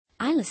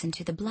listen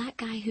to the Black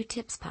Guy Who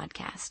Tips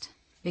podcast,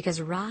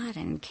 because Rod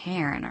and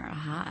Karen are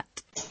hot.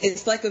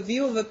 It's like a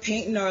view of a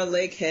painting or a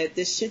lake head.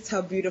 This shit's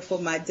how beautiful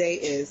my day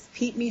is.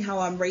 Peep me how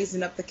I'm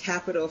raising up the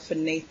capital for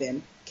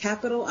Nathan.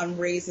 Capital I'm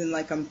raising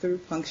like I'm through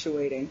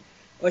punctuating.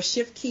 Or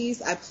shift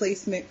keys I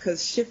placement,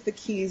 cause shift the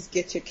keys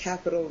get your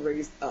capital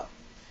raised up.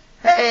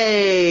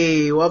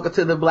 Hey, welcome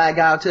to the Black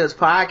Guy Who Tips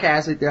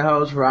podcast with your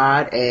host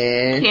Rod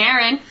and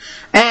Karen.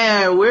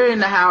 And we're in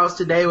the house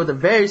today with a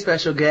very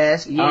special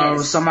guest.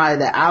 Yes. Somebody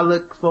that I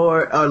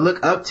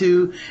look up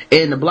to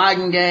in the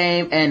blogging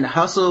game and the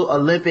Hustle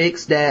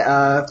Olympics that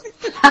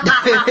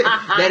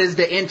that is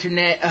the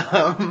internet.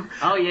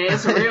 Oh yeah,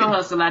 it's a real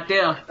hustle out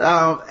there.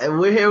 And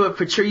we're here with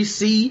Patrice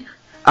C.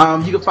 You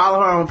can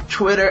follow her on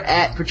Twitter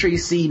at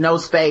Patrice C, no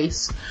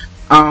space.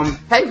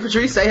 Hey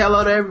Patrice, say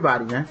hello to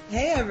everybody, man.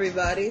 Hey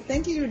everybody.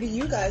 Thank you to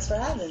you guys for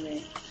having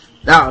me.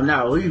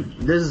 No,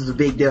 this is a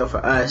big deal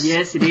for us.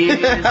 Yes, it is.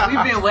 We've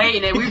been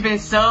waiting and we've been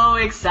so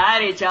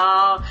excited,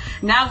 y'all.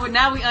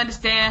 Now we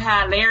understand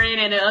how Larry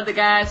and the other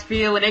guys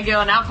feel when they get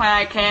on our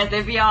podcast.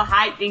 They be all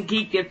hyped and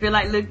geeked and feel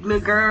like little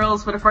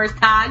girls for the first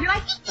time. You're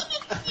like,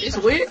 It's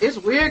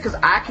weird because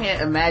I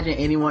can't imagine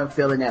anyone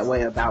feeling that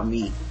way about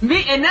me.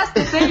 Me, and that's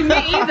the thing, me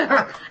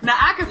either. Now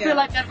I can feel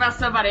like that about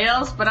somebody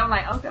else, but I'm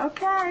like,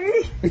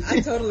 okay. I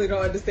totally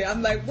don't understand.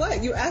 I'm like,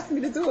 what? You asked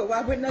me to do it.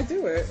 Why wouldn't I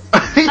do it?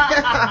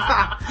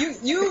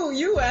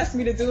 You asked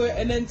me to do it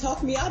and then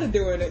talked me out of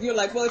doing it. You're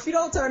like, well, if you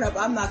don't turn up,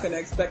 I'm not going to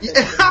expect it.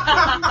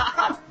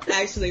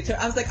 Actually,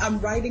 I was like, I'm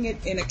writing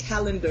it in a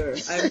calendar.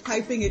 I'm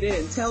typing it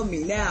in. Tell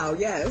me now.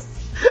 Yes.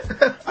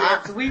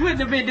 We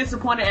wouldn't have been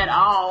disappointed at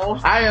all.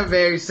 I am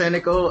very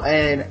cynical,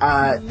 and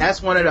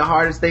that's one of the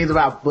hardest things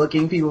about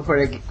booking people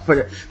for the.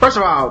 First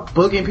of all,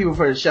 booking people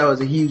for the show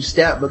is a huge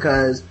step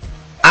because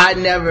I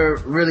never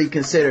really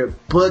considered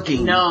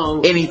booking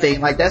anything.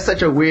 Like, that's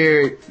such a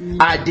weird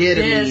idea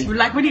to me.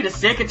 Like, we need a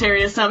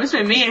secretary or something. It's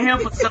been me and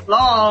him for so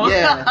long.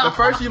 Yeah, the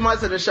first few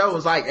months of the show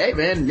was like, hey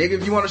man, nigga,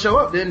 if you want to show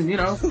up, then,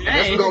 guess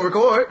we're gonna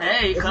record.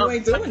 Hey, if you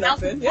ain't doing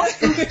nothing. Yeah.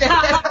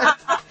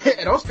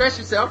 Don't stress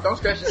yourself.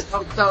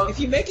 So, if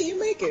you make it, you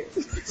make it.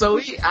 So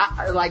we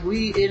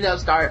ended up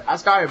I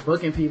started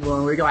booking people,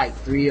 and we're like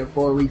 3 or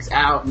 4 weeks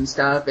out and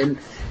stuff. And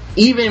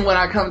even when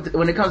it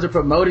comes to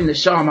promoting the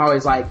show, I'm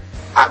always like,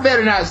 I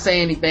better not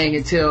say anything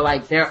until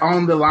like they're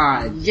on the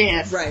line.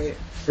 Yes. Right.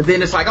 And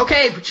then it's like,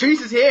 okay,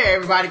 Patrice is here.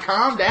 Everybody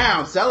calm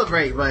down,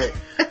 celebrate. But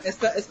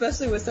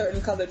especially with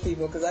certain colored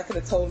people, because I could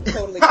have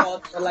totally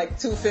called for like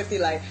 250.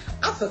 Like,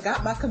 I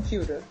forgot my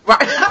computer.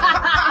 Right.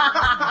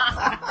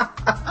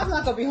 I'm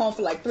not gonna be home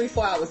for like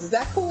 3-4 hours. Is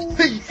that cool?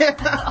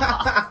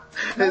 Yeah.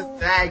 No.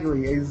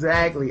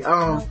 Exactly.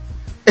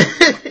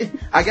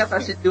 I guess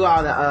I should do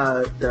all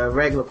the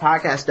regular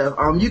podcast stuff.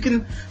 You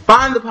can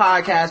find the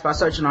podcast by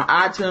searching on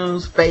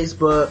iTunes,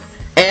 Facebook,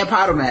 and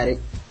Podomatic.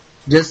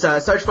 Just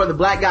search for the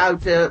Black Guy Who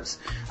Tips.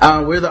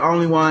 We're the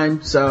only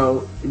one,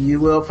 so you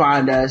will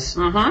find us.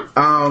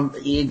 And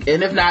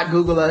if not,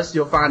 Google us.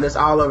 You'll find us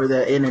all over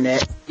the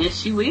internet.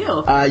 Yes, you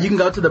will. You can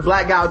go to the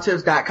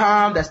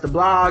blackguywhotips.com. That's the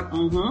blog.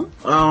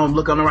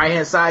 Look on the right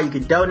hand side. You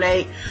can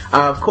donate.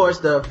 Of course,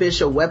 the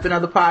official weapon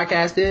of the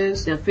podcast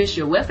is the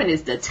official weapon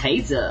is the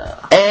taser,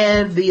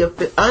 and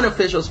the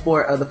unofficial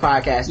sport of the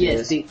podcast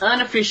is the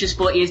unofficial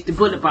sport is the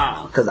bullet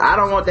ball. Because I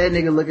don't want that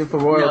nigga looking for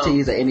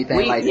royalties or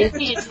anything like that.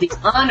 It's the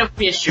unofficial.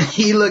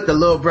 He looked a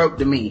little broke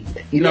to me.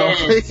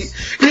 Yes.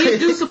 We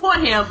do support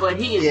him, but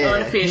he is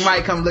unofficial. He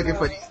might come looking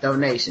for these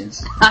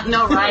donations. I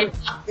know, right?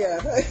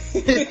 Yeah.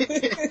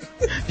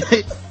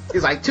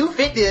 He's like,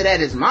 $250 of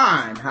that is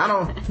mine.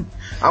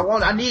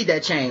 I need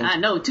that change. I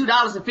know,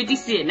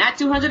 $2.50, not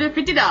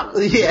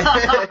 $250.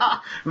 Yeah.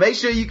 Make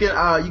sure you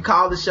can, you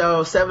call the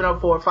show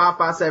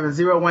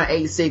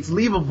 704-557-0186.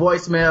 Leave a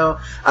voicemail,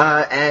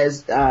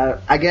 as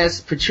I guess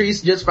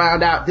Patrice just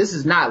found out, this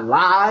is not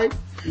live.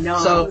 No.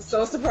 I was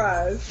so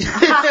surprised.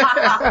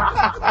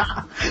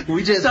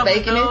 We just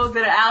faking it. For those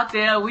that are out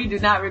there, we do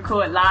not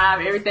record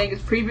live. Everything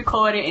is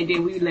pre-recorded and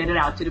then we let it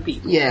out to the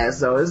people. Yeah,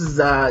 so this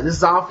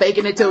is all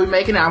faking it till we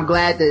making it. I'm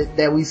glad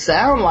that we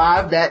sound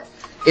live. That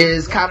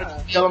is kind of the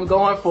feel I'm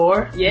going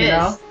for.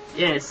 Yes.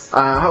 Yes.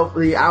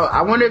 Hopefully,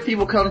 I wonder if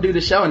people come do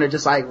the show and they're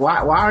just like, why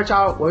aren't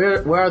y'all, where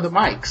are the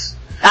mics?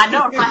 I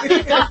know, right?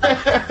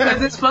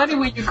 Because it's funny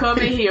when you come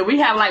in here, we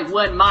have like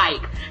one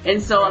mic,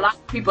 and so a lot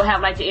of people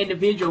have like the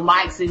individual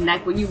mics, and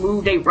like when you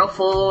move, they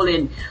ruffle,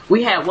 and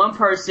we had one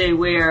person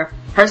where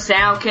her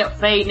sound kept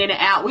fading in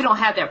and out. We don't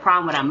have that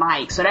problem with our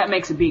mic, so that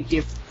makes a big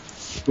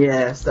difference.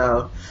 Yeah,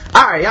 so,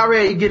 alright, y'all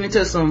ready to get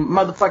into some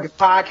motherfucking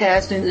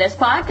podcasting? Let's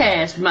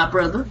podcast, my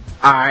brother.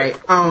 Alright,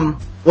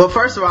 well,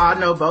 first of all, I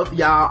know both of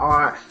y'all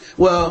are,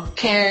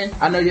 Karen,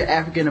 I know you're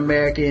African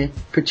American.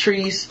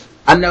 Patrice,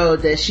 I know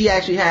that she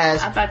actually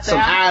has some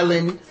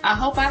island. I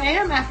hope I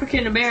am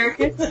African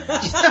American.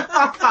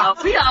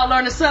 We all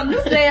learning something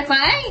new today if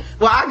I ain't.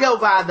 Well, I go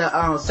by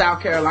the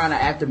South Carolina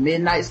after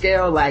midnight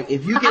scale. Like,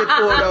 if you get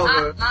pulled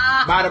over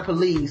by the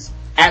police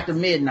after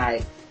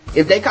midnight,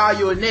 If they call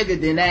you a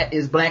nigga, then that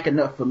is black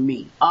enough for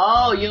me.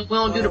 Oh, we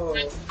don't do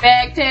the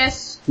bag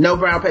test? No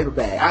brown paper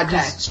bag. Okay. I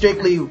just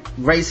strictly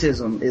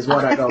racism is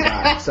what I go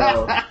by.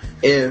 So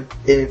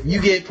if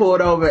you get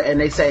pulled over and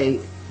they say,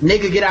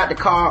 nigga get out the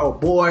car, or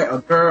boy or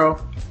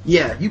girl,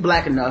 yeah, you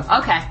black enough.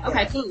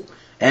 Okay, cool.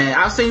 And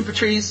I've seen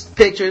Patrice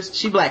pictures,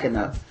 she black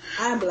enough.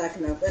 I'm black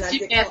enough, and I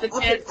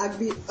I'd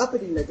be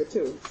uppity nigga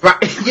too.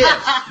 Right?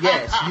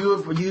 Yes.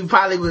 You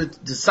probably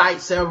would cite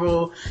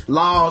several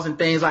laws and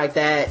things like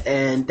that,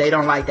 and they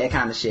don't like that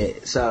kind of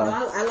shit. So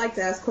I like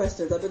to ask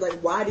questions. I'll be like,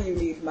 why do you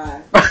need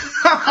mine?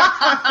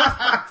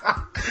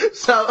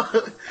 So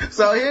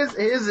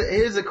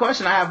here's a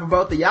question I have for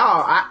both of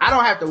y'all. I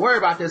don't have to worry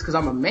about this because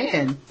I'm a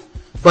man,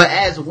 but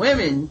as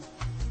women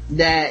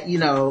that, you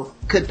know,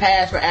 could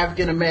pass for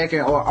African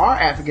American or are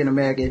African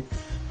American,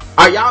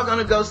 are y'all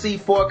gonna go see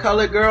 4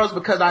 Colored Girls?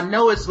 Because I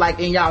know it's like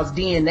in y'all's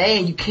DNA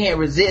and you can't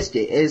resist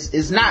it.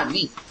 It's not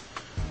me.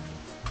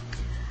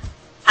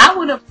 I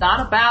would have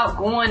thought about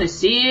going to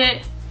see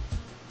it.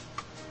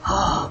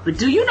 Oh, but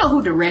do you know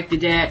who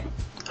directed that?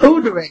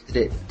 Who directed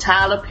it?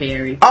 Tyler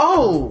Perry.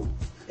 Oh!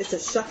 It's a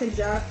shuck and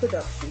jive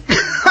production.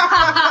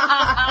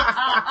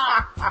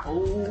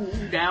 Oh,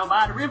 down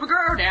by the river,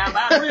 girl, down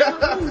by the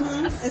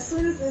river. As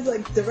soon as it's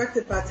like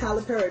directed by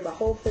Tyler Perry, my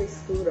whole face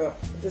screwed up.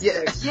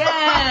 Yes.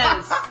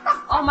 Yes.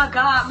 Oh my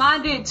God,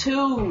 mine did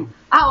too.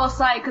 I was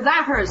like, cause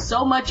I heard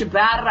so much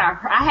about it.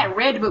 I had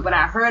read the book, but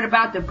I heard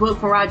about the book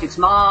from Roderick's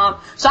mom.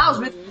 So I was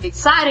really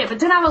excited, but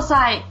then I was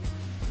like,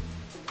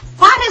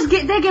 why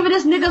they giving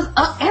this niggas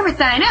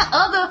everything? There are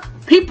other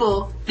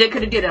people that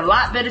could have did a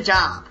lot better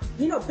job.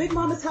 You know, Big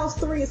Mama's House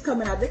 3 is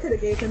coming out. They could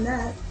have gave him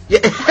that.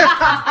 Yeah.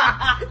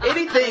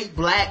 Anything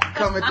black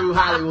coming through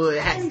Hollywood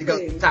has to go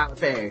through Tyler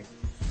Perry.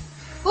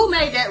 Who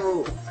made that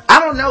rule? I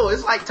don't know.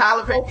 It's like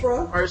Tyler Perry.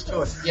 Oprah. First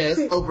choice. Yes,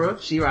 Oprah.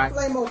 She right.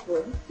 Blame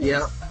Oprah.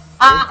 Yep. It's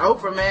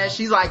Oprah, man.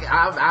 She's like,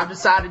 I've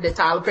decided that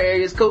Tyler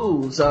Perry is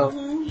cool. So.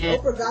 Yeah.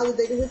 Oprah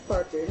validated his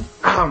parking.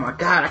 Oh my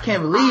God. I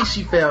can't believe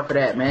she fell for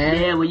that,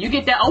 man. Yeah, when you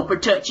get that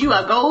Oprah touch, you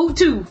are gold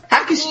too.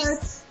 How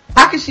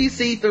can she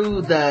see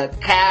through the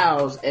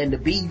cows and the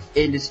beef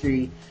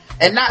industry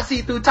and not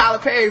see through Tyler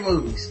Perry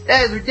movies?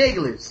 That is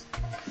ridiculous.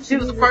 She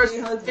was the first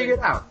to figure it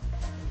out.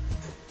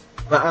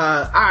 But,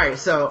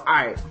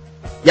 alright.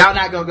 Y'all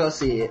not gonna go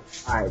see it.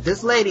 Alright,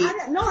 this lady. I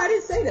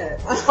didn't say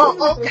that.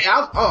 Oh, okay.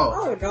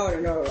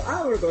 No. I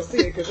don't want to go see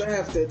it because I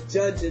have to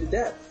judge in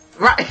depth.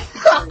 Right.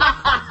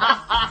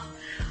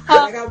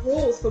 I got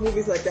rules for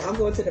movies like that. I'm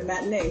going to the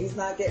matinee. He's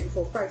not getting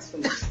full price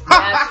from me.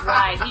 That's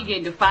right. He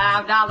getting the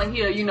 $5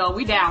 here. You know,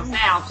 we down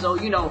south, so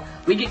you know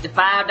we get the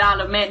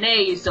 $5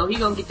 matinee. So he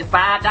gonna get the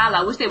 $5.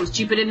 I wish they was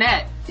cheaper than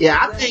that. Yeah,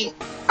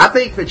 I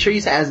think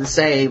Patrice has the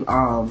same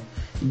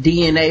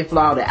DNA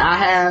flaw that I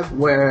have,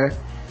 where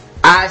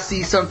I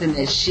see something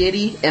that's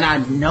shitty and I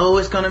know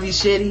it's gonna be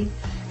shitty,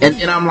 and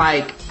then I'm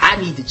like, I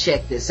need to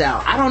check this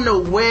out. I don't know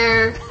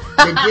where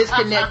the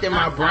disconnect in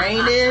my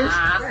brain is.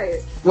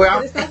 Right.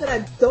 But it's not that I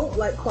don't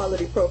like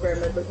quality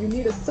programming, but you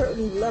need a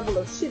certain level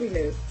of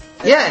shittiness.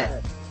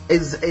 Yeah,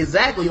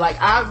 exactly. Like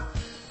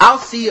I'll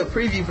see a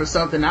preview for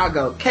something, I'll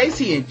go,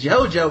 Casey and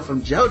JoJo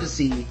from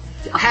Jodeci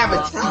have a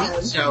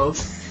TV show.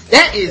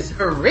 That is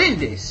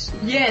horrendous.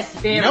 Yes,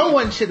 very. No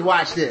one should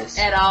watch this.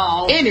 At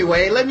all.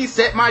 Anyway, let me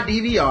set my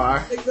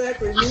DVR.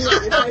 Exactly.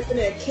 You're typing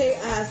in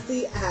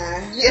KICI.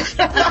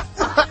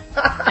 Yeah.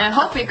 And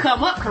hope it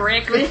come up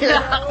correctly.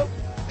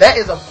 That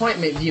is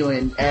appointment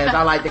viewing, as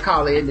I like to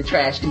call it in the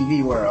trash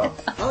TV world.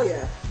 Oh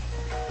yeah.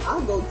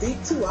 I'll go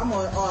deep too. I'm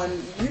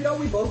on you know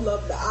we both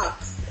love the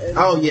Ox. And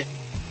oh yeah.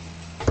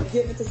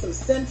 Get into some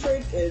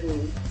Centric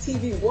and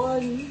TV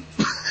One.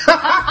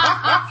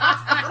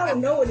 I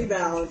don't know any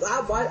bounds.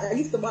 I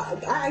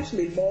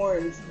actually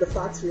mourned the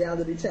Fox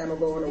reality channel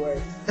going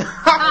away.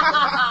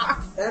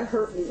 That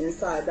hurt me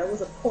inside. That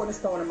was a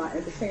cornerstone of my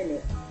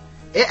entertainment.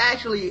 It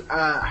actually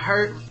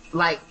hurt,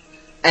 like,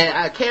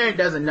 and Karen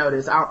doesn't know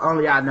this,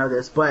 only I know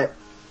this, but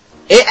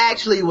it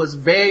actually was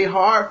very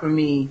hard for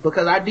me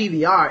because our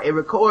DVR, it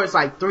records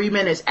like 3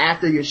 minutes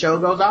after your show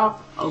goes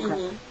off. Okay.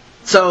 Mm-hmm.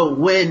 So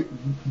when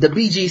the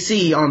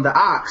BGC on the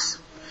Ox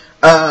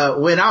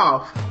went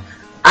off,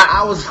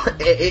 I was,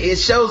 it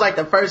shows like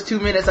the first 2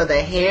 minutes of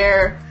the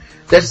hair.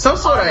 There's some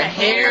sort of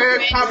hair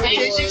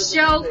competition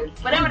show,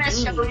 whatever that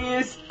show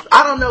is.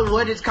 I don't know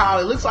what it's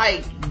called. It looks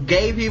like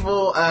gay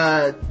people,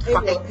 hair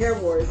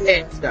wars,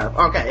 yeah. Stuff.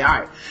 Okay,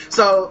 alright.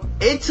 So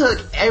it took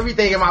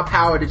everything in my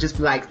power to just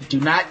be like, do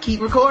not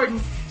keep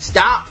recording.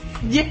 Stop.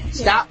 Yeah.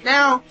 Stop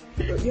now.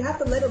 You have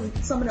to let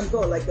some of them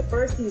go. Like the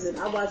first season,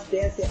 I watched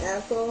Dancing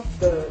Ass Off,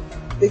 the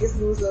Biggest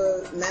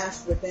Loser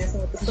mashed with Dancing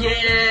with the Stars.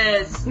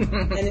 Yes.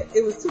 And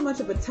it was too much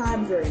of a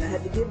time drain. I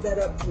had to give that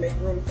up to make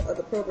room for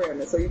other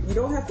programming. So you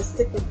don't have to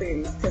stick with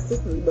things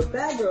consistently. But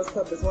Bad Girls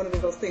Club is one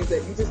of those things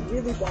that you just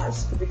really watch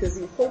because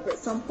you hope at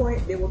some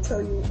point they will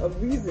tell you a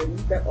reason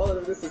that all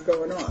of this is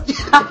going on.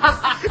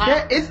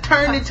 It's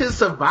turned into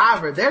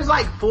Survivor. There's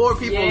like 4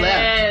 people left.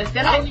 Yes,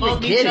 they don't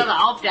vote each other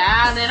off the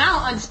island. I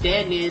don't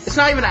understand this. It's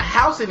not even a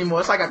house anymore.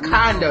 It's like a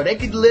condo. They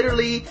could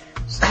literally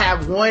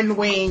have one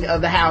wing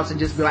of the house and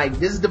just be like,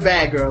 this is the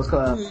Bad Girls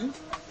Club.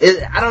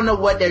 I don't know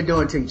what they're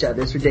doing to each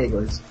other. It's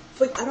ridiculous.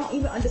 But I don't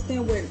even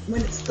understand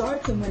when it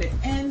starts and when it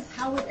ends,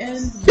 how it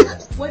ends.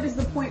 What is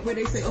the point where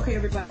they say, okay,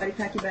 everybody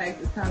pack your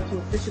bags, it's time to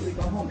officially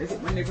go home? Is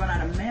it when they run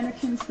out of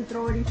mannequins to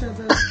throw at each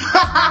other?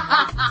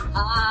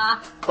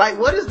 Like,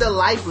 what is the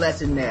life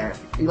lesson there?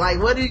 Like,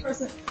 what do you...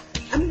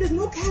 I mean, there's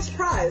no cash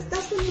prize.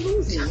 That's when you're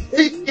losing.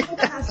 There's no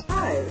cash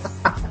prize.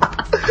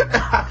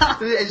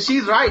 And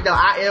she's right, though.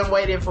 I am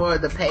waiting for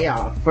the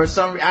payoff. For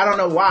some I don't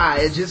know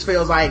why. It just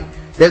feels like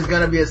there's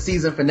going to be a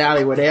season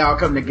finale where they all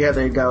come together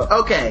and go,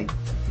 okay,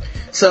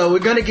 so we're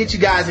going to get you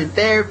guys in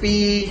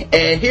therapy,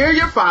 and here are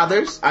your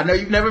fathers. I know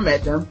you've never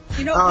met them.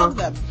 You know, hug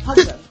them.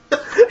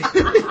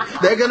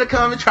 They're going to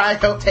come and try to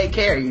help take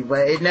care of you,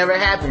 but it never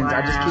happens. Wow.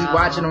 I just keep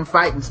watching them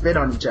fight and spit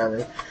on each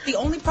other. The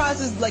only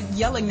prize is like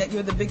yelling that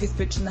you're the biggest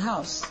bitch in the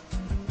house.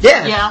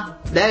 Yeah,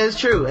 that is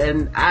true.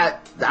 And I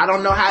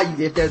don't know how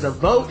if there's a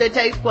vote that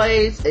takes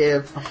place,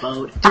 if a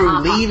vote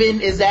through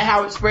leaving, is that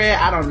how it's spread?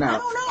 I don't know. I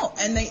don't know.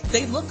 And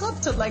they look up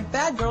to like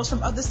bad girls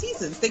from other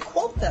seasons. They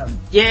quote them.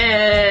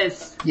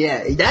 Yes.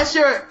 Yeah, that's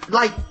your,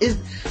 like,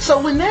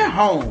 so when they're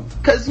home,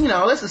 cause, you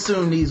know, let's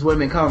assume these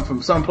women come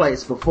from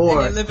someplace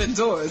before. And they live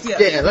indoors, yeah.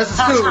 Yeah, let's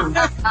assume.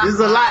 This is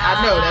a lot,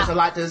 I know that's a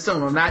lot to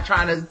assume. I'm not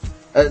trying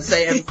to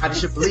say everybody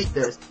should believe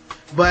this.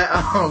 But,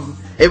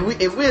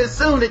 if we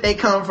assume that they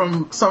come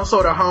from some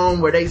sort of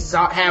home where they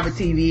have a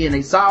TV and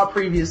they saw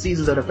previous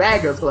seasons of the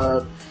Bad Girls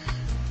Club,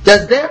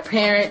 does their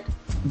parent,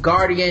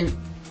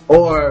 guardian,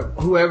 or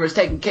whoever is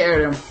taking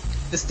care of them,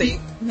 the state.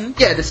 Mm-hmm.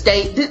 Yeah, the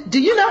state.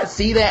 Do you not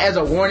see that as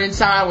a warning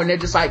sign when they're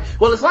just like,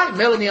 well, it's like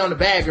Melanie on the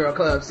Bad Girl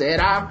Club said,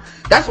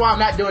 that's why I'm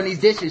not doing these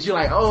dishes. You're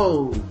like,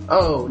 oh,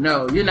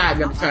 no, you're not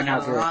going to turn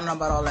out good. I don't know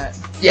about all that.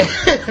 Yeah,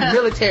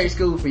 military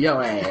school for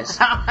your ass.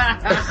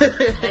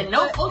 And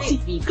no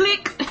OTV,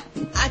 click.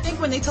 I think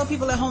when they tell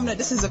people at home that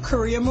this is a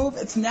career move,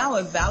 it's now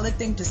a valid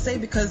thing to say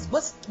because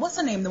what's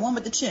her name? The one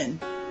with the chin.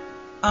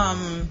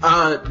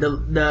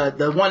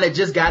 The one that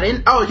just got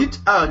in.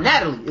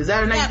 Natalie. Is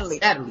that her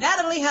name?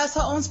 Natalie has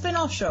her own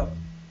spin-off show.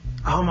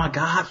 Oh my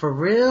God, for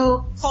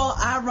real? Called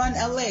I Run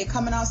LA,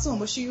 coming out soon,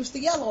 but she used to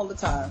yell all the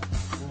time.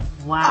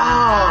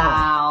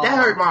 Wow. Oh, that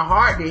hurt my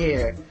heart to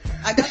hear.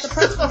 I got the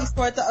press release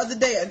for it the other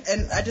day,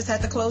 and I just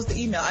had to close the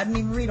email. I didn't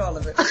even read all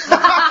of it.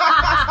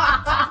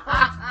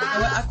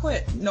 I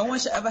quit. No one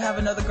should ever have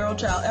another girl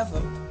child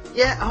ever.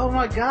 Yeah, oh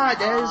my God,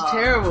 that is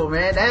terrible,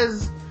 man. That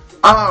is,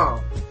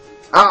 oh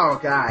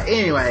God.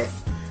 Anyway,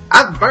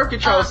 birth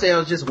control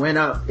sales just went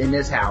up in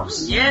this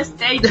house. Yes,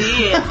 they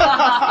did.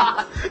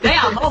 They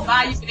are more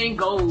valuable than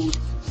gold.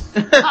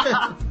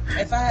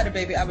 If I had a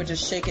baby, I would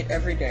just shake it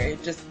every day.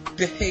 Just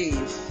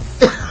behave.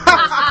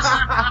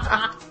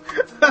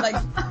 Like,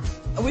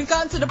 we've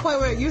gotten to the point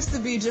where it used to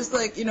be just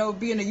like, you know,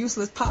 being a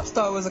useless pop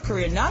star was a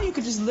career. Now you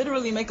could just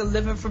literally make a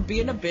living from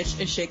being a bitch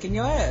and shaking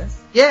your ass.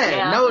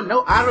 Yeah. No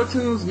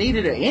auto-tunes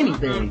needed or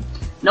anything.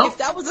 Nope. If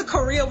that was a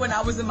career when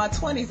I was in my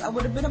 20s, I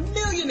would have been a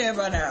millionaire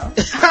by now.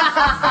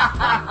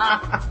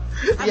 I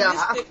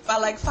missed it by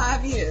like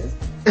 5 years.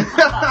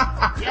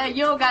 Yeah,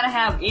 you don't gotta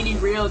have any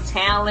real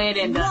talent.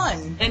 And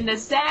the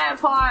sad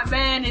part,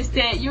 man, is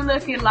that you're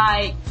looking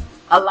like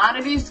a lot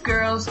of these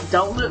girls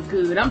don't look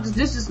good.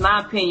 This is my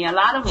opinion. A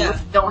lot of them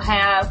don't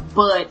have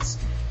butts.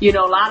 You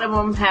know, a lot of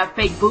them have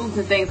fake boobs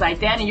and things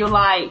like that. And you're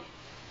like,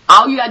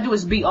 all you gotta do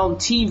is be on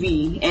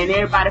TV and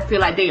everybody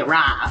feel like they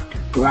arrived.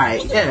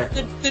 Right. Well,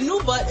 the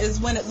new butt is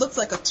when it looks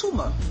like a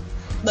tumor.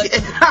 Like,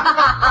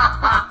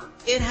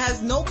 it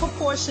has no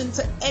proportion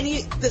to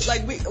any,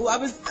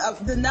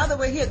 now that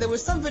we're here, there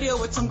was some video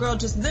with some girl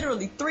just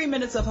literally 3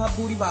 minutes of her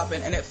booty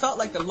bopping, and it felt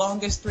like the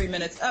longest 3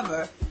 minutes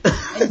ever.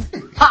 And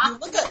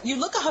you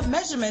look at her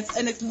measurements,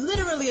 and it's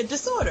literally a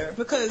disorder,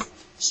 because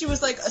she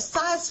was like a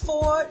size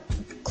 4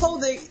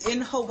 clothing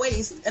in her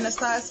waist and a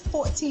size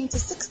 14 to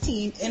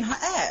 16 in her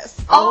ass.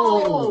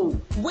 Oh!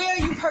 Where are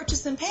you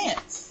purchasing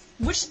pants?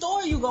 Which store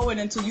are you going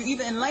into? You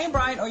either in Lane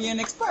Bryant or you're in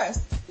Express.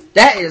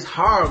 That is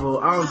horrible.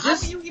 How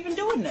are you even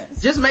doing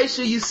this? Just make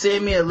sure you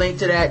send me a link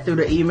to that through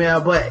the email,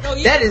 but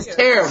that is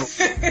terrible.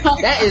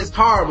 That is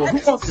horrible. Who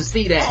wants to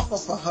see that? Awful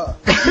for her.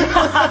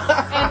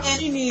 and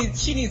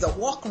she needs a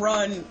walk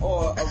run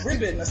or a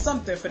ribbon or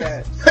something for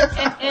that.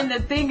 And the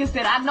thing is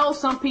that I know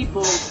some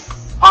people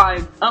are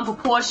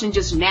unproportioned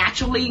just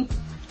naturally,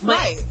 but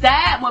it's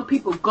sad when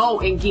people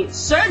go and get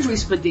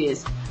surgeries for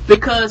this,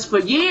 because for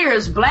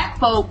years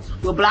black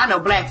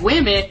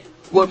women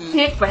were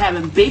picked for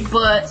having big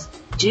butts,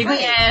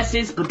 jiggly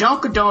asses,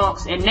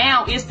 badonkadonks, and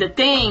now it's the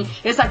thing.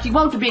 It's like you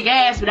want the big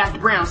ass without the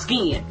brown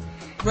skin.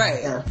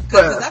 Right.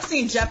 Because I've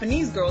seen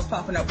Japanese girls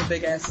popping up with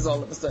big asses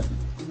all of a sudden.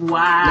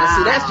 Wow. Now,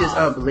 see, that's just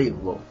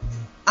unbelievable.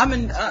 I'm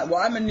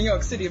in New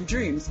York City of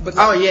dreams, but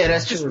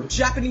that's true.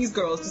 Japanese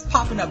girls just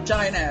popping up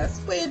giant ass.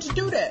 Where'd you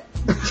do that?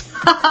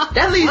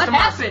 That leads to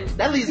my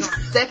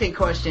second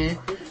question.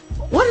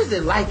 what is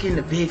it like in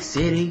the big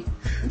city?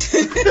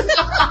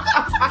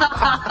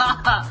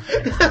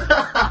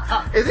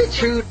 Is it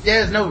true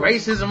there's no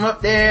racism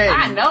up there?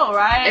 I know,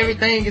 right?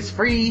 Everything is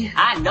free.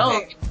 I know.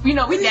 Okay. You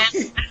know, we down.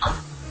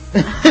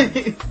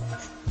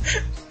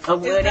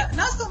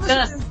 Not so much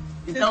there's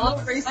no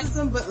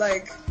racism, but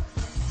like,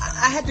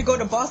 I had to go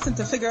to Boston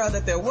to figure out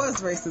that there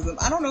was racism.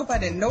 I don't know if I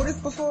didn't notice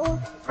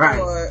before, right?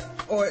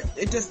 Or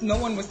it just no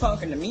one was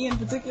talking to me in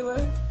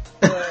particular.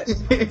 But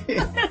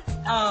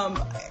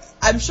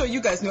I'm sure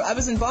you guys knew I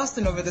was in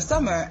Boston over the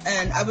summer,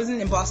 and I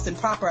wasn't in Boston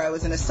proper. I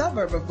was in a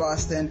suburb of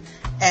Boston,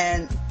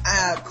 and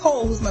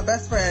Cole, who's my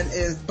best friend,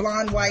 is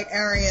blonde, white,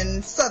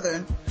 Aryan,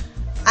 Southern.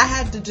 I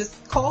had to just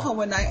call her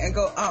one night and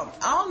go, I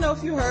don't know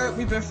if you heard,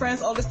 we've been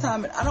friends all this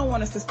time, and I don't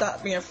want us to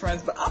stop being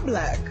friends, but I'm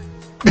black.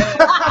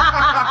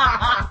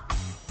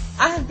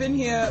 I have been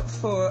here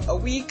for a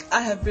week.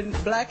 I have been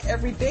black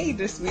every day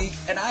this week,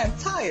 and I am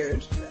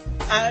tired.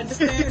 I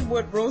understand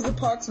what Rosa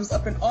Parks was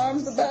up in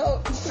arms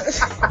about.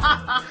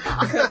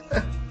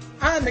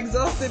 I am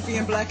exhausted.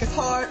 Being black is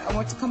hard. I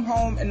want to come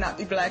home and not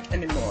be black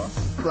anymore.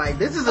 Like,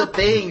 this is a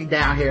thing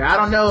down here. I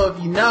don't know if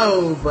you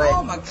know, but...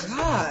 Oh my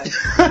God.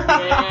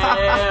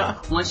 Yeah.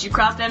 Once you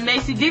cross that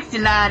Macy-Dixie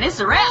line, it's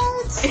a wrap.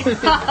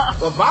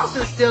 Well,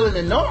 Boston's still in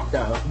the north,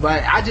 though.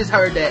 But I just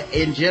heard that,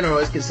 in general,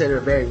 it's considered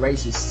a very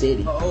racist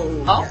city.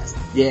 Oh.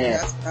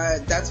 Yes. Yeah.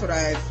 That's what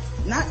I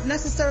not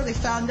necessarily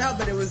found out,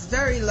 but it was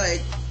very,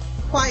 like,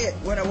 quiet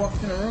when I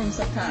walked in the room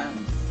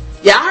sometimes.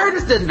 Yeah, I heard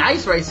it's the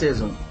nice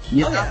racism.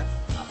 You know? Yeah.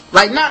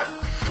 Like, not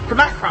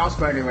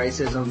cross-burning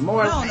racism,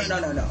 more... No.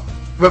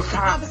 The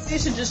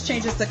conversation just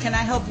changes to, can I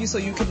help you so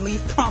you can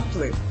leave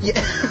promptly?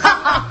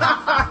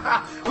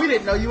 Yeah. We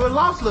didn't know you were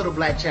lost, little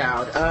black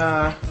child.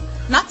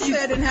 Not to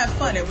say I didn't have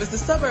fun. It was the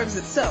suburbs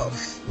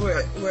itself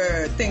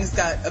where things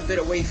got a bit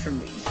away from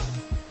me.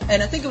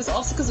 And I think it was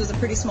also because it was a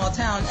pretty small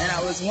town, and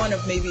I was one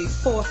of maybe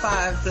 4 or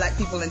 5 black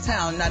people in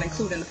town, not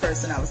including the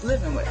person I was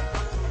living with.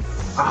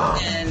 Oh,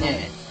 and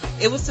man.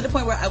 It was to the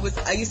point where I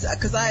used to,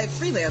 because I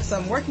freelance, so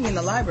I'm working in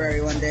the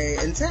library one day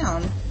in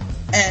town,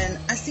 and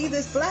I see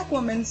this black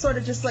woman sort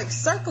of just like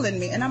circling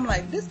me, and I'm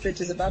like, this bitch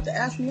is about to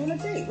ask me on a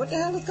date. What the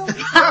hell is going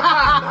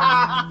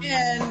on?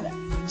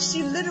 And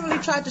she literally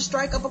tried to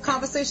strike up a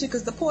conversation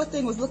because the poor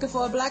thing was looking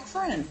for a black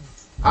friend.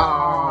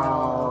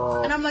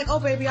 Oh. And I'm like, oh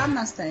baby, I'm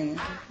not staying.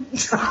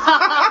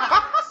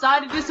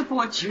 Sorry to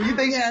disappoint you. You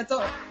think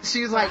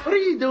she was like, what are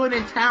you doing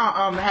in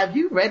town? Have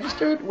you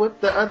registered with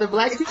the other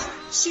black people?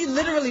 She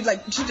literally,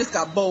 like, she just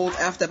got bold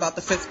after about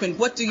the 5th spin.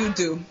 What do you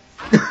do?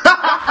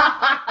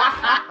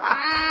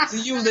 Do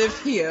you live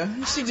here?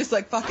 She just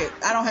like, fuck it.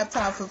 I don't have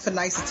time for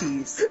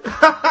niceties.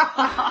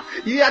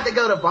 You have to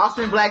go to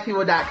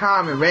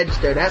bostonblackpeople.com and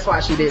register. That's why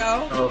she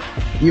didn't know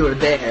you were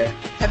there.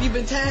 Have you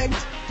been tagged?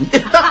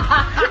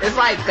 It's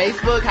like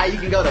Facebook, how you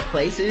can go to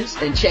places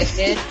and check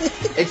in,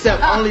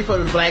 except only for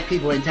the black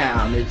people in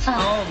town.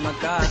 Oh my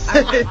God.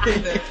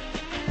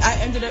 I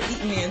ended up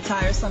eating the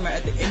entire summer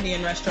at the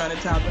Indian restaurant in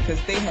town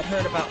because they had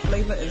heard about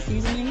flavor and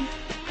seasoning.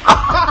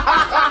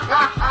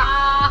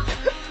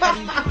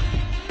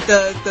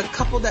 And the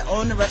couple that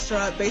owned the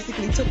restaurant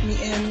basically took me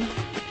in,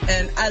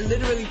 and I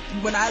literally,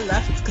 when I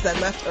left, because I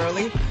left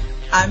early,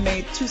 I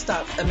made 2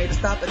 stops. I made a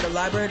stop at the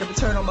library to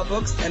return all my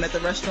books, and at the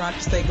restaurant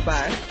to say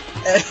goodbye.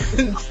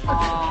 And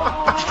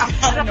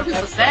I don't know if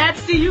that's sad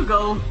to see you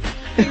go.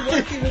 He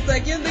was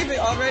like, you're leaving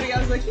already? I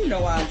was like, you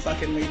know why I'm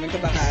fucking leaving.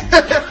 Goodbye.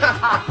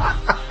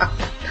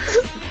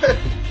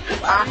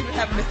 Why are we even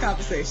having this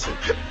conversation?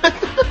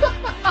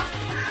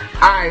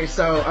 Alright,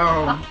 so,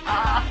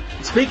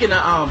 speaking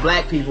of,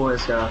 black people and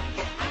stuff,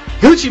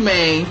 Gucci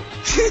Mane,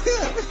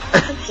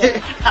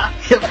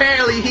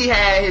 apparently he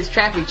had his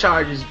traffic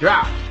charges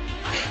dropped.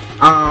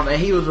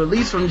 And he was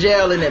released from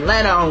jail in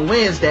Atlanta on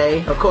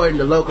Wednesday, according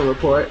to local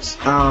reports.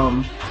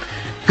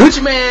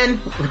 Gucci Mane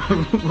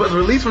was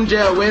released from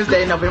jail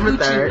Wednesday, November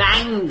 3rd.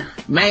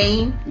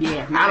 Mane?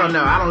 Yeah. I don't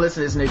know. I don't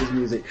listen to this nigga's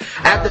music.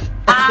 After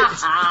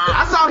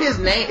I saw his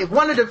name, it's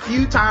one of the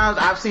few times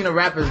I've seen a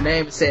rapper's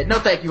name that said, no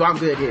thank you, I'm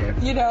good here.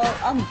 You know,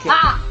 I'm good.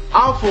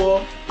 All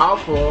full.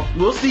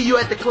 We'll see you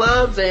at the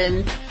clubs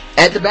and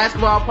at the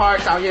basketball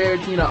parks out here,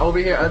 you know, over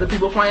here, other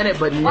people playing it,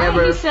 but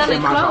never he's selling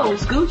in my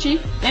clothes, car. Gucci,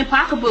 and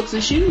pocketbooks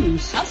and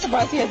shoes. I'm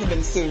surprised he hasn't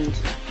been sued.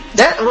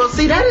 That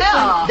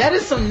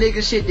is some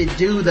nigga shit to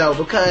do though,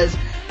 because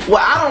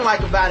what I don't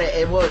like about it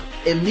and what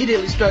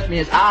immediately struck me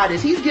as odd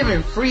is he's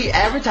giving free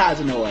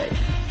advertising away.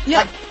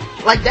 Yeah.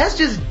 Like that's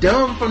just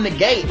dumb from the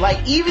gate.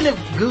 Like even if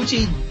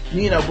Gucci,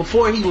 you know,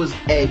 before he was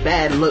a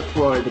bad look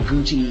for the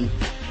Gucci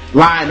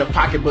line of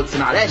pocketbooks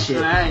and all that shit.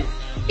 Right.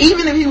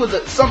 Even if he was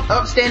some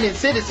upstanding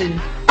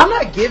citizen, I'm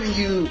not giving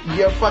you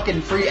your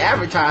fucking free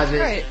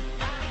advertising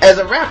as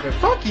a rapper.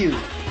 Fuck you.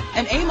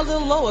 And aim a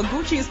little lower.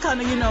 Gucci is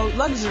kind of, you know,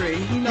 luxury.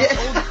 You know,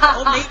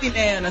 old Navy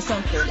man or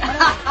something.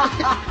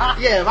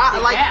 Yeah, if I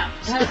like...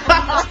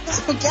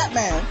 Cat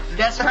man.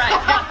 That's right.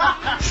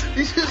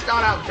 You should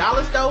start out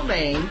Dollar Store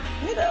Maine,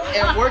 you know,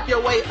 and work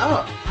your way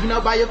up. You know,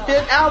 by your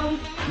 5th album,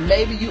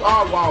 maybe you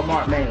are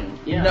Walmart Maine.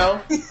 You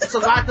know, it's a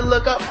lot to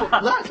look up for.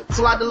 It's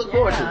a lot to look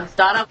forward to.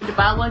 Start off with the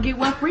buy one get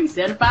one free,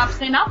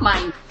 75% off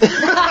mine. Aim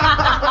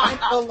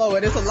a little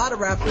lower. There's a lot of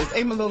rappers.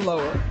 Aim a little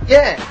lower.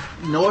 Yeah,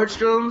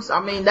 Nordstrom's.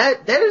 I mean,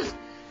 that is,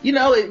 you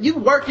know, you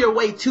work your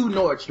way to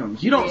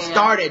Nordstrom's. You don't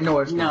start at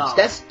Nordstrom's. No.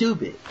 That's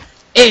stupid.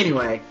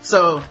 Anyway,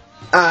 so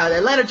the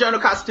Atlanta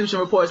Journal-Constitution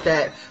reports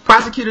that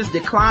prosecutors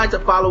declined to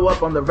follow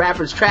up on the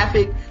rapper's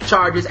traffic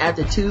charges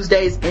after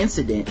Tuesday's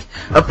incident.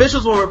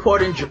 Officials were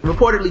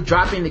reportedly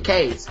dropping the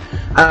case.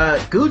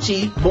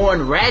 Gucci,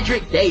 born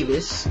Radrick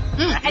Davis.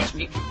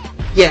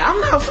 Yeah,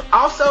 I'm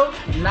also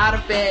not a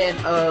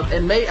fan of,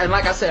 and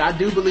like I said, I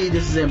do believe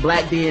this is in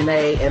black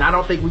DNA, and I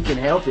don't think we can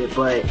help it,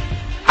 but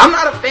I'm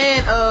not a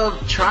fan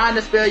of trying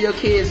to spell your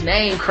kid's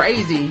name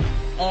crazy.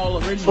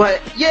 All original.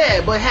 But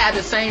have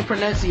the same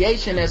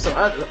pronunciation as some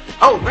other.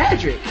 Oh,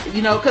 Radrick.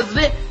 You know, cause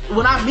then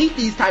when I meet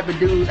these type of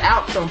dudes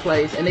out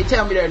someplace and they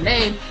tell me their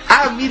name,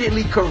 I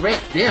immediately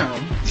correct them.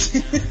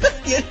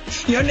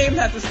 Your name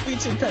has a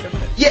speech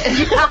impediment. Yeah.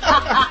 It's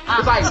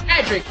like,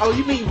 Radrick. Oh,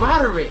 you mean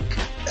Roderick.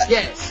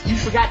 Yes. You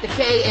forgot the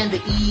K and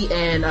the E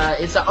and,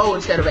 it's an O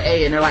instead of an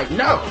A. And they're like,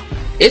 no,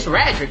 it's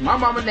Radrick. My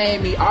mama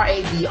named me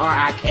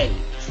Radrik.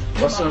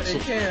 Or some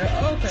shit.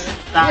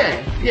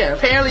 Okay. Yeah.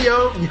 Apparently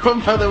your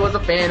mother was a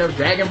fan of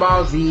Dragon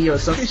Ball Z or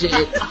some shit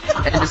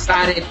and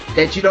decided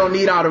that you don't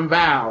need all them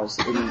vowels.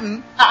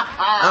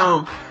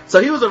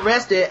 So he was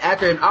arrested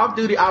after an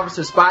off-duty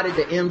officer spotted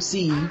the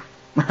MC.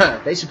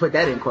 They should put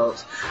that in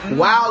quotes.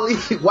 Wildly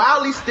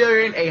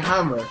steering a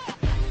Hummer.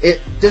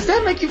 Does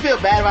that make you feel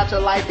bad about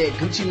your life that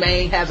Gucci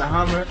Mane has a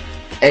Hummer?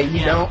 And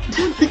you don't?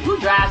 Who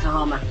drives a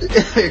Hummer?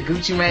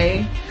 Gucci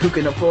Mane, who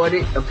can afford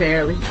it,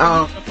 apparently.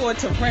 Afford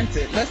to rent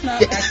it. Let's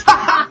not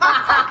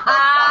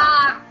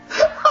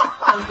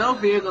those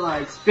vehicles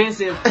are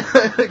expensive.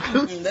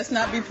 Let's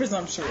not be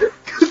presumptuous.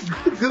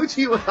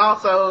 Gucci was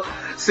also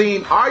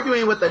seen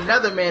arguing with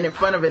another man in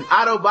front of an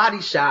auto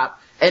body shop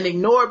and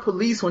ignored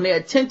police when they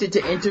attempted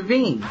to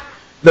intervene.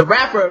 The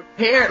rapper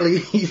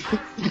apparently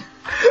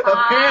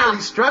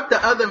struck the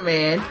other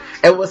man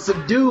and was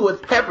subdued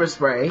with pepper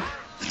spray.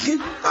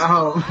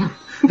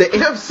 The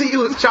MC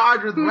was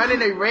charged with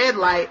running a red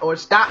light or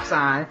stop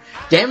sign,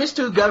 damage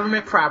to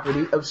government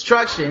property,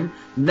 obstruction,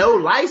 no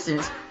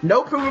license,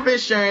 no proof of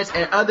insurance,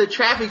 and other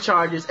traffic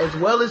charges, as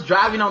well as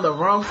driving on the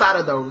wrong side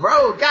of the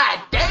road.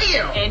 God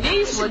damn! And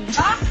these were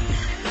dropped.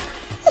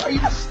 Are you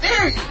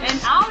serious?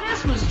 And all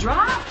this was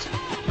dropped?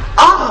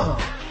 Oh!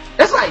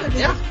 That's like...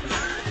 Yeah.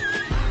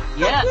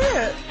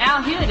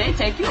 Out here, they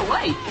take you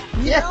away.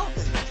 Yeah.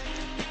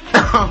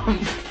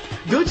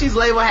 Gucci's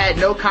label had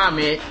no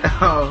comment.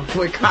 Of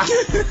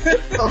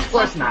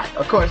course not.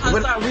 Of course. I'm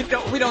sorry,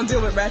 we don't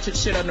deal with ratchet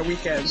shit on the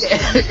weekends. Yeah.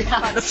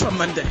 That's on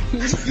Monday.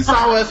 You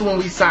saw us when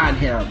we signed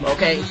him,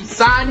 okay? You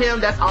signed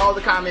him, that's all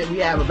the comment we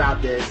have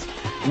about this.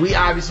 We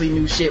obviously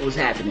knew shit was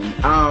happening.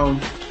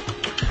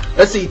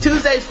 Let's see.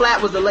 Tuesday's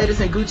flat was the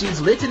latest in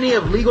Gucci's litany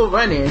of legal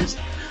run-ins.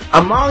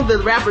 Among the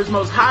rapper's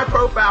most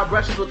high-profile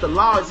brushes with the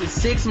law is his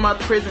 6-month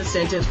prison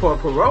sentence for a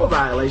parole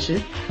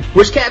violation,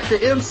 which kept the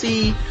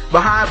MC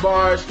behind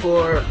bars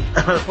for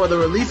the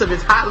release of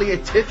his hotly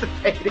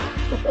anticipated.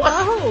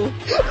 Wow!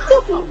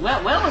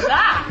 Where was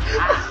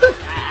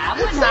I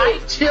wouldn't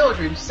Save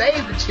children,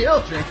 save the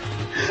children.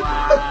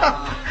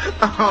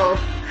 Wow.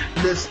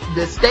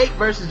 The State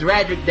versus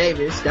Radrick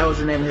Davis, that was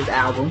the name of his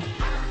album.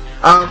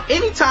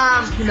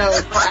 Anytime, your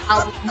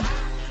album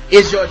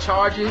is your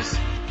charges.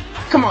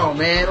 Come on,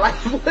 man. Like,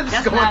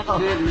 what's going on?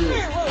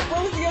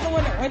 What was the other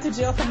one that went to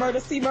jail for murder?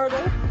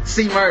 C-Murder?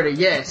 C-Murder,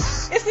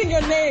 yes. It's in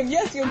your name.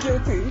 Yes, you're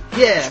guilty.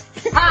 Yeah.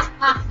 Like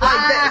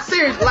that,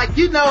 seriously, like,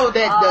 you know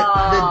that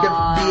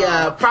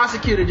the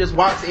prosecutor just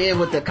walks in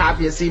with a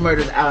copy of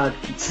C-Murder's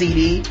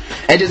CD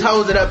and just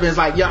holds it up and is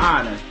like, Your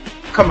Honor,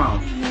 come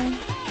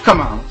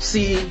on,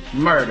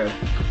 C-Murder.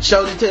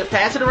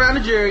 Pass it around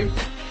the jury.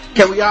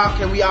 Can we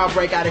all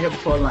break out of here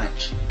before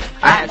lunch?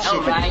 I have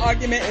shit. The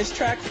argument is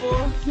track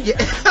 4. Yeah.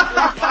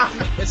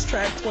 It's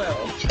track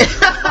 12.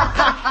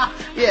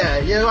 Yeah,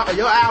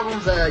 your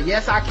album's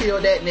Yes, I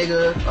Killed That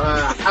Nigga,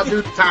 I'll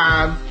do the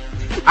time,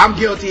 I'm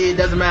guilty, it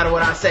doesn't matter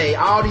what I say.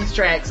 All these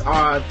tracks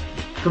are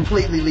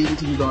completely leading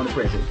to you going to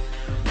prison.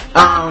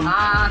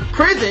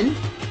 Prison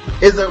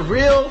is a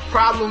real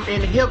problem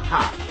in hip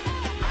hop.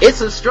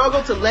 It's a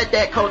struggle to let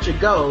that culture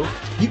go.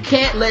 You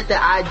can't let the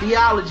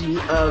ideology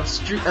of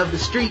the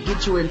street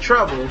get you in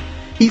trouble,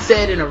 he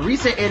said in a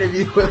recent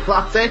interview with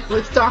Los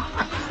Angeles Times.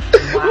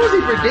 Wow. Was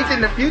he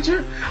predicting the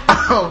future?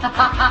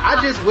 I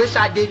just wish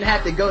I didn't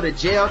have to go to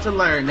jail to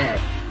learn that.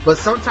 But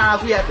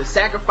sometimes we have to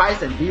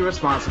sacrifice and be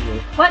responsible.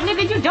 But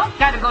nigga, you don't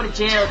gotta go to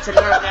jail to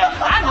learn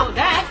that. I know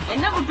that.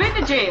 Ain't never been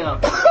to jail.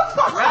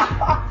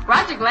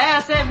 Roger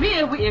Glass said me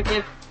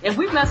if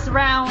we mess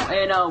around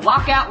and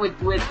walk out with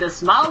the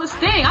smallest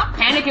thing, I'm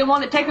panicking,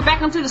 want to take it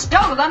back into the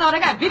store because I know they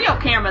got video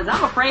cameras.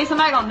 I'm afraid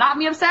somebody gonna knock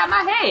me upside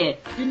my head.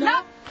 You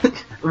know?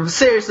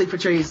 Seriously,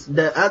 Patrice,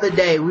 the other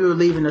day we were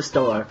leaving the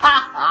store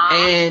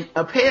and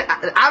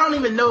I don't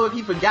even know if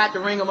he forgot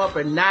to ring them up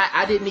or not.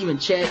 I didn't even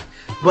check,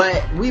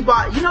 but we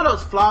bought, you know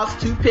those floss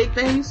toothpick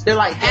things? They're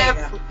like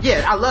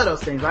yeah, I love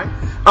those things, right?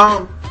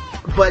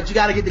 But you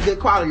gotta get the good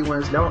quality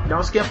ones.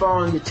 Don't skimp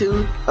on your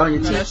teeth.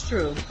 That's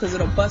true, because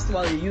it'll bust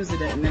while you're using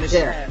it and then it's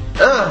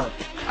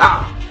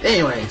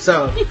anyway,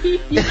 so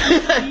we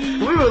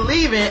were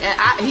leaving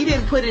and he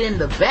didn't put it in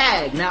the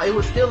bag. Now it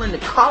was still in the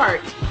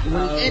cart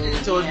when he handed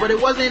it to us, but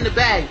it wasn't in the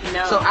bag.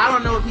 No. So I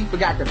don't know if he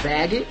forgot to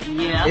bag it.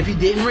 Yeah. If he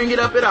didn't ring it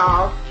up at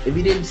all, if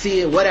he didn't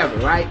see it, whatever,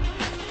 right?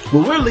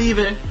 But we're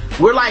leaving.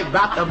 We're like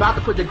about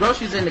to put the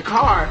groceries in the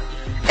car.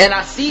 And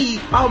I see,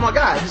 oh my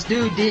God, this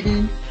dude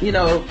didn't,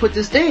 put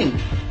this thing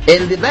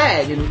in the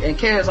bag. And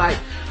Karen's like,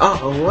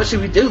 oh, what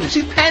should we do?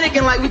 She's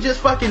panicking like we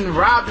just fucking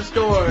robbed the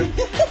store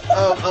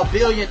of $1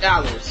 billion.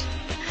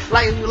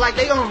 Like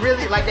they gonna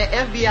really, like the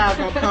FBI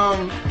gonna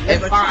come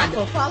and find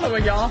us.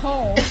 Following y'all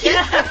home.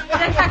 Yeah,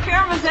 they got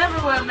cameras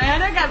everywhere, man.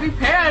 They gotta be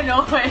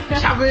paranoid.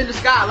 Chopper in the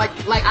sky,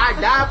 like our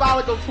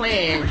diabolical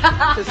plan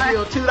to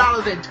steal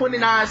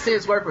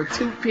 $2.29 worth of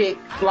toothpick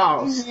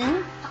floss.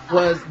 Mm-hmm.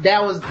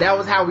 That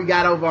was how we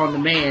got over on the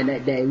man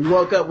that day. We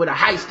woke up with a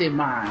heist in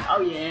mind. Oh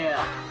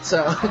yeah.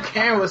 So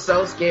Karen was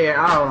so scared.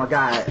 Oh my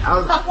God.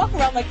 I walk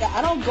around like that.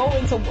 I don't go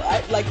into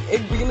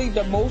it. Really,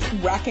 the most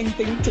racking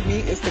thing to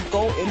me is to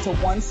go into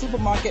one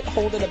supermarket,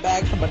 holding a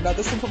bag from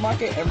another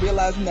supermarket, and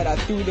realizing that I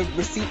threw the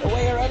receipt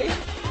away already.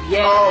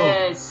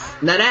 Yes. Oh,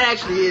 now that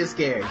actually is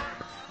scary.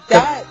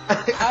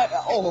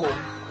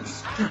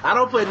 I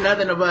don't put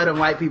nothing about them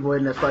white people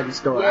in the fucking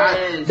store.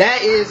 Yes.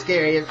 That is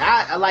scary.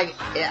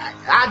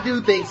 I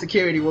do think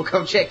security will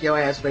come check your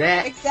ass for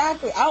that.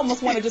 Exactly. I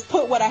almost want to just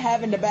put what I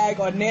have in the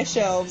bag on their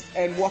shelves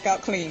and walk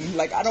out clean.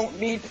 Like I don't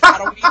need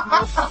milk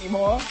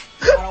anymore.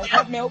 I don't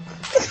want milk.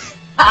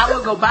 I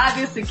will go buy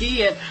this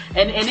again.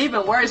 And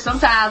even worse,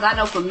 sometimes I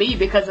know for me,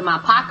 because of my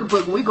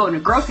pocketbook, when we go in the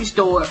grocery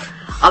store,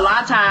 a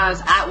lot of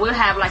times I will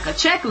have like a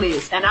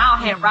checklist and I'll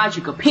hand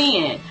Roger a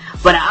pen.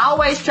 But I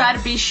always try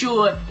to be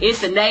sure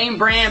it's a name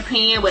brand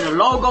pen with a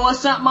logo or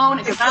something on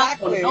it. Because I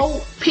don't want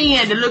no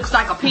pen that looks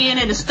like a pen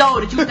in the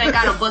store that you think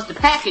I done bust a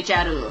package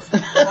out of.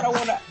 I don't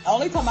want to.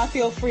 Only time I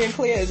feel free and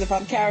clear is if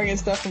I'm carrying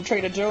stuff from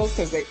Trader Joe's,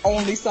 because they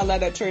only sell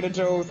that at Trader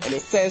Joe's and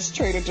it says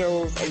Trader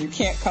Joe's and you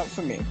can't come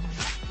for me.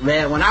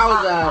 Man, when I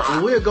was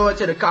when we were going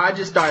to the car, I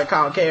just started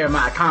calling Karen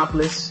my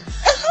accomplice.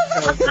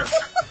 It's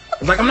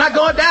like, I'm not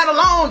going down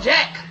alone,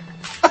 Jack.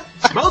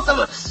 Both of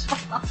us.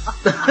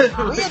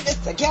 We're in this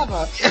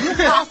together. You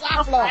floss,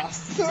 I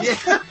floss.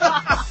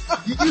 Yeah.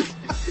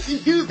 You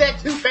use that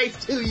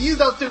toothpaste too. You use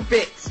those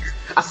toothpicks.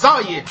 I saw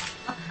you.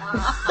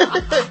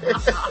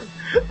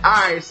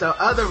 Alright, so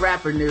other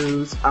rapper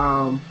news.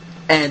 And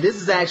this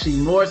is actually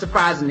more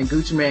surprising than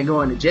Gucci Mane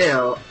going to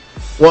jail.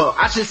 Well,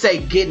 I should say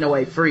getting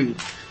away free.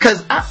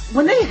 Cause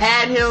when they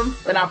had him,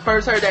 when I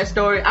first heard that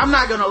story, I'm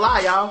not gonna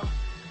lie, y'all.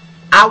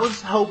 I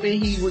was hoping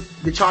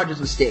the charges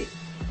would stick.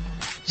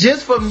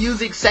 Just for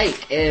music's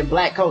sake and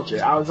black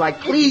culture. I was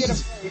like,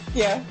 please,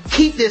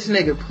 keep this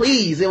nigga,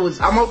 please.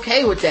 I'm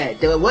okay with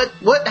that.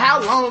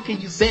 How long can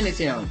you sentence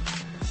him?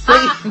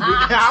 Please.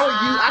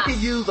 I could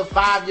use a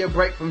 5-year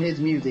break from his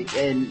music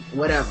and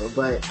whatever.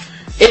 But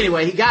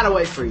anyway, he got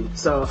away free.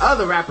 So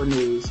other rapper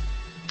news.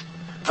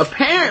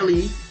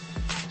 Apparently,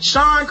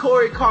 Sean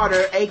Corey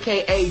Carter,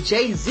 aka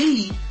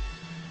Jay-Z,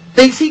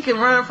 thinks he can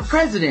run for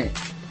president.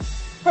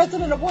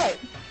 President of what?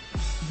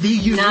 The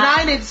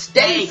United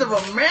States of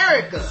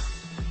America.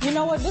 You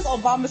know what? This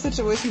Obama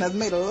situation has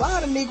made a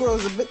lot of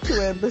Negroes a bit too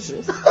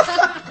ambitious.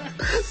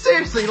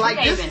 Seriously, like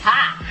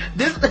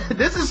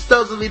this is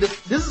supposed to be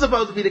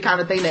the kind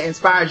of thing that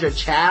inspires your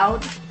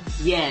child.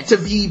 Yes. To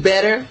be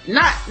better.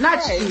 Not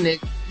right. You,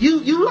 Nick.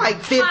 You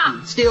like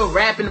 50, still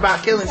rapping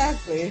about killing.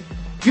 Exactly.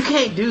 You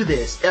can't do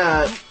this.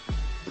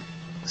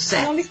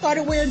 I only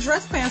started wearing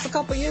dress pants a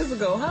couple years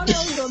ago. How the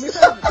hell are you gonna be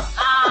president?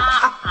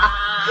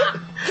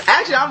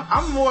 Actually,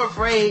 I'm more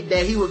afraid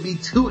that he would be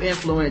too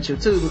influential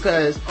too,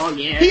 because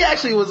he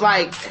actually was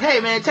like, hey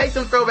man, take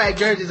them throwback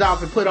jerseys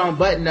off and put on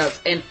button-ups,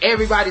 and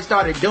everybody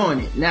started doing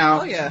it.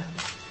 Now,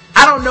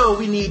 I don't know if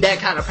we need that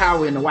kind of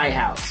power in the White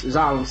House, is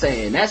all I'm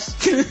saying. That's,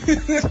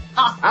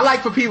 I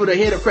like for people to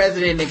hit a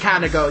president and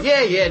kind of go,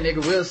 yeah,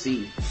 nigga, we'll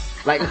see.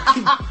 Like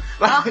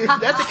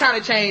that's the kind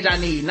of change I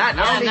need. I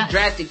don't need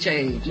drastic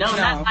change. No,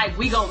 not like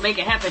we gonna make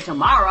it happen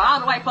tomorrow. All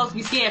the white folks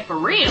be scared for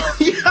real.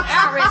 They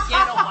already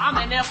scared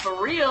Obama in there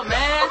for real,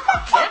 man.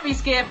 They be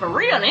scared for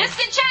real.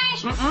 Instant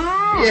change?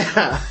 Mm-mm.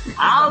 Yeah.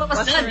 All of a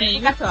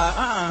sudden.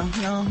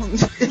 No.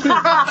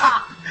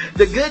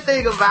 The good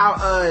thing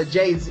about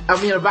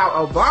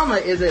about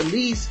Obama is at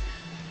least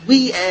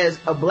we as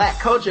a black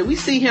culture, we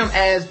see him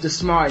as the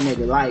smart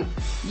nigga. Like,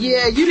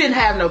 yeah, you didn't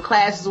have no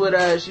classes with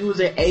us. You was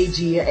at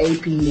AG or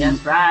AP.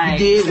 That's right. You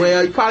did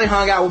well. You probably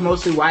hung out with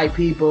mostly white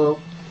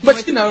people.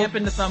 But you know, camp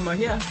in the summer,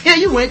 yeah,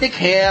 you went to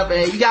camp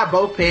and you got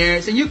both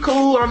parents and you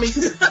cool. I mean,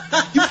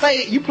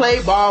 you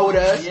played ball with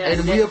us,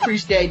 and we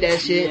appreciate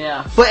that shit.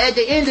 Yeah. But at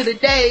the end of the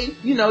day,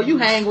 you know, you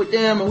hang with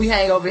them and we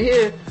hang over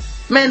here.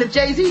 Man, if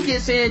Jay-Z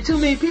gets in, too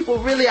many people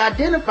really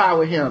identify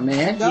with him,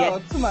 man.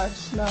 No, too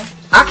much. No.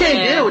 I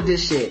can't deal with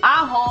this shit.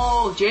 Our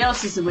whole jail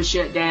system was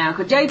shut down.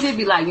 Cause Jay-Z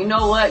be like, you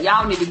know what?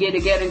 Y'all need to get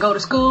together and go to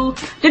school.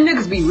 Them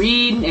niggas be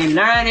reading and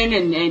learning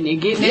and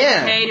getting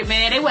educated,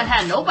 man. They wouldn't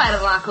have nobody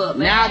to lock up,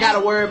 man. Now I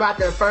gotta worry about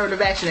the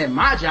affirmative action at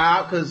my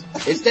job, cause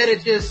instead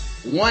of just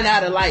 1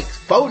 out of like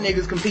 4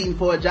 niggas competing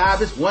for a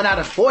job, it's 1 out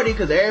of 40,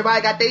 cause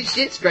everybody got their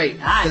shit straight.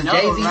 Cause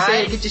Jay-Z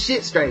said, get your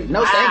shit straight.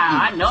 No, thank you.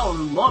 I know.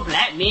 More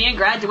black men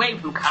graduating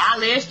from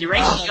college. The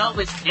ratio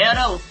is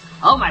better.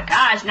 Oh my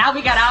gosh, now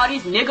we got all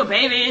these nigga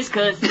babies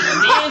cause the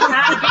men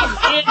trying to be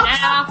men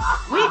now.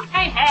 We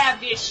can't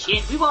have this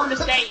shit. We want to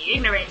stay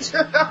ignorant.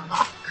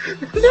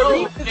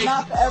 It's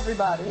not for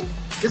everybody.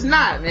 It's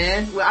not,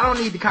 man. Well, I don't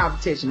need the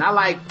competition. I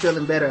like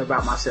feeling better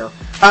about myself.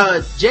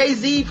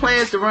 Jay-Z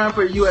plans to run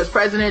for U.S.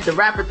 president. The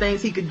rapper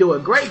thinks he could do a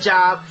great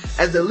job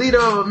as the leader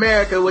of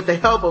America with the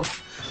help of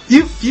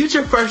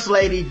future First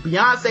Lady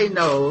Beyonce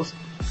Knowles.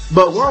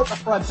 But won't the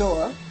front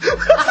door.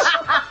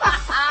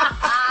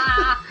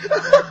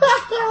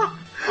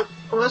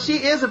 Well, she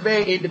is a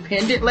very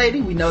independent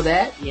lady. We know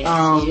that.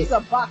 Yes, she's a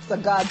box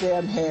of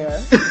goddamn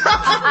hair.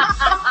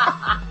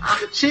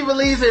 She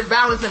believes in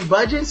balancing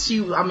budgets. She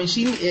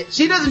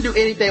doesn't do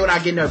anything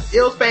without getting her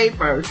bills paid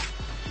first.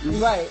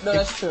 Right. No,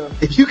 that's true.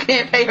 If you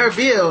can't pay her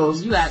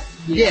bills, you got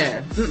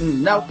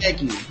no,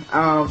 thank you.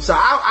 So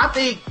I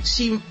think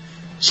she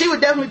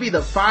would definitely be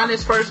the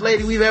finest first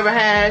lady we've ever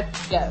had.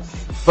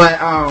 Yes. But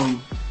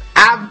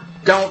I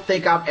don't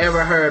think I've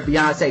ever heard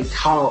Beyonce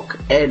talk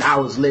and I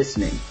was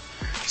listening.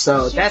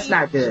 So that's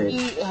not good.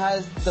 She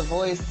has the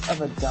voice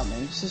of a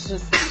dummy. She's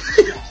just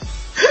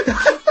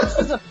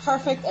she's a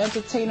perfect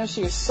entertainer.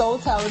 She is so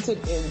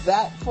talented in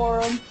that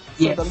forum.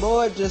 So the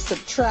Lord just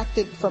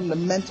subtracted from the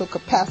mental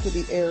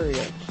capacity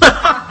area.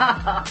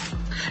 I'm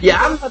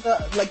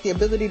the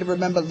ability to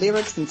remember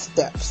lyrics and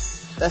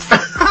steps. That's it.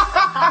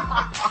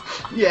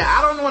 I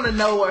don't want to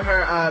know what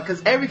her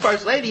because every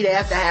first lady, they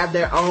have to have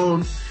their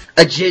own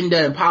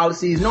agenda and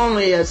policies.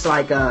 Normally it's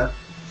like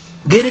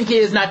getting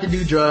kids not to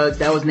do drugs.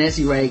 That was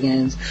Nancy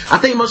Reagan's. I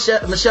think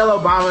Michelle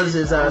Obama's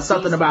is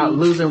something about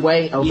losing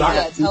weight.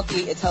 It's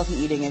healthy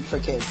eating for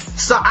kids.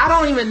 So I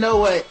don't even know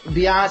what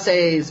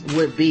Beyonce's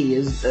would be.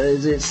 Is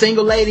it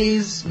single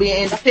ladies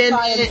being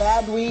independent? Trying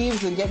bad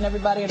weaves and getting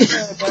everybody in the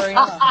territory.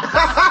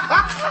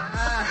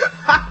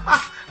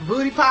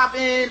 Booty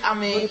popping. I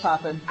mean, booty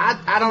popping.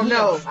 I don't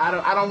know. I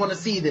don't want to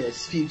see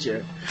this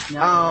future.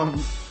 No.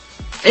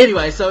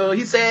 Anyway, so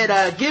he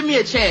said, give me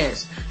a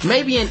chance.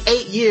 Maybe in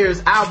 8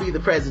 years, I'll be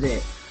the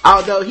president.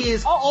 Although he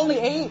is... Oh, only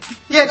 8?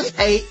 Yeah, just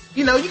 8.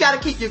 You know, you gotta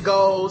keep your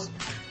goals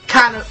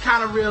kind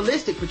of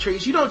realistic,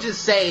 Patrice. You don't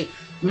just say,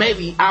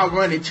 maybe I'll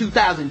run in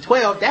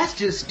 2012. That's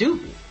just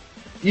stupid.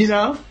 You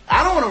know?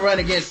 I don't want to run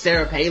against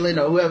Sarah Palin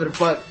or whoever the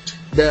fuck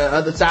the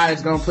other side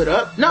is gonna put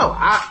up. No,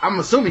 I'm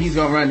assuming he's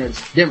gonna run as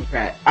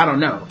Democrat. I don't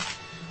know.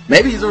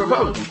 Maybe he's a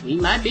Republican. He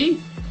might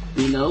be.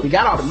 You know, he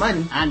got all the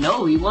money. I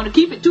know. He want to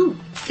keep it too.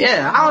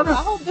 Yeah, I don't know. I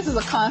hope this is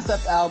a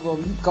concept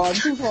album gone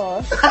too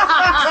far.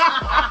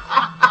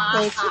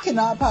 He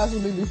cannot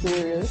possibly be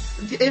serious.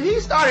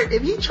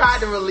 If he tried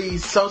to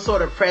release some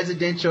sort of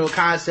presidential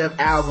concept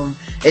album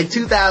in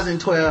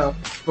 2012,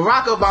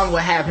 Barack Obama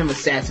would have him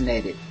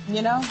assassinated.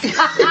 You know?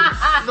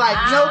 Like,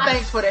 no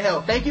thanks for the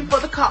help. Thank you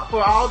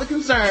for all the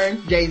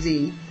concern,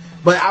 Jay-Z.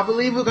 But I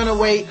believe we're gonna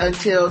wait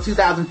until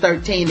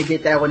 2013 to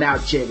get that one out,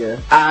 Jigga.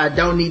 I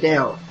don't need the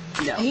help.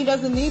 No. He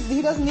doesn't need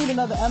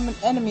another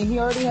enemy. He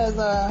already has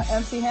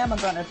MC Hammer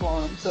gunning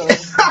for him. So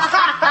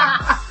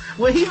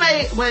when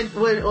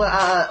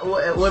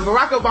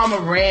Barack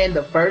Obama ran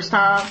the first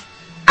time,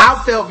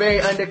 I felt very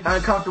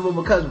uncomfortable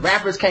because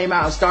rappers came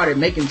out and started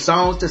making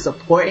songs to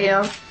support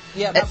him.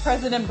 Yeah, my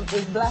president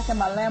is black and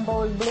my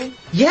Lambo is blue.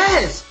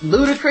 Yes,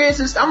 Ludacris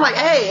and stuff. I'm like,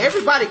 hey,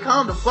 everybody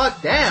calm the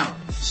fuck down.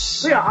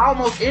 We are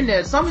almost in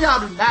there. Some of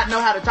y'all do not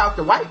know how to talk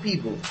to white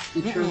people.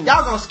 Y'all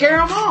gonna scare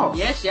them off.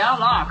 Yes, y'all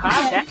are.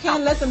 You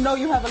can't let them know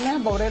you have a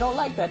Lambo. They don't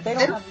like that. They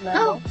don't have a Lambo.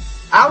 No.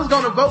 I was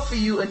gonna vote for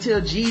you until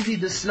Jeezy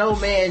the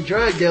Snowman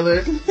drug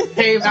dealer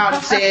came out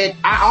and said,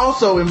 I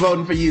also am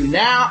voting for you.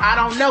 Now I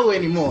don't know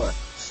anymore.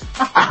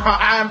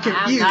 I'm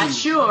confused. I'm not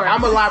sure.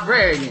 I'm a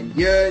librarian.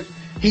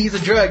 He's a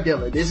drug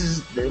dealer.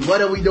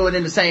 What are we doing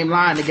in the same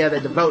line together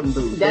at the voting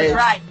booth? That's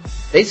right.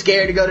 They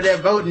scared to go to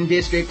that voting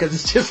district because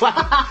it's just like,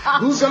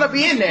 who's gonna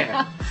be in there?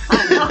 Are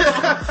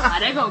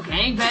they gonna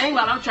gangbang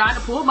while I'm trying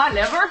to pull my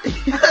lever?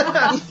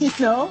 You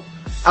know?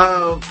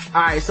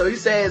 Alright, so he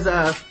says,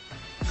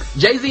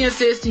 Jay-Z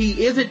insists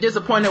he isn't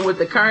disappointed with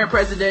the current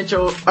President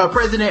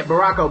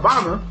Barack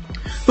Obama,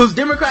 whose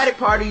Democratic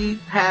Party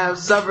have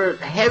suffered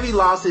heavy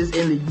losses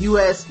in the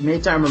U.S.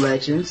 midterm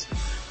elections.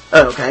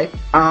 Okay.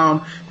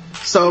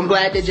 So I'm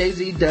glad that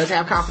Jay-Z does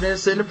have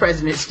confidence in the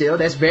president still.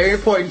 That's very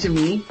important to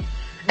me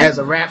as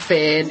a rap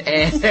fan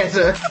and as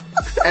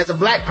a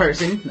black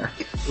person.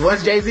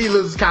 Once Jay-Z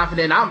loses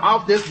confidence, I'm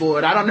off this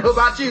board. I don't know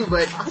about you,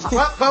 but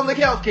fuck public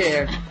health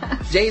care.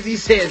 Jay-Z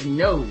says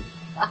no.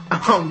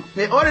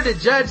 In order to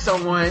judge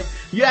someone,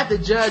 you have to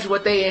judge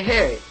what they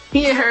inherit.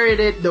 He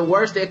inherited the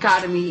worst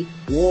economy,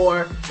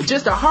 war,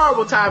 just a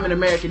horrible time in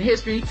American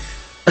history.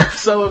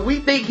 So if we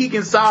think he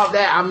can solve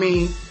that, I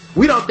mean,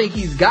 we don't think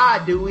he's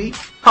God, do we?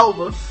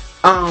 Hova.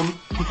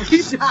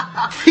 He's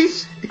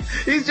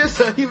just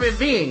a human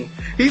being.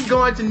 He's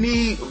going to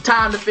need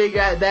time to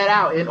figure that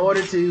out in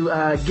order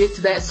to get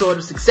to that sort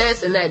of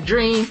success and that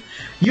dream.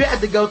 You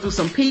have to go through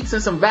some peaks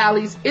and some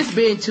valleys. It's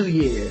been 2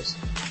 years.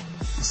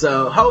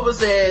 So Hova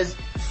says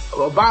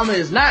Obama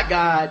is not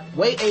God.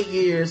 Wait 8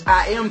 years.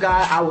 I am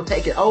God. I will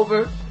take it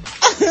over.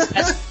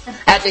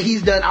 After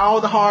he's done all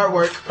the hard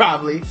work,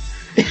 probably.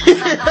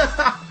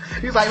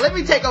 He's like, let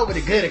me take over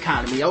the good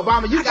economy.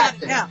 Obama, you got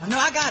it now. No,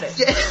 I got it.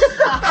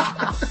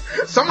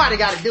 Somebody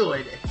got to do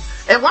it.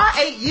 And why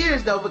 8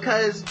 years though?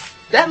 Because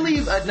that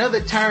leaves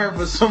another term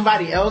for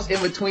somebody else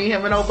in between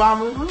him and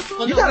Obama.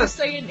 Well, no,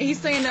 he's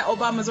saying that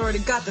Obama's already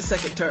got the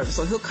second term,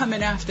 so he'll come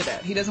in after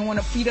that. He doesn't want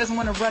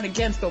to run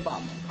against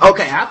Obama.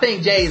 Okay, I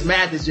think Jay's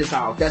math is just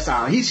off. That's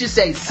all. He should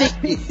say 6.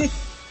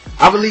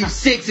 I believe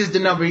 6 is the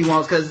number he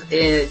wants because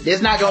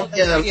there's not going to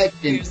be an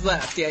election. Years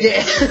left. Yeah.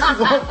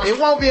 It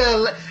won't be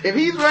if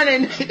he's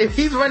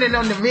running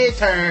on the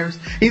midterms,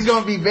 he's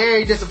going to be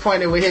very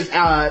disappointed with his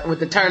with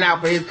the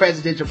turnout for his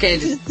presidential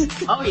candidacy.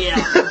 Oh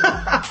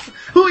yeah.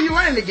 Who are you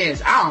running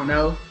against? I don't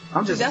know.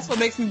 That's what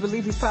makes me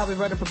believe he's probably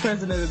running for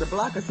president of the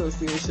Block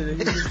Association.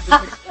 And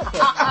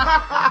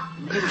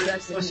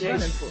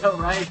Oh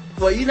right.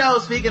 Well,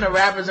 speaking of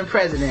rappers and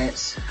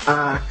presidents,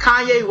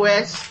 Kanye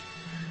West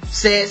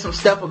said some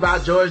stuff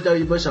about George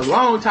W. Bush a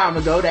long time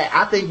ago that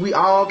I think we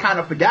all kind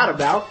of forgot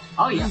about.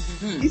 Oh yeah.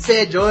 He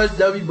said George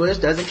W. Bush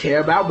doesn't care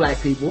about black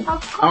people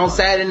on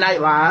Saturday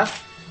Night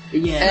Live.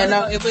 Yeah.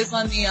 And it was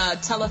on the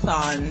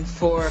telethon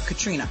for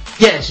Katrina.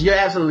 Yes, you're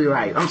absolutely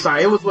right. I'm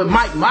sorry. It was with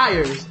Mike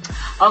Myers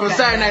from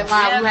Saturday Night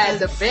Live, who had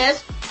the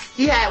best.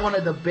 He had one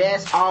of the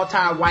best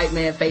all-time white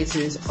man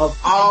faces of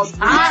all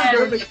time.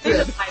 It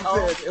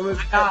was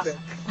epic.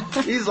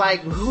 He's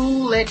like,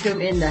 who let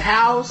him in the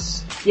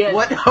house? Yes.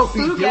 What are we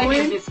Who doing?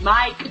 gave him this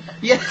mic?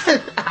 Yeah,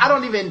 I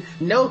don't even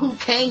know who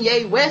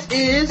Kanye West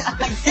is.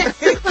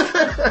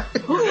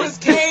 Who is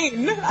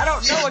Kane? I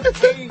don't know what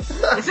Kane.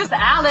 It's just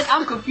Alec.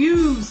 I'm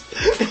confused.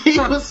 He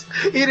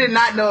did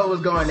not know it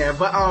was going there.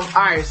 But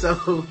alright,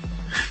 so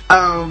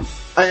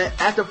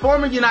after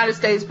former United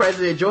States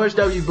President George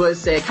W. Bush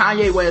said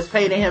Kanye West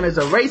painted him as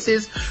a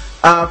racist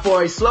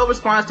for a slow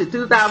response to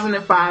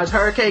 2005's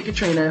Hurricane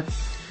Katrina,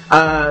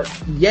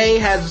 Ye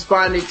has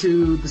responded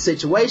to the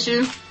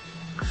situation.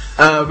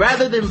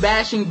 Rather than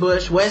bashing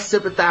Bush, West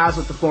sympathized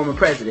with the former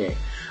president.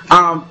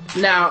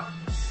 Now,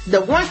 the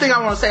one thing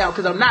I want to say,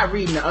 because I'm not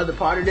reading the other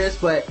part of this,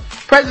 but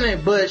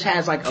President Bush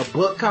has like a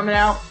book coming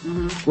out,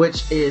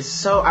 which is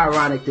so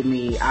ironic to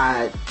me.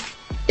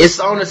 It's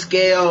on a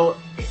scale,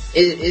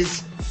 it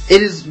is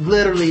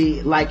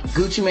literally like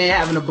Gucci Mane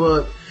having a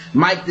book,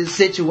 Mike the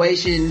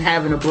Situation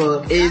having a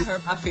book. I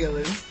hurt my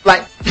feelings.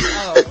 Like,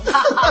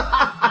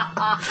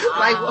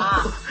 like,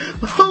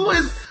 who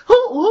is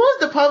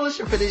the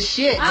publisher for this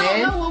shit, man? I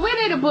don't know. Well, we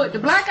need a book. The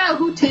Black Eyed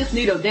Who Tips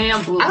need a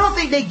damn book. I don't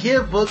think they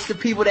give books to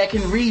people that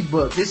can read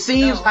books. It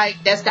seems like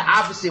that's the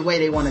opposite way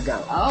they want to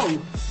go.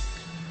 Oh.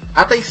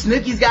 I think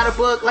Snooki's got a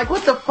book. Like,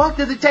 what the fuck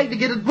does it take to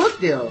get a book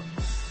deal?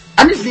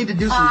 I just need to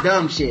do some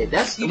dumb shit.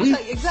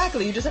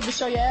 Exactly. You just have to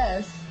show your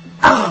ass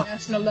on a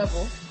national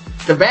level.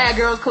 The Bad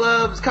Girls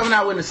Club is coming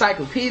out with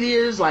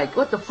encyclopedias. Like,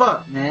 what the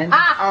fuck, man?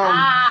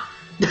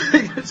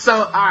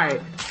 So,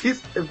 alright.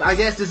 I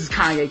guess this is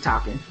Kanye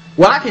talking.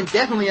 Well, I can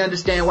definitely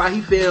understand why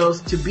he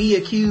feels to be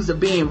accused of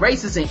being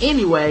racist in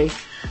any way.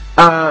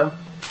 I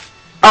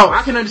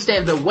can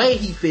understand the way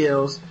he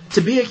feels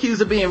to be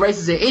accused of being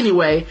racist in any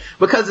way,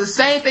 because the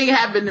same thing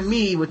happened to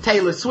me with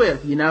Taylor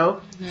Swift,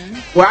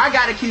 where I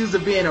got accused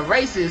of being a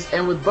racist,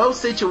 and with both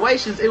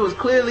situations, it was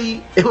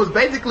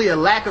basically a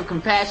lack of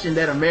compassion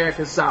that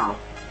America saw.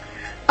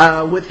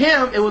 With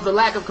him, it was a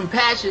lack of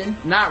compassion,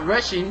 not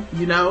rushing,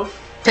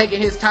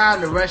 taking his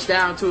time to rush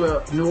down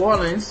to New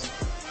Orleans.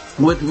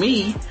 With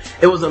me,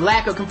 it was a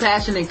lack of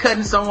compassion and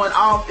cutting someone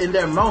off in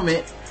their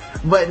moment.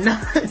 But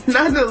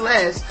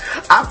nonetheless,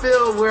 I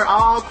feel we're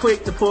all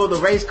quick to pull the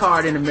race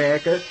card in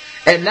America.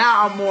 And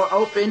now I'm more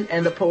open,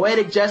 and the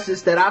poetic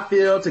justice that I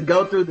feel to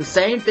go through the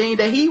same thing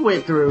that he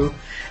went through.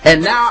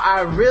 And now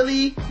I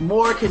really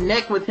more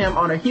connect with him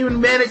on a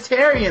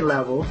humanitarian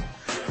level.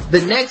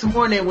 The next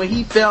morning when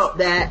he felt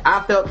that,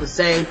 I felt the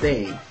same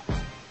thing.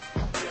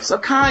 So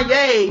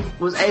Kanye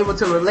was able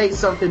to relate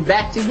something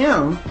back to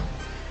him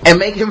and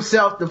make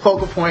himself the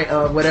focal point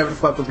of whatever the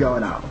fuck was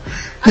going on.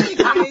 I think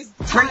Kanye's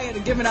tired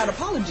of giving out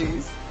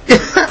apologies.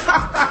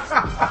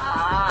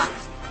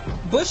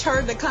 Bush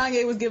heard that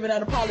Kanye was giving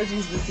out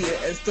apologies this year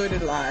and stood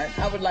in line.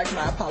 I would like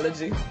my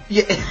apology.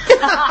 Yeah.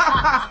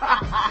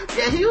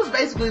 Yeah, he was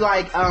basically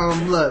like,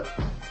 look,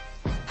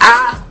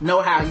 I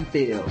know how he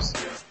feels.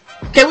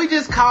 Can we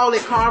just call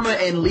it karma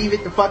and leave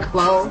it the fuck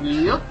alone?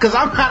 Yep. Cause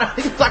I'm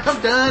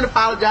done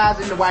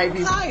apologizing to white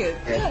people. Tired,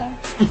 yeah.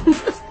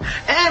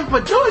 And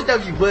for George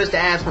W. Bush to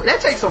ask for, that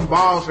takes some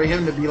balls for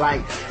him to be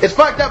like, it's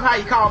fucked up how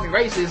you call me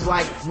racist.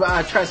 Like,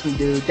 trust me,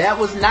 dude, that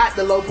was not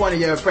the low point of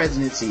your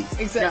presidency.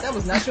 Exactly. That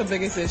was not your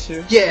biggest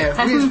issue. Yeah.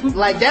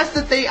 Like, that's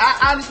the thing.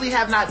 I honestly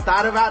have not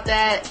thought about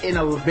that in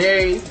a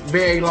very,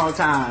 very long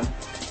time.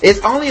 It's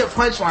only a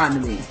punchline to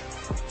me.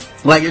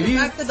 Like, if the you...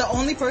 fact that the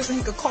only person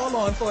he could call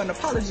on for an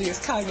apology is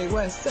Kanye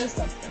West says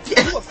something.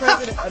 You were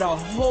president of the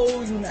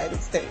whole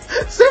United States.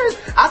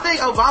 Seriously, I think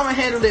Obama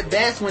handled it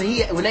best when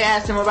they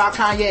asked him about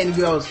Kanye and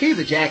he goes, he's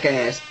a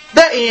jackass.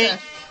 The end.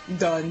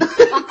 Done.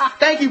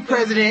 Thank you,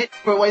 President,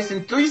 for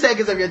wasting 3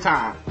 seconds of your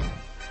time.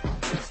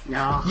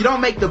 No. You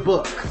don't make the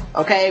book,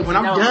 okay? When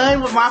I'm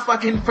done with my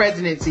fucking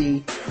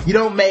presidency, you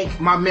don't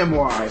make my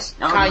memoirs,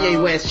 Kanye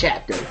West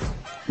chapter.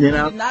 You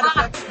know? It did not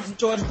affect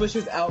George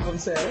Bush's album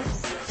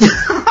sales.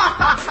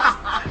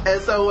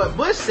 And so what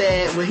Bush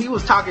said when he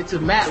was talking to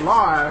Matt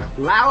Lauer,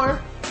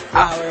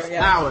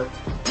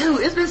 dude,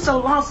 it's been so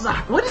long since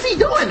what is he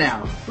doing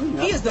now?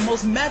 He is the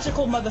most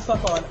magical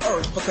motherfucker on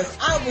earth, because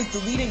I was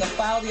deleting a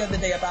file the other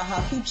day about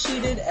how he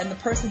cheated, and the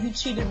person he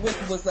cheated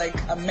with was like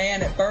a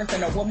man at birth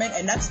and a woman,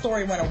 and that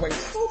story went away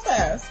so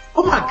fast.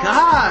 Oh my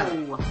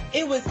God.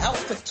 It was out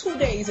for 2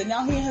 days, and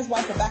now he and his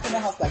wife are back in the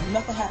house like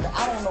nothing happened.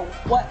 I don't know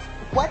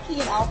what he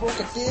and Al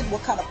Roker did,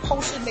 what kind of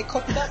potion they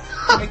cooked up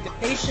to make the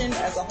nation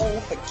as a whole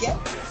forget.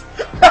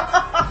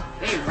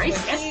 But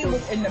he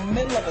was in the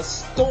middle of a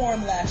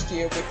storm last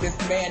year with this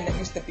man that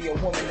used to be a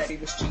woman that he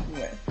was cheating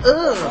with.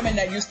 A woman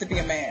that used to be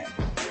a man.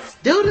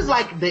 Dude is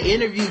like the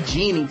interview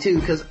genie too,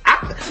 because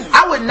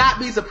I would not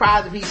be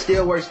surprised if he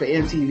still works for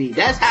MTV.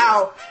 That's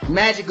how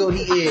magical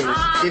he is.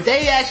 If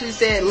they actually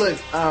said, look,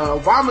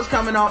 Obama's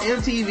coming on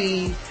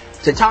MTV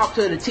to talk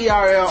to the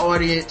TRL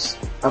audience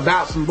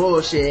about some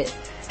bullshit,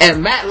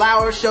 and Matt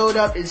Lauer showed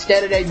up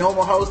instead of their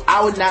normal host,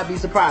 I would not be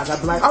surprised. I'd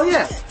be like, oh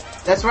yeah,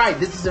 that's right,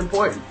 this is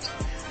important.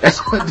 This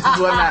is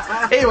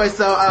what anyway,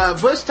 so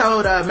Bush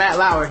told Matt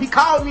Lauer, he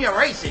called me a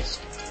racist,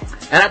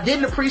 and I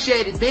didn't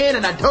appreciate it then,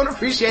 and I don't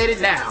appreciate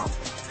it now.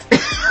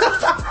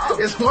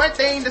 It's one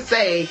thing to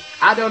say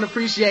I don't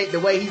appreciate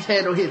the way he's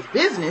handled his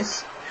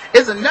business.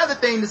 It's another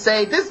thing to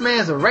say this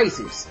man's a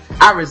racist.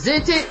 I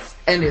resent it,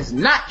 and it's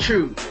not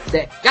true.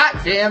 That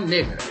goddamn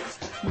nigger.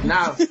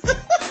 Now,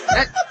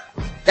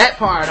 that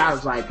part I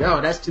was like, oh,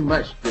 that's too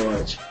much,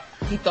 George.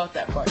 He thought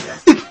that part, yeah.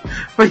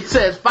 But he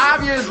says,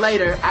 5 years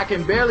later, I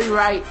can barely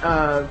write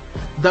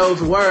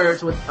those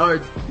words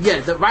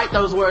write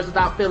those words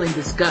without feeling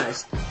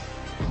disgust.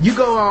 You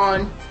go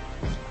on,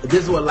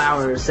 this is what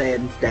Lauer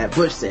said that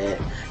Bush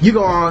said. You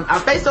go on, I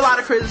faced a lot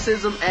of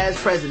criticism as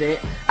president.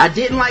 I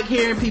didn't like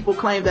hearing people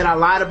claim that I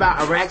lied about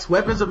Iraq's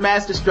weapons of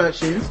mass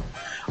destruction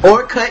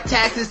or cut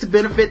taxes to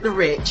benefit the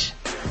rich.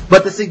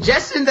 But the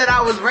suggestion that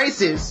I was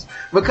racist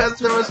because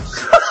there was...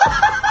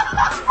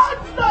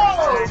 No!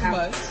 Too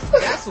much.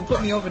 That's what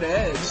put me over the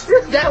edge.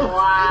 That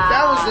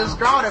was the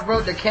straw that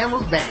broke the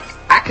camel's back.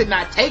 I could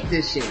not take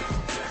this shit.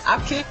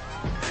 I've kicked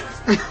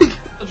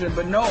children,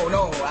 but no,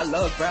 I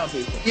love brown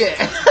people. Yeah.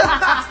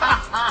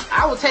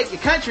 I will take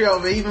your country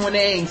over even when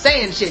they ain't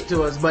saying shit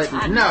to us, but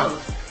no.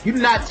 You do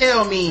not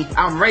tell me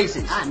I'm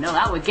racist. I know.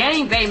 I would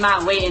gangbang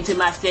my way into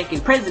my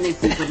second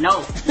presidency, but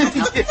no.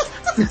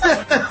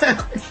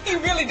 He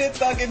really did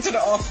thug into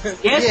the office.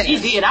 Yes, he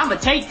did. I'm gonna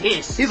take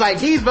this. He's like,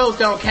 these votes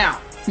don't count.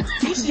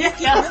 He really should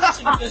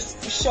have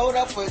just showed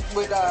up with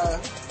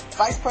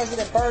Vice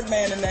President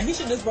Birdman, and then he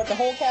should just brought the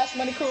whole Cash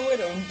Money crew with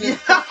him.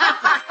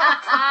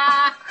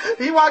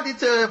 He walked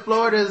into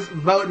Florida's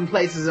voting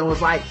places and was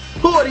like,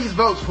 who are these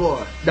votes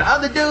for? The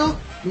other dude?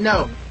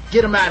 No.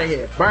 Get them out of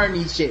here. Burn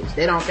these shits.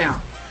 They don't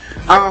count.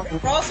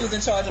 Ross was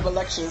in charge of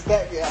elections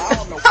that year. I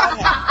don't know what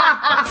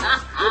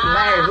happened.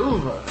 Larry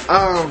Hoover.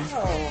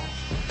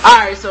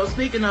 Alright, so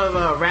speaking of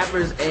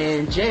rappers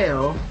in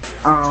jail,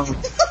 are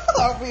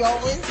we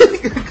always?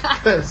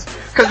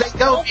 Cause they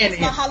go in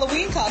my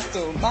Halloween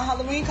costume. My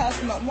Halloween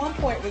costume at one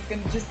point was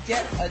gonna just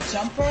get a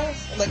jumper,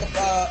 like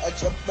a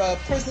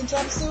prison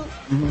jumpsuit,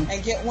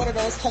 and get one of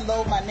those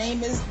 "Hello, my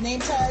name is"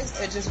 name tags,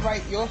 and just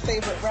write your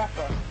favorite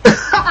rapper.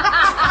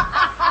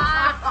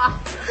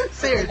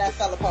 Seriously, that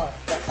fell apart.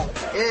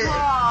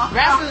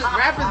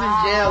 Rappers in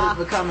jail is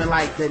becoming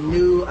like the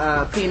new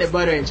peanut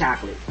butter and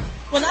chocolate.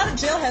 Well, now that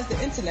jail has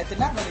the internet, they're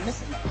not really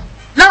missing that.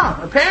 No,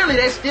 apparently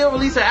they're still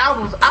releasing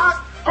albums.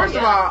 First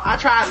of all, I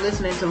tried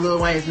listening to Lil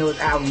Wayne's newest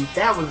album.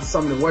 That was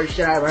some of the worst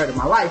shit I ever heard in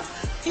my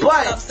life.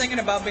 Stop singing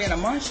about being a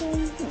Marshall.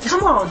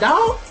 Come on,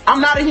 dog.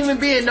 I'm not a human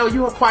being. No,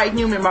 you are quite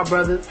human, my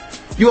brother.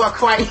 You are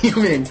quite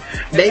human.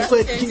 They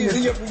put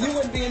humans. You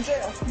wouldn't be in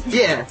jail.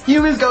 Yeah,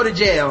 humans go to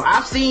jail.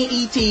 I've seen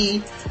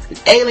E.T.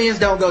 Aliens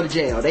don't go to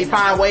jail. They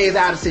find ways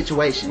out of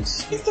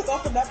situations. He took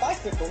off on that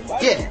bicycle.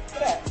 Yeah.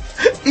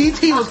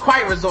 E.T. was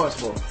quite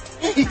resourceful.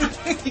 He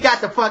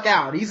got the fuck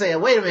out. He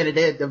said, wait a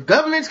minute, the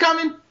government's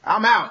coming?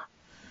 I'm out.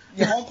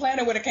 Your home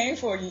planet would have came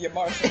for you,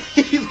 Marshall.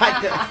 He's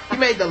like he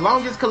made the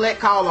longest collect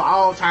call of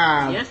all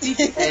time. Yes, he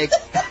did.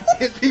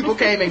 His people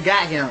came and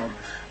got him.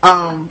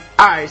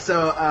 Alright,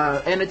 so,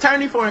 an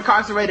attorney for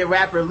incarcerated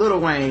rapper Lil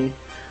Wayne,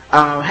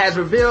 has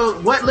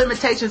revealed what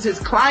limitations his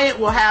client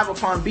will have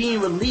upon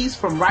being released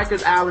from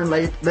Rikers Island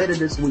later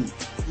this week.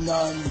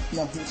 None.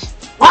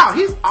 Wow,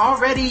 he's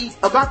already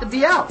about to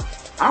be out.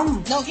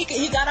 No,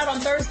 he got out on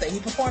Thursday. He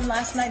performed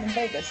last night in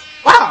Vegas.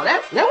 Wow,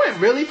 that went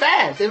really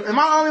fast. Am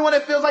I the only one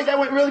that feels like that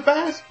went really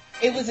fast?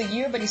 It was a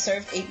year, but he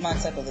served 8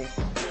 months, I believe.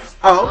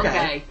 Oh,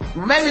 okay.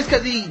 Maybe it's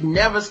because he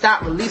never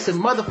stopped releasing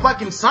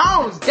motherfucking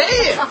songs.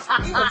 Damn!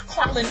 He was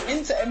calling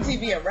into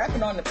MTV and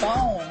rapping on the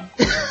phone.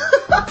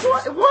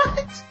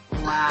 What?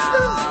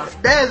 Wow.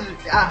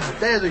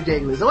 That's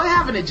ridiculous. What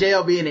happened to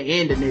jail being the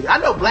end of niggas? I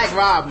know Black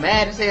Rob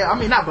mad as hell. I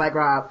mean, not Black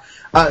Rob.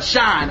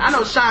 Shine. I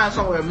know Shine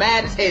somewhere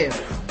mad as hell.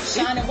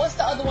 Shine, and what's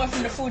the other one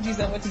from the Fugees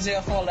that went to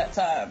jail for all that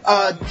time?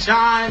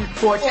 John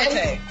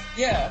Forte.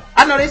 Yeah.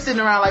 I know they sitting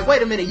around like,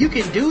 wait a minute, you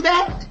can do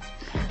that?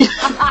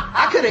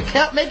 I could have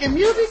kept making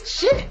music?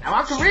 Shit,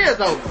 my career's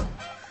over.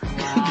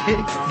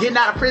 Wow. Getting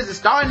out of prison,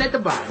 starting at the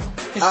bottom.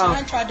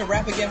 Shine tried to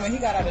rap again when he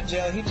got out of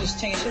jail. He just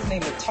changed his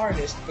name to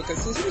Tarnished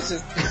because he was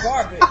just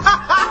garbage.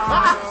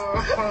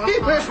 He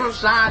went from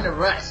Shine to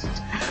Rust.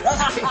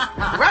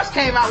 Rust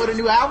came out with a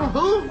new album.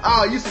 Who?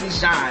 Oh, it used to be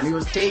Shine. It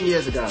was 10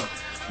 years ago.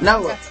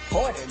 No.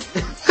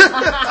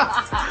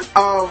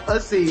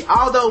 Let's see.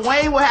 Although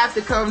Wayne will have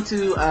to come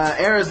to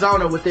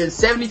Arizona within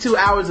 72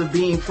 hours of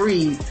being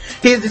freed,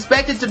 he is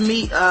expected to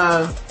meet.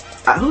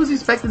 Who's he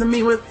expected to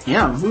meet with?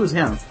 Him. Who's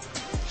him?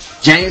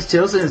 James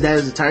Tilson, is that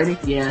his attorney?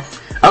 Yes.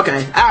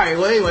 Okay. Alright,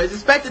 well anyways,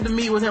 expected to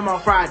meet with him on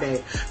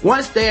Friday.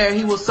 Once there,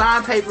 he will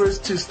sign papers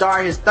to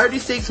start his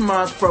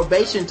 36-month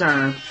probation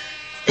term.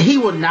 He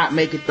will not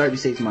make it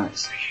 36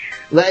 months.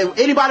 Like,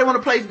 anybody want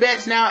to place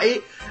bets now?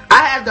 I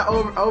have the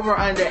over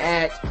under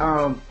at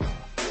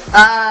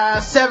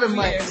 7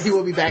 months. He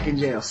will be back in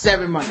jail.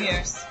 7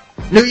 months.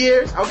 New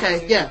Year's?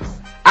 Okay, yeah.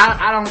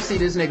 I don't see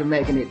this nigga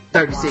making it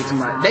 36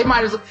 months. He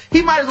might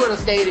as well have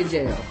stayed in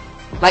jail.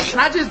 Like, can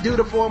I just do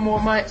the 4 more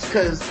months?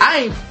 Cause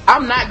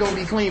I'm not gonna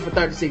be clean for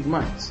 36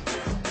 months.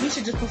 He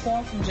should just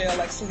perform from jail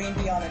like Celine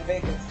Dion in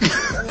Vegas.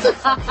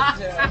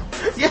 Yeah.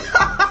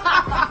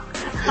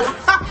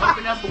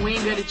 Open up a wing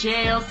of the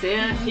jail,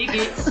 sell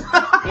tickets.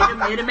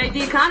 It'll make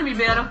the economy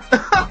better. You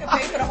can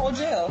pay for the whole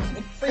jail.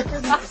 Free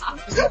prison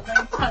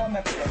system.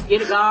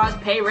 Get a guards,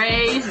 pay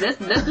raise. Let's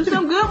do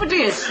something good with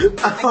this.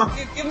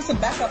 Give him some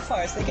backup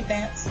parts. They can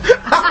dance.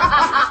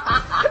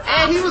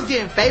 And he was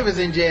getting favors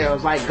in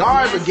jails. Like,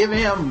 guards were giving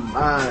him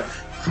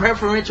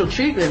preferential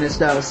treatment and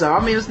stuff. So, I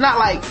mean, it's not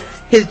like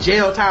his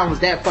jail time was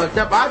that fucked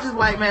up. I was just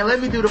like, man, let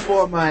me do the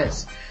 4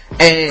 months.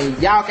 And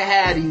y'all can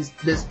have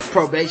this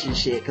probation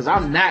shit, cause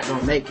I'm not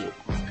gonna make it.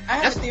 I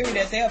have a theory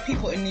that there are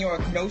people in New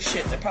York, no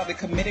shit, that probably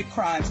committed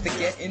crimes to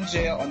get in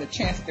jail on the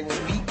chance that they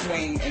would meet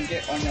Wayne and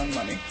get on Young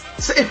Money.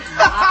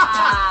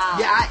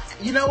 Yeah,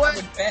 you know what? I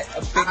would bet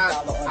a big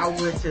dollar on I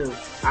would too.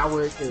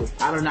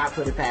 I do not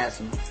put it past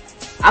him.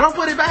 I don't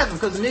put it past him,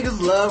 cause niggas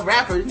love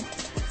rappers.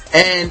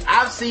 And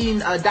I've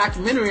seen a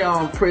documentary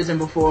on prison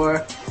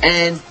before,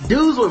 and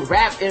dudes would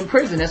rap in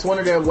prison. That's one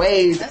of their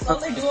ways. That's all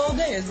they do all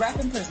day is rap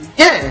in prison.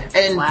 Yeah,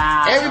 and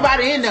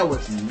everybody in there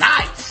was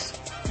nice.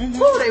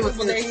 Mm-hmm.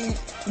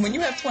 Ooh, when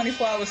you have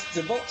 24 hours to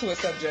devote to a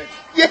subject.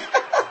 Yeah.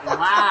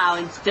 Wow,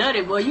 and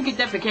study, boy, you get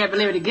that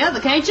vocabulary together,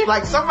 can't you?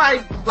 Like somebody,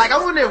 I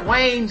wonder if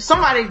Wayne,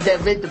 somebody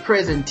that been to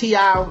prison,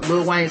 T.I.,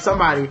 Lil Wayne,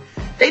 somebody,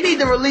 they need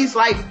to release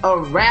like a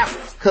rap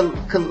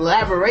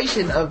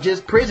collaboration of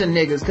just prison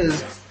niggas,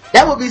 cause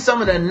that would be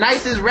some of the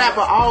nicest rap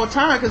of all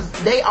time, because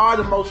they are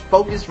the most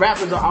focused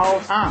rappers of all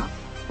time.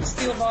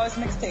 Steel Bars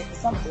mixtape or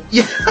something.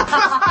 Yeah.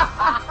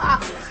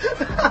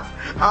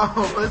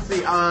 Let's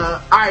see.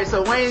 Alright,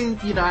 so Wayne,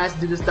 has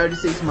to do this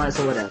 36 months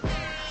or whatever.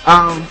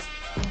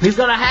 He's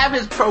gonna have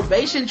his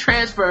probation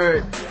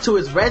transferred to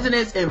his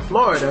residence in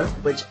Florida,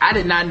 which I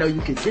did not know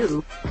you could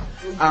do.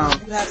 You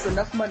have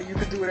enough money, you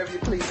can do whatever you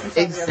please.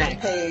 You exactly.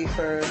 have to pay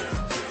for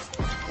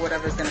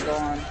whatever's gonna go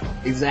on.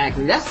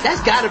 Exactly.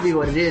 That's gotta be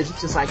what it is.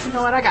 It's just like, you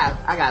know what, I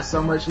got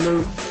so much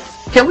loot.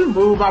 Can we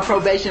move my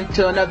probation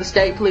to another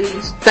state,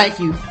 please? Thank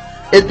you.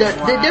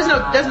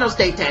 There's no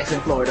state tax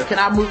in Florida. Can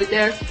I move it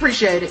there?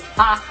 Appreciate it. You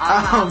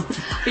talking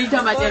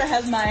about Florida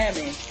has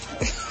Miami.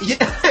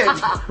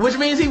 Yeah, which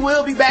means he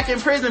will be back in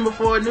prison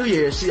before New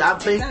Year's. I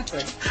think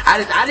exactly.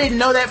 I didn't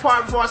know that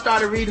part before I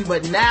started reading,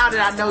 but now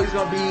that I know he's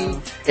gonna be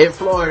in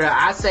Florida,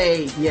 I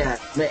say, yeah,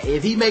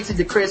 if he makes it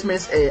to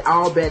Christmas,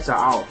 all bets are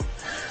off.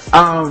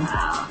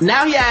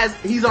 Now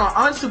he's on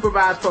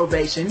unsupervised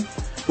probation,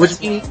 which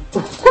means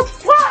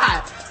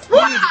why?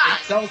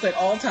 Results at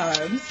all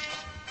times.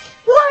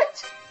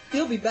 What?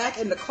 He'll be back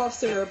in the cough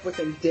syrup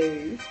within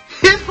days.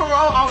 His parole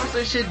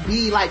officer should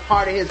be like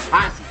part of his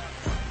posse.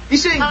 He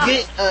shouldn't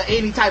get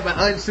any type of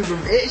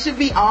unsupervised. It should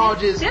be all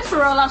just. This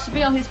parole officer should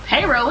be on his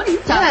payroll. What are you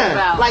talking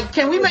about? Like,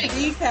 can we make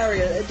weed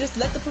carrier? Just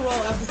let the parole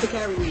officer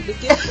carry weed.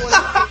 Just get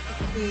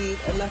weed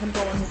and let him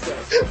go on his way.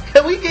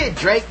 Can we get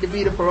Drake to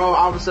be the parole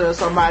officer or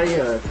somebody?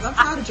 I'm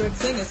tired of Drake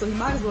singing, so he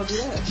might as well do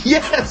that.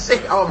 Yes.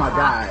 Oh my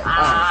God.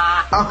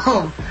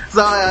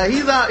 So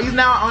he's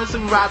now on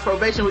unsupervised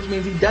probation, which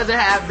means he doesn't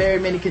have very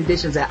many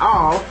conditions at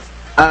all.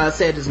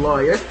 Said his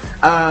lawyer.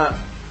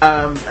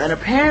 And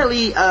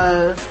apparently,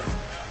 the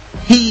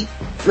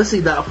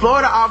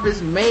Florida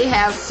office may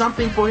have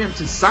something for him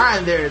to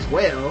sign there as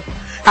well.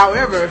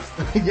 However,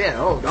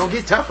 don't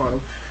get tough on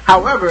him.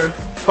 However,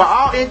 for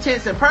all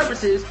intents and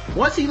purposes,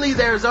 once he leaves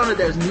Arizona,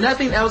 there's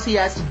nothing else he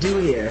has to do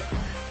here.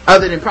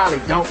 Other than probably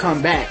don't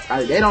come back.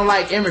 They don't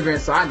like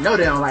immigrants, so I know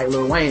they don't like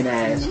Lil Wayne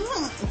ass.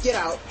 Get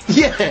out.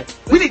 Yeah,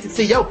 we need to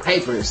see your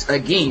papers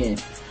again.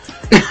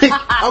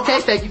 Okay,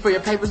 thank you for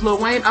your papers, Lil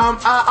Wayne.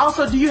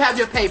 Also, do you have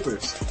your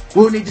papers?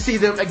 We'll need to see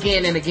them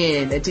again and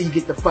again until you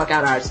get the fuck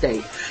out of our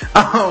state.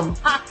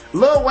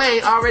 Lil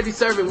Wayne, already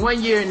serving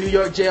 1 year in New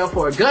York jail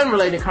for a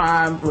gun-related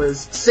crime, was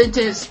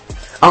sentenced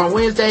on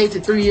Wednesday to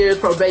 3 years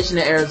probation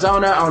in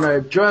Arizona on a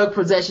drug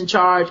possession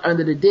charge.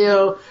 Under the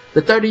deal,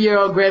 the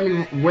 30-year-old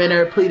Grammy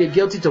winner pleaded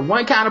guilty to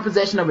 1 count of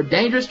possession of a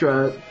dangerous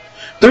drug.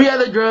 3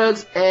 other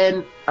drugs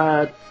and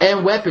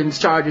weapons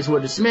charges were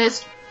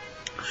dismissed.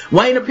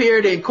 Wayne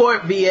appeared in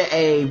court via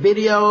a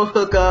video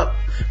hookup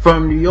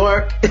from New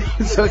York.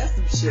 So, that's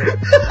some shit.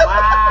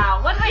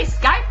 Wow. What are they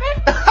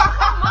Skyping?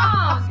 Come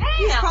on, damn.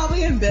 He's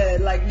probably in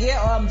bed, like,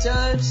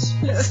 judge.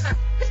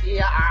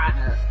 Yeah, I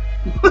know.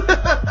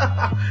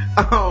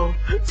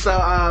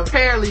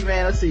 Apparently,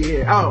 man, let's see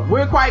here.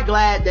 We're quite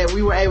glad that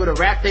we were able to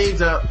wrap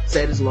things up,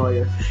 said his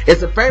lawyer.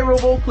 It's a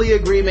favorable plea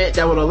agreement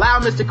that will allow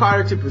Mr.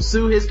 Carter to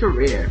pursue his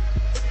career.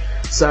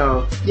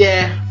 So,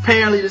 yeah,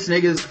 apparently this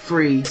nigga's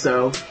free,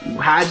 so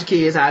hide your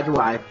kids, hide your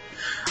wife.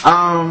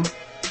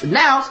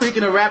 Now,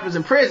 speaking of rappers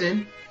in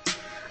prison.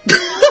 That'll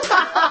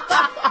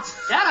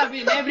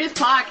be the name of this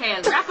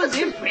podcast, Rappers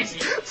in Prison.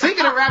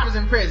 Speaking of rappers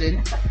in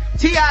prison,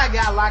 T.I.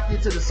 got locked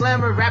into the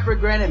slammer, rapper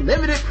granted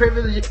limited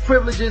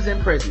privileges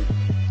in prison.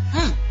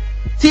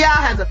 T.I.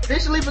 has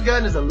officially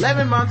begun his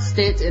 11-month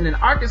stint in an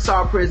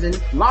Arkansas prison.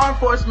 Law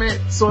enforcement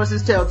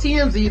sources tell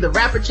TMZ the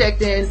rapper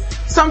checked in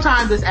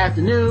sometime this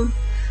afternoon.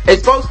 A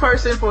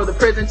spokesperson for the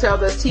prison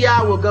tells us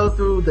T.I. will go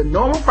through the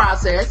normal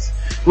process,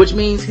 which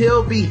means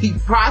he'll be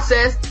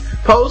processed,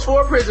 posed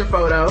for a prison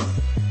photo.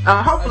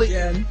 Hopefully,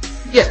 Again.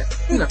 Yeah,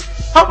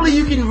 hopefully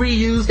you can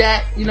reuse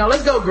that.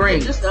 Let's go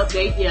green. Just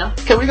update, yeah.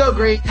 Can we go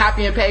green,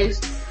 copy and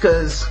paste?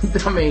 Cause,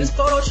 Just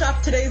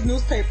Photoshop today's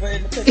newspaper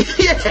in the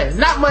picture. Yeah,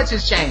 not much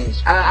has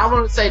changed. I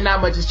want to say not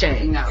much has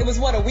changed. No. It was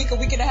a week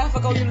and a half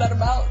ago you let him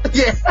out?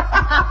 Yeah.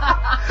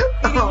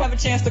 He didn't have a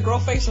chance to grow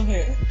facial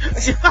hair.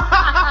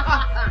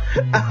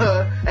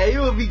 And he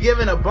will be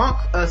given a bunk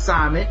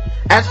assignment.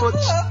 As for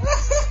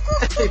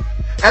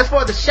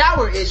the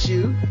shower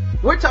issue,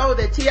 we're told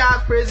that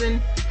T.I.'s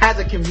prison has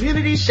a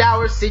community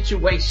shower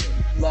situation.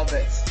 Love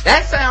it.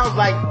 That sounds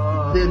like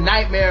the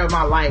nightmare of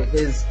my life.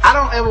 I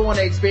don't ever want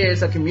to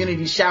experience a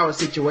community shower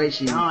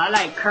situation. No, I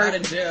like Not Kurt.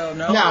 in jail,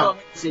 no. No.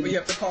 But you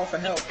have to call for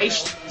help.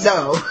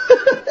 No.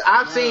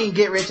 I've seen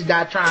Get Rich or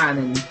Die Trying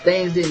and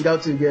things didn't go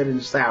too good in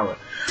the shower.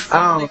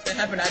 Things that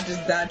happen, I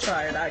just died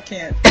trying. I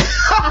can't.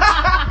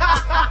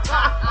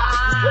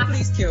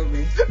 Please kill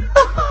me.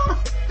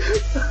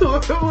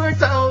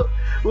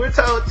 We're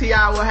told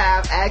T.I. will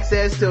have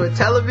access to a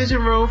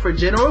television room for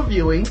general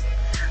viewing.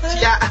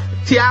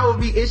 T.I. will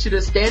be issued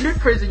a standard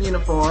prison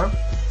uniform,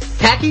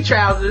 khaki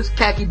trousers,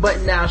 khaki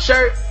button-down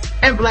shirt,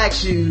 and black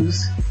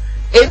shoes.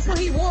 That's what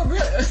he wore, bro.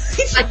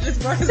 He should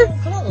just brought his own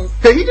clothes.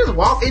 Could he just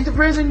walk into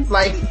prison?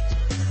 Like,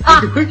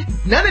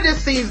 none of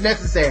this seems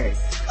necessary.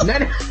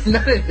 None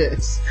of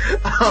this.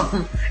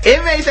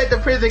 Inmates at the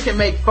prison can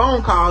make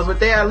phone calls, but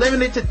they are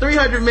limited to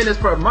 300 minutes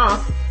per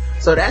month.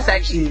 So that's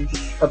actually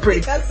a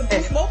pretty... That's the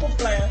best mobile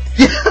plan.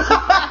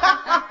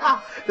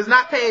 It's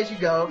not pay as you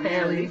go,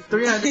 apparently.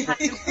 300.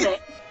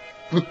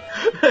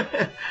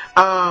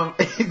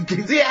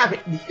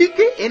 You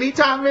get any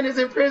time minutes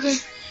in prison?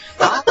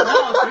 Oh,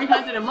 no,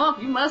 300 a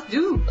month, you must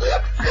do.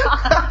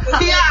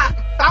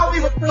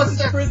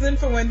 Prison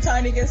for when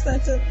Tiny gets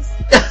sentenced.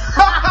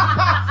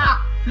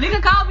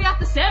 Nigga called me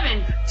after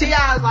 7.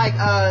 T.I.'s like,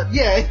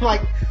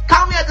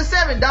 call me after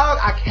 7, dog.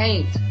 I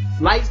can't.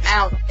 Lights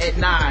out at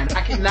 9.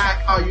 I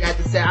cannot call you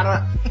after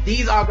 7.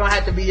 These are gonna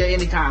have to be your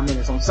anytime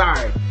minutes. I'm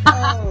sorry.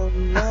 Oh,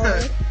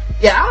 Lord.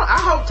 Yeah, I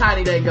hope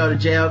Tiny doesn't go to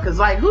jail, cause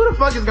who the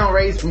fuck is gonna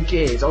raise some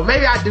kids? Or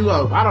maybe I do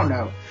hope. I don't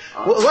know.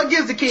 What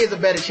gives the kids a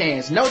better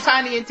chance? No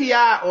Tiny and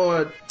T.I.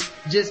 or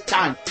just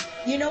Tiny?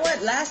 You know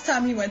what? Last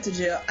time he went to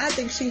jail, I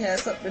think she had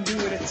something to do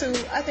with it too.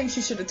 I think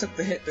she should have took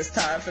the hit this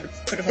time for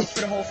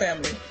the whole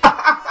family.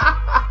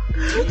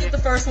 You get the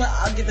first one,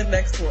 I'll get the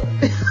next one.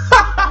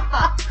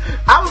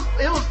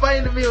 It was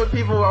funny to me when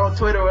people on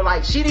Twitter were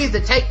like, she needs to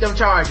take them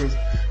charges.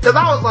 Cause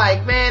I was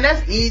like, man,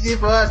 that's easy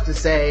for us to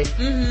say.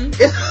 Mm-hmm.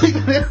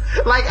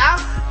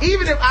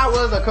 Even if I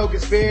was a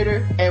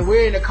co-conspirator and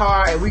we're in the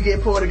car and we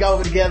get pulled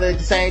over together at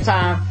the same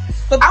time.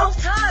 But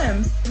both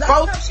times.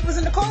 Last time she was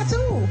in the car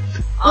too.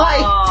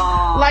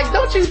 Like,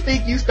 don't you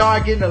think you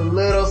start getting a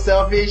little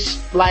selfish?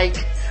 Like,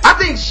 I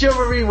think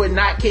chivalry would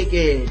not kick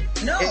in.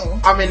 No.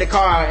 If I'm in the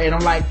car and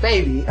I'm like,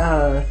 baby,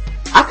 I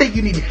think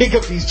you need to pick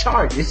up these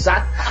charges.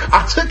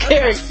 I took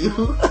care of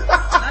you.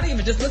 Not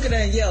even just look at her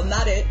and yell,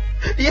 not it.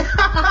 Yeah.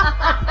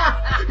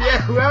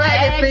 Yeah,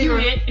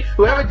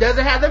 whoever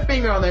doesn't have their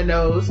finger on their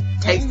nose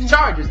takes the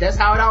charges. That's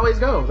how it always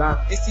goes.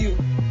 It's you.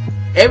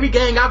 Every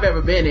gang I've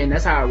ever been in,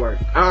 that's how it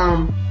worked.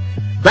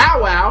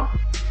 Bow Wow,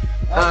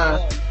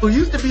 who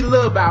used to be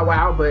Lil Bow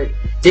Wow, but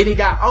then he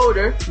got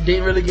older,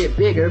 didn't really get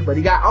bigger, but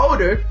he got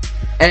older,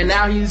 and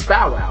now he's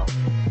Bow Wow.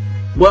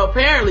 Well,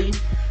 apparently,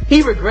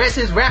 he regrets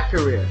his rap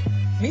career.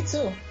 Me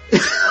too.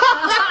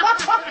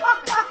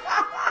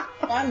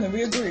 Finally,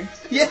 we agree.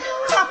 Yeah.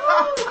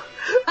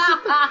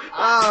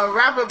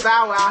 Rapper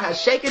Bow Wow has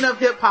shaken up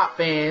hip-hop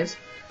fans.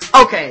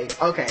 Okay.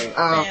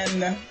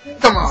 And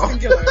come on.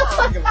 Singular,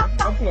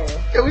 no plural.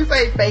 Can we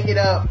say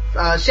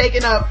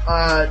shaking up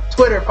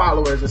Twitter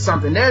followers or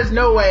something? There's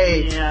no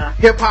way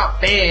hip-hop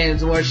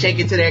fans were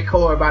shaken to their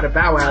core about a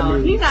Bow Wow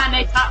news. He's not in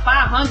their top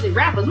 500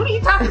 rappers. What are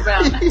you talking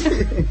about?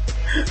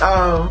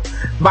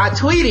 By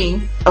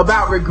tweeting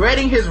about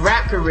regretting his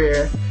rap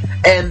career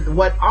and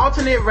what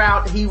alternate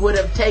route he would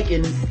have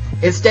taken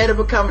instead of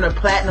becoming a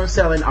platinum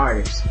selling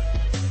artist.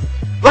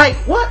 Like,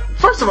 what?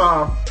 First of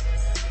all,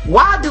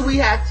 why do we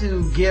have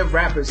to give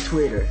rappers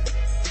Twitter?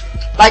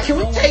 Like, can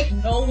we take...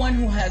 No one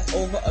who has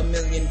over $1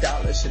 million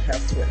should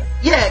have Twitter.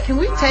 Yeah, can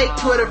we take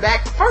Twitter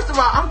back? First of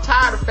all, I'm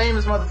tired of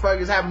famous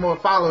motherfuckers having more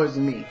followers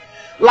than me.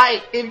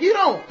 Like, if you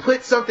don't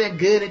put something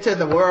good into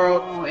the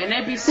world... Oh, and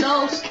that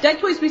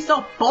tweets be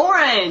so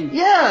boring.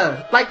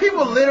 Yeah, like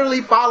people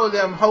literally follow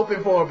them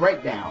hoping for a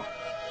breakdown.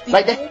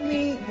 The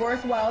only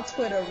worthwhile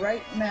Twitter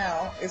right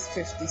now is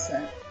 50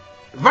 Cent.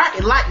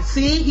 Right, like,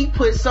 see, he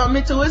put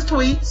something into his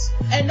tweets.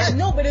 And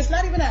no, but it's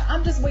not even that.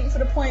 I'm just waiting for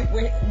the point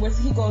where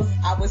he goes,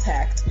 I was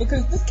hacked.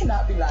 Because this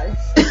cannot be life.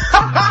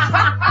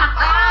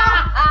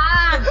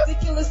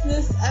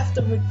 Ridiculousness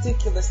after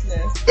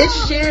ridiculousness.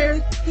 It's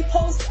shared. He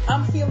posts,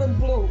 I'm feeling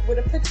blue, with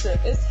a picture.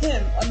 It's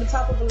him on the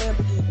top of a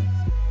Lamborghini.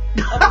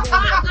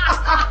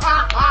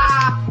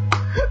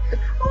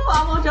 Oh,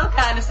 I want your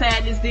kind of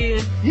sadness,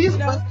 dude. He's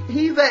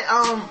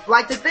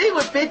like the thing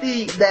with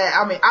 50 that,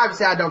 I mean,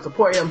 obviously I don't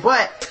support him,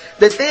 but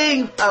the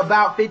thing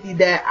about 50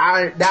 that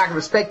I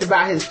respect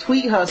about his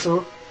tweet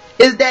hustle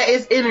is that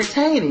it's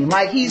entertaining.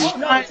 Like, he's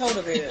trying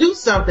to do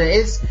something.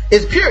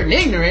 It's pure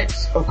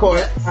ignorance, of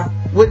course. Yes. I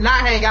would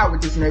not hang out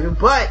with this nigga,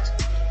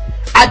 but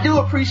I do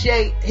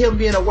appreciate him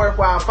being a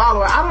worthwhile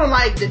follower. I don't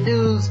like the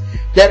dudes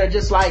that are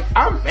just like,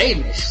 I'm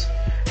famous.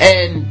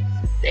 And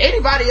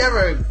anybody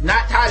ever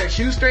not tie their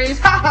shoestrings?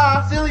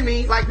 Haha, silly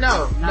me. Like,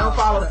 no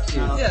follow you.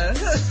 No.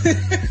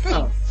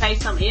 Yeah. Pay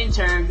some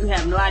intern, you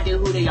have no idea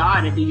who they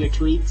are to do your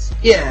tweets.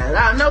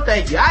 Yeah, no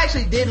thank you. I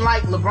actually didn't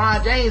like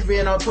LeBron James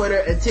being on Twitter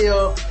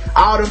until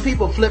all them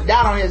people flipped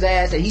out on his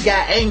ass and he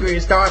got angry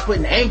and started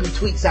putting angry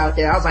tweets out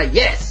there. I was like,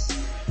 yes,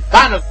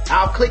 finally,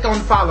 I'll click on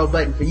the follow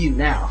button for you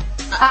now.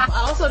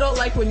 I also don't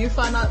like when you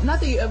find out, not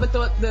that you ever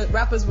thought that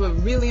rappers were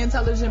really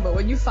intelligent, but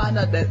when you find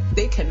out that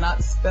they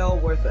cannot spell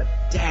worth a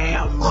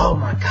damn. Oh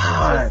my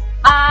god.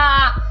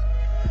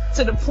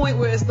 To the point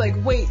where it's like,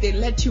 wait, they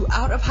let you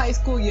out of high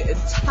school, your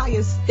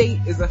entire state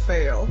is a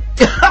fail.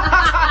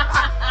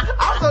 I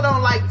also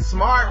don't like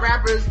smart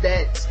rappers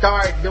that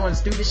start doing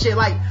stupid shit.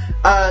 Like,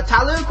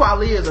 Talib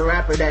Kweli is a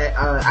rapper that,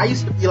 I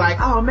used to be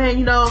like, oh man,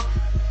 you know,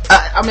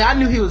 I mean, I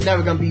knew he was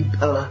never gonna be,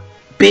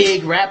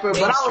 big rapper,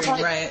 but I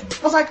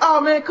was like,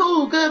 oh man,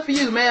 cool, good for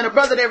you, man. A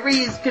brother that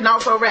reads can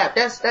also rap.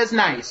 That's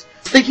nice.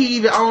 I think he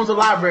even owns a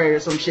library or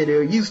some shit,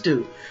 or used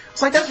to.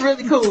 It's like, that's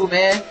really cool,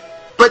 man.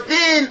 But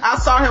then I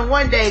saw him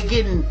one day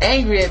getting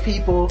angry at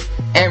people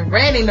and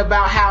ranting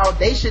about how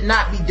they should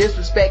not be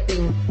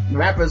disrespecting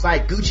rappers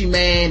like Gucci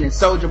Mane and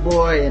Soulja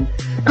Boy, and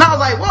I was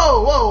like,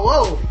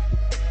 whoa.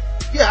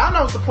 Yeah, I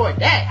don't support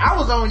that. I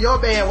was on your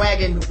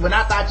bandwagon when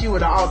I thought you were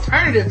the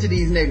alternative to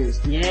these niggas.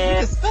 Yeah. You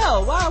can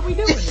spell. Why are we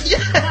doing this?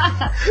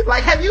 Yeah.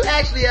 Like, have you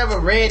actually ever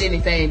read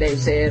anything they've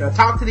said or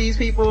talked to these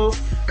people?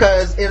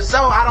 Cause if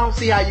so, I don't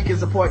see how you can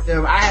support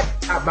them. I have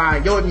to stop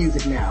buying your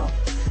music now.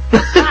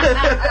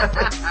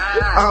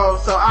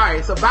 So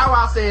alright. So Bow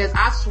Wow says,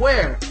 I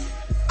swear,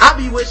 I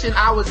be wishing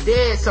I was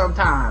dead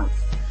sometimes.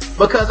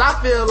 Because I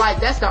feel like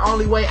that's the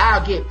only way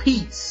I'll get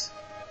peace.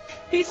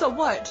 Peace of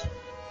what?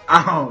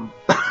 I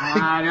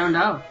don't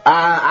know.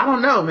 I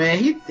don't know, man.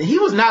 He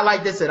was not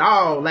like this at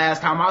all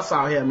last time I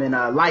saw him in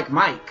Like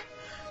Mike.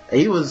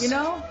 He was,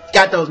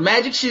 got those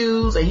magic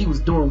shoes and he was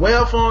doing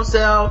well for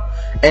himself.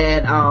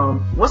 And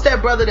what's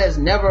that brother that's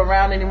never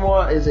around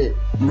anymore? Is it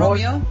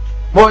Romeo?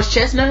 Morris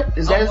Chestnut?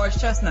 Is that Morris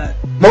Chestnut.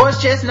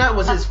 Morris Chestnut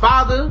was his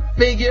father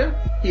figure.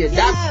 He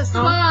adopted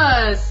him.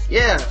 Was.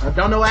 Yeah, I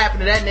don't know what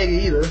happened to that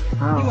nigga either.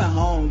 He went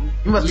home.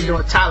 He must be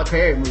doing Tyler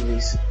Perry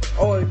movies.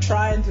 Or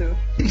trying to.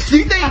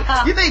 You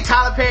think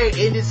Tyler Perry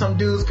ended some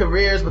dudes'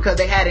 careers because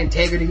they had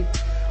integrity?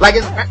 Like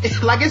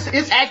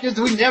it's actors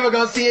we never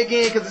gonna see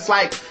again because it's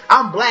like,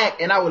 I'm black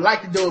and I would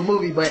like to do a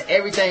movie, but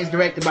everything's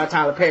directed by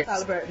Tyler Perry.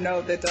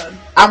 No, they're done.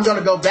 I'm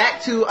gonna go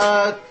back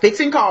to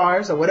fixing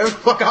cars or whatever the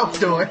fuck I was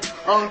doing.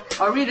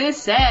 Or really,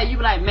 it's sad. You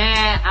be like,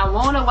 man, I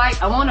want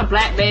a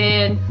black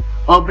man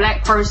or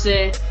black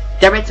person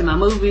directing my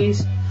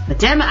movies, But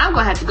damn it, I'm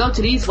gonna have to go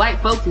to these white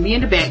folks and be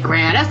in the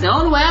background. That's the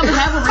only way I'm gonna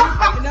have a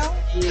real. You know?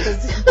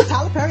 Because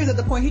Tyler Perry's at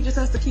the point he just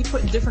has to keep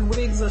putting different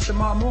wigs of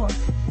Shamar Moore.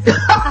 Yeah,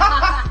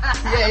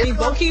 I mean,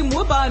 Bokeem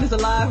Woodbine is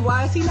alive.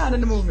 Why is he not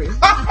in the movie?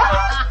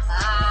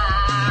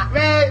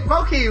 man,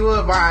 Bokeem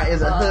Woodbine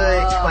is a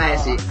hood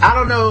classic. I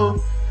don't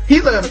know.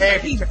 He's an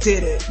American. He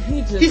did it.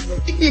 He just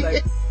looked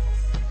like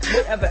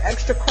whatever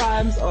extra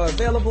crimes are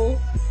available.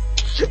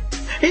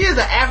 He is an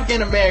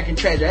African American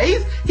treasure.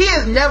 He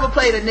has never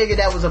played a nigga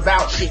that was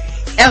about shit.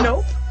 Ever.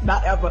 Nope,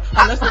 not ever.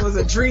 Unless it was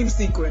a dream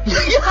sequence.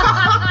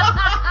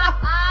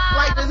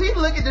 Like, does he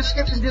look at the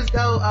script and just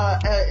go,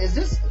 is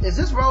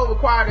this role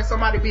required that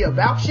somebody be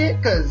about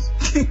shit? Cause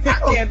I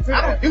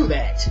don't do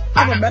that.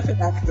 I'm a method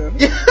actor.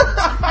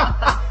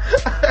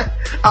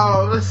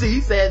 Let's see,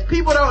 he says,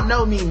 people don't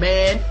know me,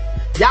 man.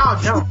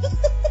 Y'all don't.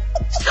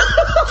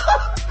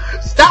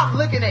 Stop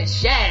looking at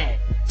Shad.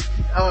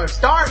 Or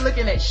start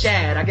looking at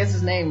Shad. I guess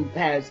his name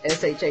has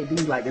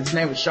S-H-A-D, like his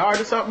name was Shard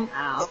or something.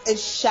 Wow. Is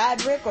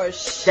Shadrick or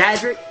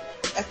Shadrick?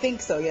 I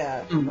think so,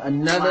 yeah.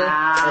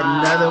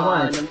 Another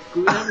one. Them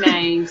screwed up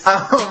names.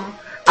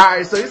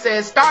 Alright, so he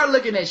says, start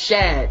looking at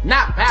Shad,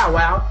 not Bow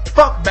Wow.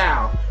 Fuck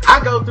Bow.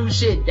 I go through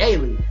shit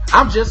daily.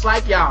 I'm just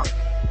like y'all.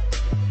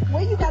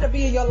 Where you gotta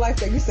be in your life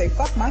that you say,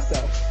 fuck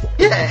myself?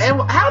 Yeah, and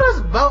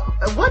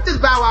what does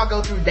Bow Wow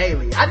go through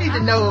daily? I need to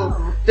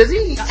know, does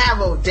he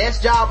have a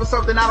desk job or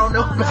something I don't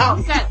know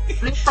about?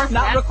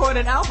 Not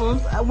recording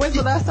albums. When's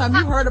the last time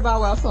you heard a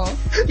Bow Wow song?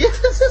 Yeah,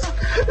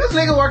 this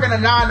nigga working a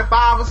 9 to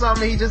 5 or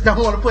something, he just don't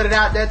want to put it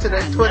out there to the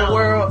Twitter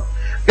world.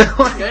 Go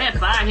ahead,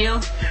 fire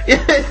him.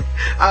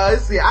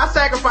 Let's see, I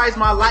sacrificed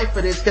my life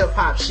for this hip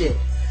hop shit.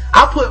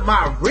 I put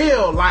my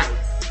real life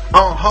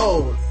on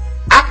hold.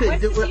 I could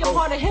do it. You're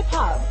part of hip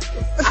hop.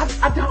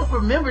 I don't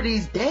remember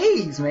these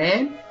days,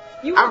 man.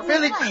 I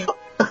really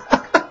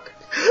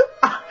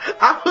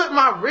I put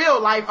my real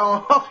life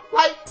on hold.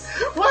 Like,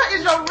 what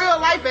is your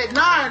real life at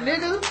 9,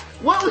 nigga?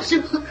 What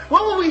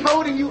were we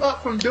holding you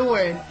up from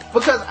doing?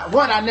 Because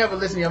one, I never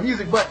listen to your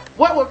music, but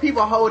what were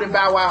people holding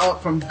Bow Wow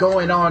up from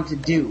going on to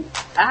do?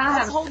 I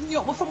was holding you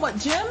up from what,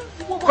 gym?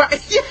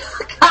 Right.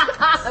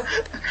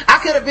 I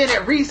could have been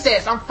at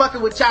recess. I'm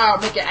fucking with y'all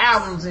making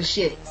albums and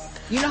shit.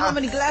 You know how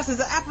many glasses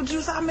of apple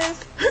juice I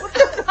missed?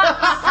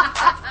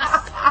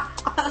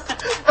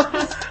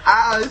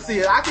 Let's see,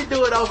 if I could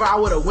do it over, I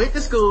would have went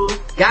to school,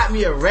 got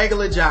me a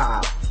regular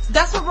job.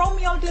 That's what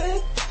Romeo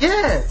did?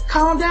 Yeah,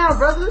 calm down,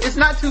 brother. It's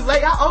not too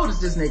late. How old is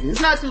this nigga? It's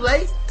not too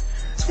late.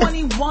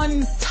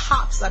 21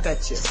 tops, I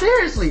bet you.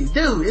 Seriously,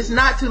 dude, it's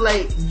not too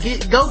late.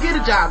 Go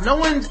get a job. No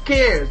one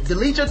cares.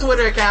 Delete your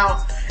Twitter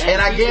account, and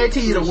I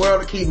guarantee you the world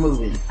will keep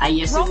moving.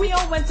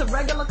 Romeo went to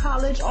regular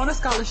college on a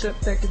scholarship.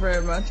 Thank you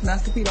very much.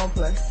 Master P don't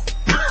play.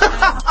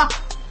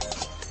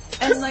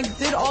 And like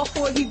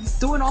he's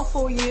doing all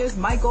 4 years,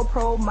 might go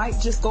pro, might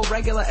just go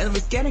regular, and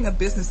was getting a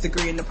business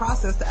degree in the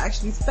process to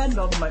actually spend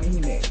all the money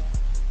he made.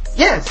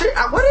 Yeah,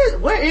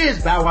 where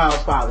is Bow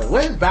Wow's father?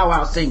 Where is Bow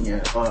Wow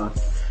Senior?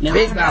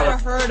 I've never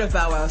heard of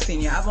Bow Wow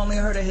Senior. I've only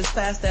heard of his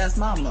fast ass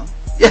mama.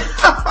 He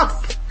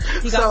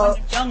got one of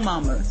the young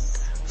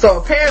mamas. So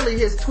apparently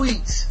his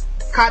tweets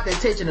caught the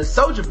attention of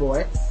Soulja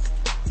Boy.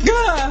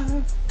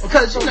 Yeah.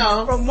 Because, you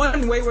know. From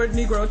one wayward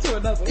Negro to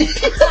another.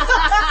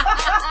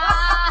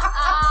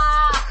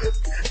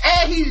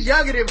 And he's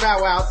younger than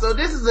Bow Wow. So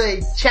this is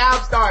a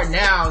child star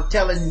now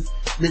telling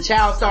the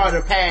child star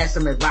to pass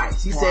some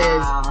advice. He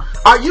says,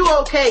 are you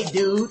okay,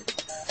 dude?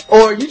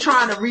 Or are you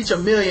trying to reach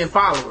 1 million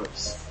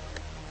followers?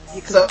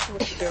 So,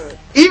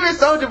 even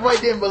Soulja Boy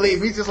didn't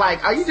believe. He's just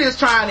like, are you just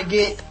trying to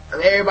get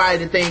everybody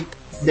to think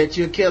that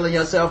you're killing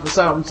yourself or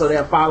something so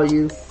they'll follow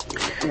you?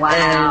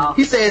 Wow. And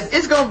he says,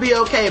 it's gonna be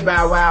okay,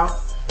 Bow Wow.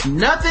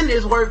 Nothing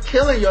is worth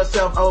killing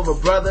yourself over,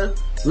 brother.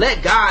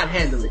 Let God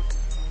handle it.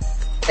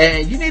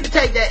 And you need to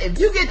take that. If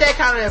you get that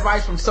kind of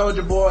advice from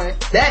Soulja Boy,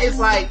 that is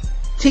like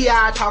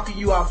T.I. talking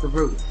you off the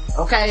roof.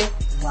 Okay?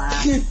 Wow.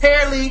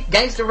 Apparently,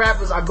 gangster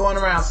rappers are going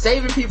around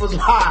saving people's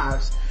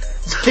lives.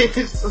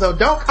 So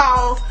don't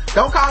call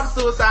the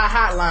suicide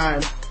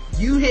hotline.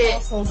 You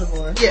hit Soulja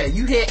Boy. Yeah,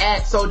 you hit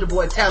at Soulja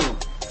Boy Tell him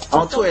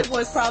on Twitter. Soulja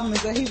Boy's problem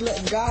is that he's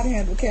letting God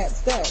handle Cat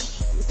Stash.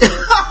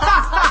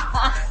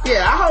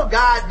 Yeah, I hope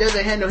God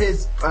doesn't handle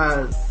his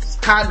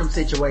condom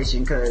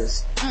situation,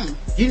 cause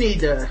you need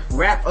to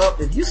wrap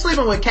up. If you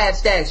sleeping with Cat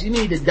Stacks, you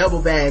need to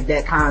double bag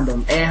that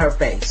condom and her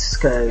face,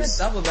 cause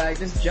double bag,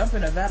 just jump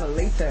in a vat of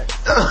latex.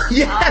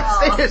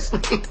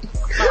 Seriously.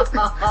 Just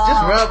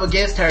rub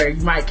against her,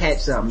 you might catch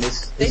something.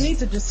 They need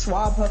to just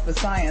swab her for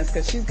science,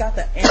 cause she's got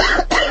the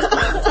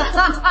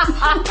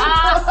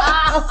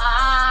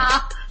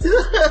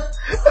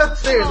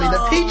Seriously,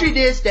 the petri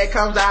dish that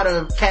comes out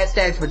of Cat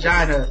Stack's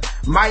vagina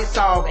might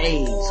solve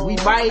AIDS.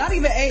 Not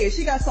even AIDS.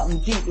 She got something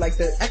deep, like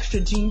the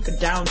extra gene for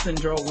Down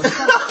syndrome.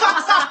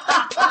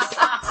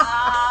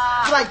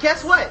 Like,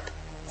 guess what?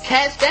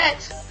 Cat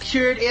Stacks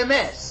cured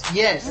MS.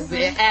 Yes,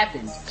 it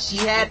happened. She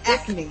had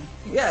acne.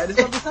 Yeah, it's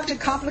gonna be something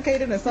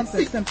complicated and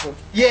something simple.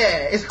 Yeah,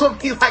 it's gonna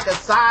be like a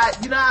side.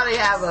 You know how they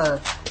have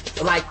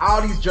like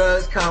all these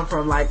drugs come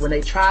from like when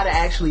they try to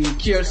actually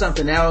cure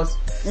something else.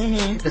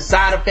 Mm-hmm. The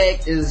side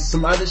effect is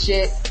some other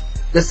shit.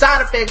 The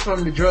side effects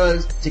from the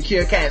drugs to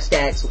cure cat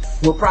stacks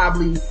will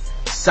probably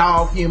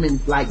solve human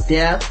like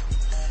death.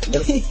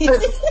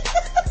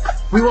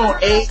 We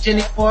won't age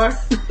anymore.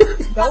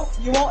 Nope,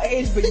 you won't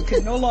age, but you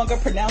can no longer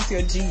pronounce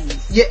your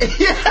G's. Yeah,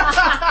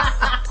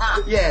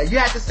 yeah. You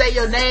have to say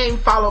your name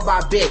followed by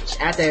bitch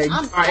after.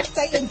 I'm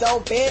saying though,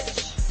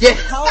 bitch. Yeah.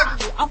 How old are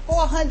you? I'm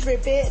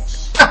 400,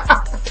 bitch.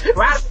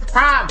 Right at the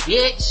prime,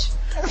 bitch.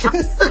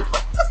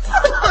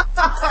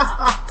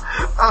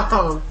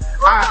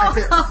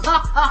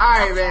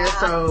 Alright, man.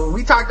 So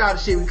we talked all the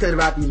shit we could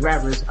about these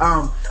rappers.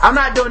 I'm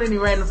not doing any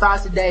random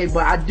thoughts today,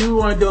 but I do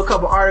want to do a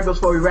couple articles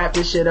before we wrap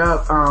this shit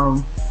up.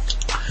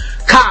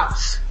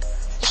 Cops.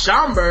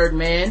 Schaumburg,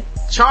 man,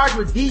 charged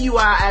with DUI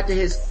after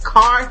his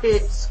car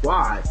hit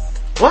squad.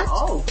 What?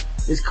 Oh.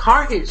 His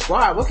car hit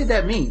squad? What could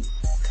that mean?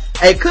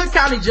 A Cook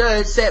County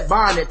judge set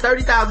bond at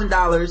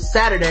 $30,000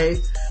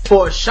 Saturday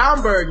for a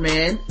Schaumburg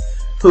man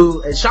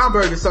who,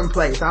 Schaumburg is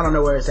someplace, I don't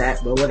know where it's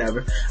at, but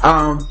whatever,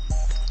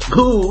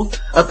 who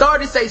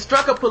authorities say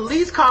struck a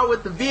police car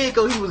with the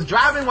vehicle he was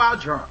driving while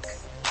drunk.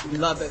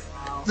 Love it.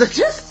 So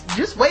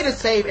just way to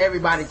save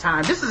everybody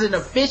time. This is an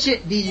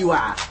efficient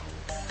DUI.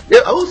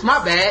 Oops, my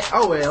bad.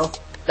 Oh well.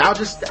 I'll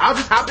just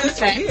hop in the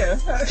back.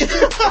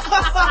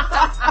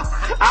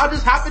 I'll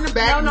just hop in the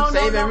back and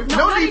save everything.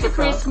 No need to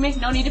frisk me.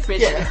 No need to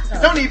frisk me. Yeah.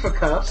 No need for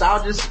cuffs.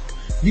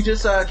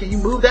 Can you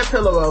move that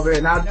pillow over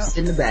and I'll just sit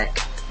in the back.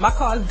 My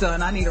car's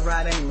done. I need a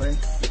ride anyway.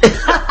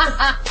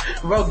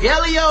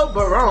 Rogelio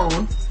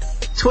Barone,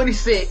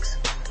 26,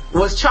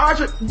 was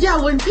charged with,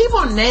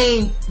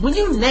 when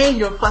you name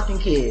your fucking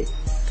kid,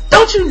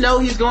 don't you know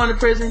he's going to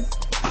prison?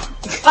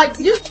 Like,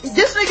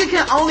 this nigga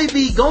can only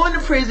be going to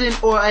prison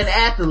or an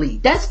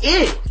athlete. That's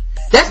it.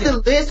 That's the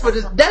list for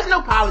this. There's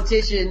no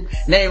politician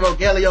named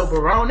Rogelio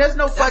Barone.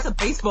 That's a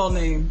baseball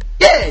name.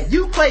 Yeah,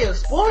 you play a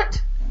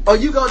sport or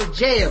you go to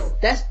jail.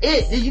 That's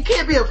it. You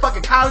can't be a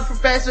fucking college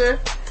professor.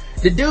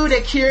 The dude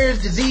that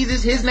cures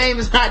diseases, his name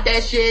is not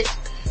that shit.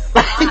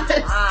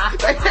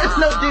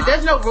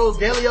 There's no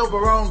Rogelio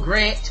Barone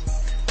Grant.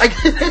 Like,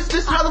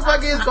 this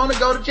motherfucker is gonna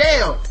go to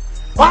jail.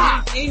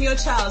 Wow. Name your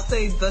child,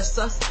 say the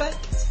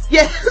suspect.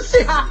 Yeah,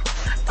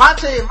 I'll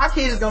tell you, my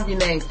kid is gonna be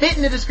named Fit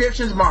in the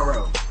Description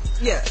tomorrow.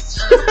 Yes.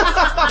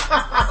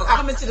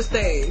 Coming to the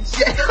stage.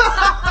 Yeah.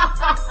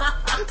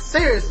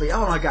 Seriously,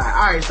 oh my god.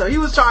 Alright, so he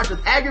was charged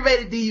with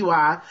aggravated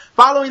DUI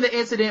following the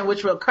incident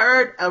which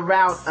occurred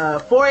around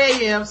 4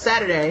 a.m.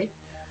 Saturday.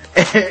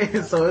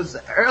 So it's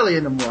early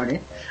in the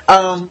morning.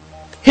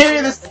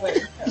 Hearing this,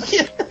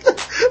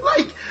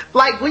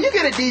 like when you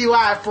get a DUI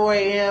at 4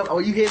 a.m.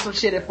 or you get some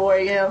shit at 4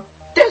 a.m.,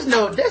 there's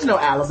no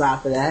alibi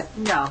for that.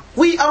 No.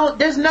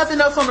 There's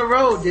nothing else on the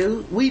road,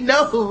 dude. We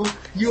know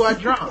you are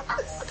drunk.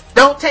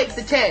 Don't take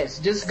the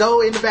test. Just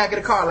go in the back of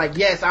the car like,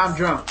 yes, I'm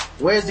drunk.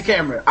 Where's the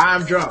camera?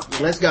 I'm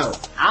drunk. Let's go.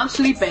 I'm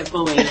sleep at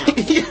 4 a.m.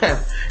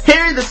 Yeah.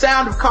 Hearing the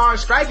sound of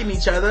cars striking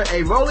each other,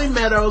 a Rolling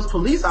Meadows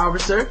police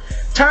officer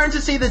turned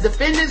to see the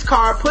defendant's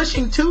car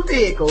pushing two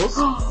vehicles.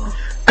 Wow.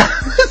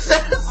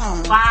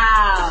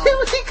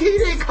 He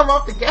didn't come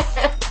off the gas.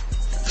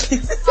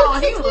 Oh,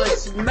 he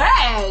was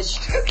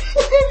smashed. He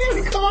didn't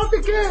even come off the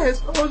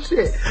gas. Oh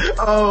shit.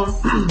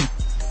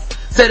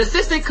 Said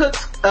Assistant Cook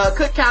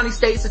County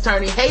State's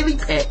Attorney Haley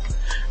Peck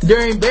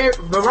during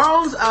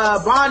Barone's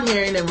bond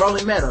hearing in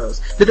Rolling Meadows.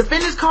 The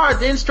defendant's car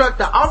then struck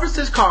the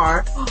officer's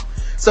car,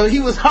 so he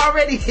was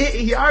already hit.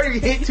 He already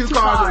hit two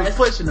cars and was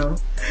pushing them.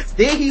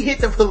 Then he hit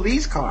the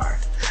police car.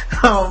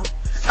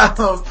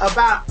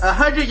 About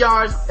 100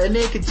 yards, and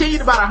then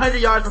continued about 100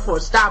 yards before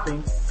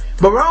stopping.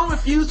 Barone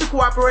refused to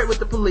cooperate with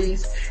the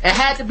police and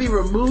had to be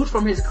removed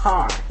from his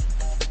car.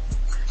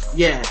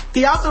 Yeah.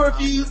 He also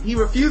refused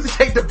to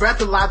take the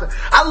breathalyzer.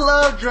 I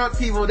love drunk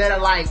people that are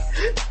like,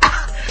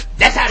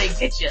 that's how they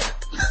get you.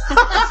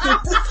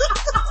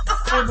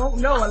 I won't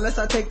know unless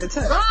I take the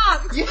test.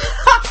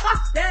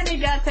 Then you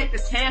gotta take the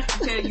test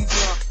to tell you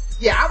drunk.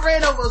 Yeah, I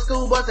ran over a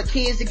school bus of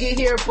kids to get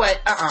here, but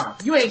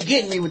you ain't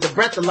getting me with the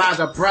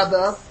breathalyzer,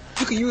 brother.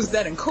 You can use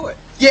that in court.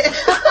 Yeah.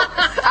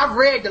 I've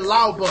read the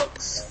law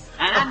books.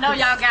 And I know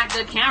y'all got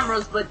good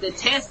cameras, but the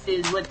test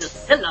is with the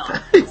pillow.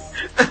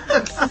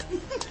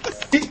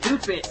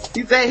 Stupid.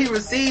 He said he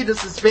received a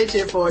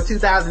suspension for a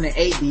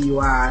 2008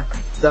 DUI.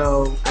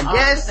 So, I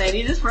guess... It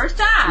ain't his first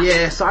time.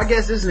 Yeah, so I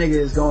guess this nigga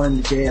is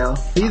going to jail.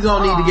 He's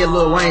gonna need to get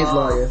Lil Wayne's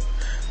lawyer.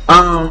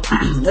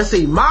 Let's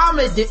see.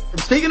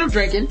 Speaking of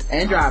drinking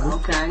and driving.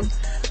 Okay.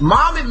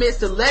 Mom admits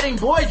to letting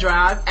boy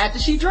drive after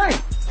she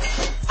drank.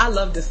 I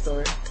love this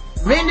story.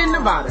 Men in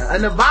Nevada. A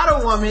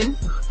Nevada woman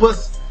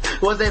has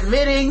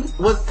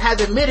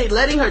admitted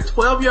letting her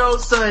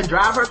 12-year-old son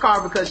drive her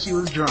car because she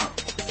was drunk.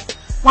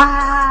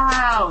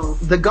 Wow.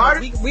 The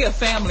Garden. We a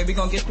family. We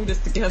gonna get through this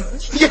together.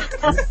 Yeah.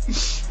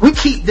 We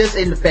keep this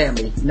in the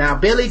family. Now,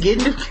 Billy,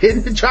 get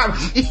in the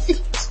driver's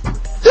seat.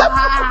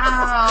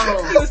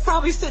 Wow. He was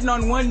probably sitting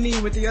on one knee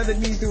with the other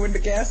knee doing the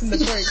gas and the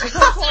brake.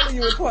 How old are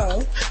you at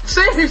 12?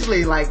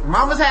 Seriously, like,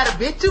 mama's had a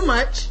bit too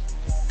much.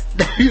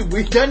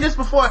 We've done this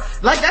before.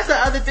 Like, that's the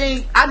other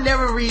thing. I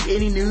never read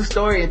any news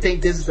story and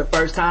think this is the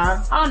first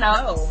time. Oh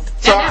no.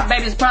 So that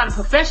baby's probably a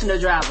professional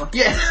driver.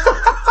 Yeah.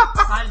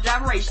 Trying to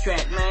drive a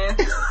racetrack, man.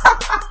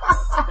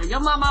 So your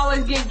mom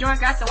always get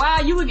drunk after a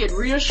while, you would get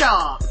real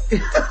sharp.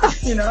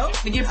 You know?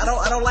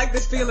 I don't like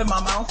this feeling,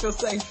 Mama. I don't feel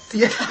safe.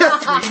 Yeah.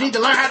 You need to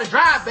learn how to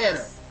drive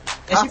better.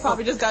 And she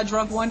probably just got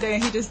drunk one day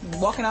and he just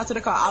walking out to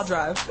the car, I'll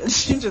drive. And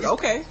she just,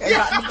 okay, and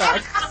got in the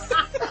back.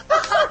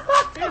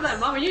 He's like,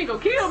 Mama, you ain't gonna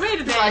kill me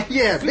today. Like,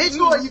 yeah, bitch,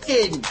 who are you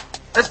kidding?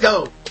 Let's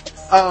go.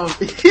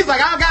 He's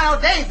like, I don't got all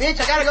day, bitch.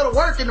 I gotta go to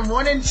work in the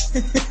morning.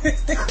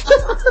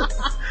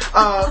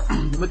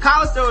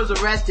 McAllister was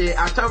arrested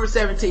October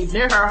 17th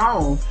near her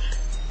home.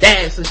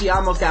 Damn, so she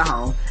almost got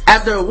home.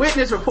 After a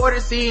witness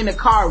reported seeing the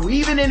car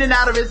weaving in and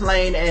out of its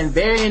lane and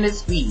varying its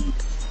speed.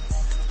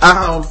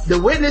 The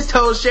witness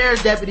told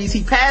sheriff's deputies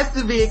he passed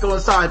the vehicle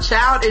and saw a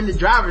child in the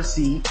driver's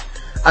seat.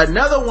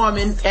 Another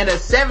woman and a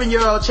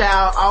 7-year-old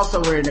child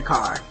also were in the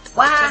car.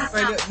 Wow.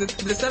 The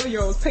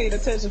 7-year-old was paying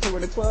attention to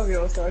when the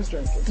 12-year-old starts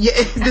drinking. Yeah,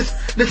 the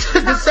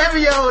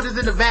 7-year-old is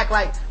in the back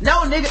like,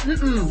 no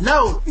nigga,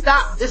 no,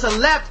 stop, there's a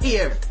left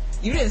here.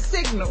 You didn't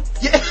signal.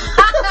 Yeah.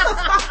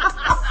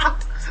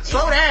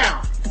 Slow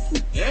down.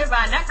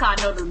 Everybody in that car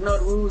know the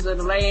rules of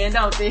the land,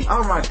 don't they?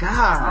 Oh my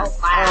god. Oh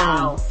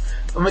wow.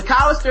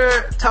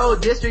 McAllister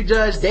told District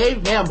Judge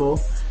Dave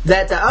Gamble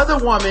that the other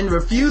woman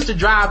refused to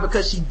drive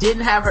because she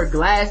didn't have her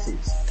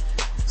glasses.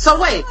 So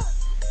wait,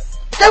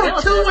 there were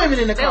two women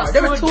in the car.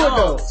 There were two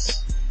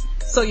adults.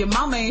 So your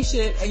mama ain't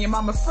shit, and your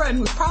mama friend,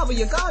 who's probably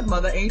your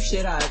godmother, ain't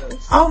shit either.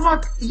 Oh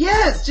my,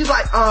 yes. She's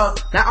like,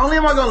 not only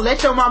am I gonna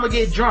let your mama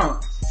get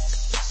drunk,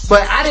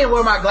 but I didn't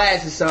wear my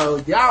glasses, so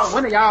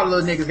one of y'all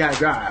little niggas gotta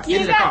drive. You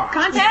in the got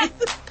car.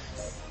 contact?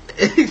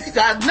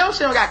 No, she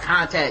don't got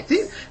contacts.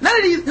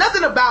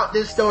 Nothing about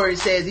this story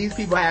says these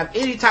people have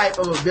any type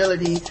of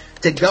ability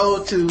to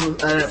go to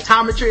an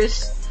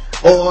optometrist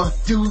or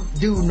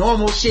do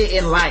normal shit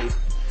in life.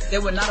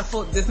 There's not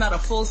a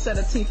full set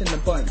of teeth in the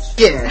bunch.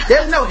 Yeah,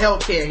 there's no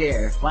healthcare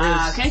here.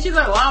 Wow, can't you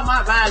go to Walmart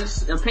and buy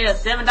a pair of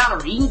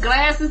 $7 reading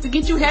glasses to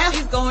get you help?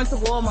 She's going to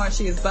Walmart,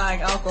 she is buying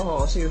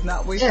alcohol. She is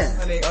not wasting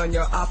money on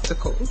your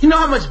opticals. You know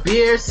how much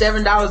beer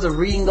 $7 of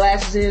reading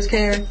glasses is,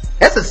 Karen?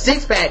 That's a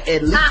 6-pack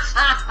at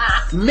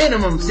least.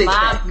 Minimum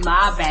 6-pack.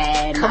 My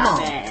bad. Come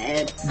on.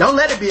 Bad. Don't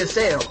let it be a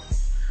sale.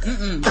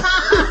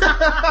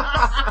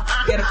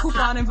 Get a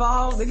coupon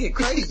involved, they get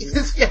crazy.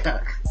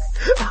 Yeah.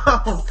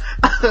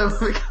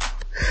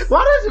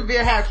 Why doesn't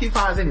beer have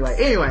coupons anyway?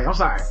 Anyway, I'm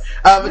sorry.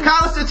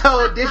 McAllister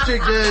told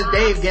District Judge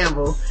Dave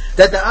Gamble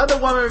that the other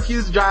woman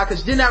refused to drive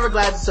because she didn't have her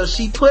glasses, so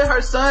she put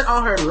her son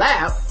on her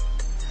lap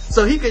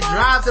so he could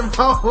drive them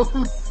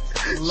home.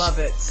 Love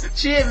it.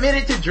 She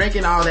admitted to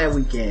drinking all that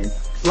weekend.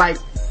 Like,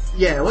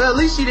 yeah, well, at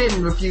least she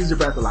didn't refuse the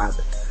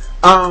breathalyzer.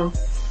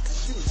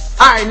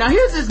 Alright, now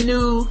here's this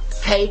new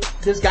cake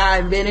this guy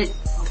invented.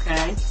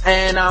 Okay.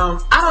 And, I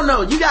don't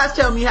know. You guys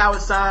tell me how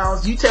it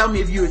sounds. You tell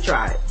me if you would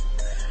try it.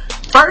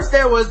 First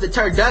there was the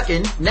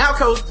turducken. Now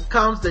comes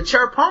the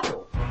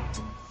churpumple.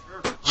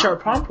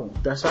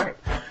 Churpumple. That's right.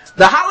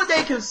 The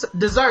holiday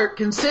dessert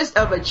consists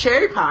of a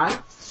cherry pie,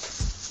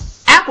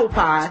 apple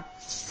pie,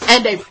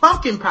 and a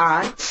pumpkin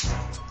pie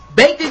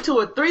baked into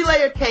a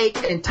 3-layer cake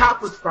and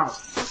topped with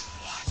frosting.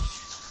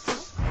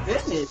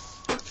 Goodness.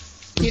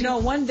 You know,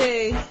 one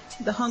day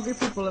the hungry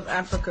people of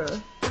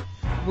Africa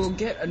will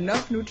get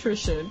enough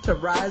nutrition to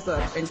rise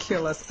up and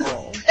kill us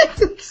all.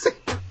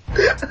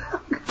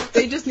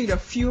 They just need a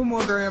few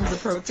more grams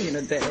of protein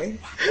a day.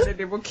 And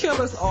they will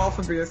kill us all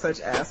for being such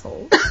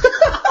assholes.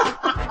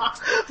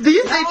 Do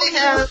you think they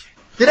have...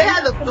 Do they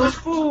have the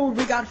food?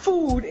 We got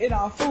food in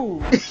our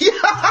food.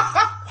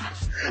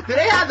 Do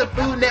they have the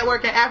Food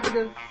Network in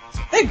Africa?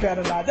 They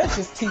better not. That's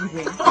just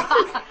teasing.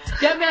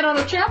 That man on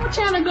the Travel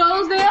Channel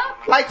goes there.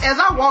 Like, as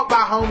I walk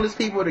by homeless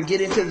people to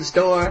get into the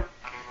store,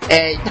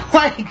 and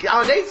like,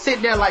 are they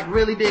sitting there like,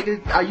 really,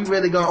 nigga? Are you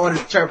really gonna order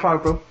the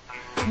churpumple?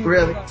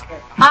 Really?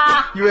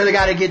 You really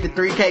gotta get the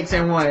 3 cakes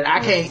in one. I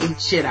can't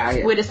eat shit out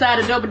here. We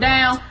decided to double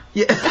down.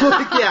 Yeah,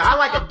 yeah. I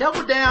like a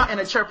double down and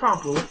a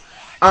churpumple.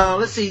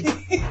 Let's see.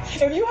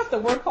 If you have to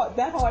work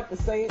that hard to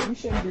say it, you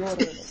shouldn't be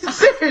ordering it.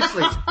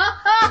 Seriously.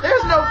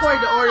 There's no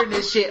point to ordering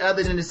this shit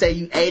other than to say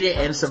you ate it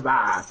and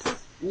survived.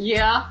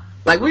 Yeah.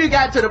 Like, we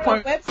got to the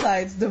point.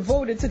 Websites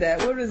devoted to that.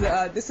 What is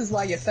it? This is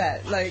why you're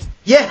fat. Like,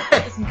 yeah.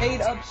 It's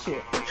made up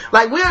shit.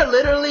 Like, we are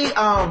literally,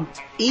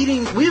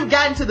 eating, we've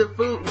gotten to the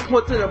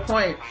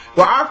point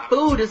where our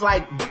food is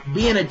like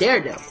being a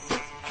daredevil.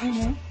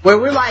 Mm-hmm. Where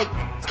we're like,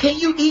 can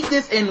you eat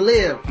this and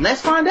live?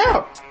 Let's find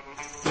out.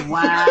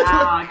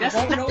 Wow. That's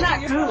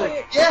not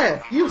good.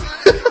 Yeah.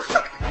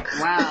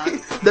 Wow.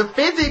 The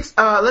physics,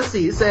 let's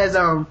see, it says,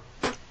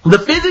 the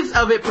physics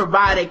of it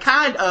provide a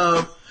kind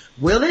of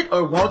will it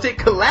or won't it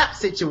collapse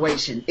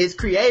situation. Its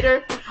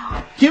creator,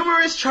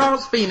 humorist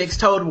Charles Phoenix,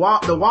 told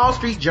the Wall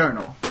Street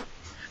Journal.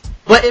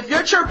 But if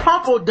your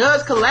churpumple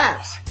does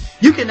collapse,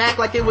 you can act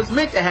like it was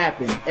meant to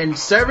happen and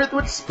serve it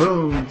with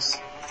spoons.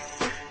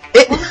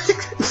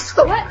 So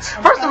What?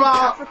 First of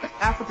all,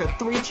 Africa,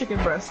 3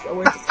 chicken breasts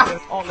away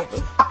from all of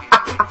us.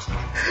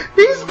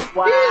 he's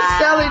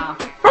selling,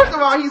 first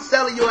of all, he's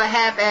selling you a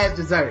half-ass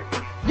dessert.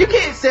 You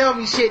can't sell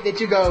me shit that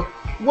you go,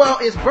 well,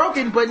 it's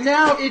broken, but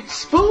now it's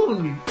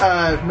spoon,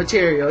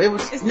 material.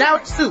 Now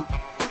it's soup.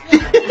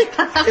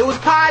 It was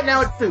pie,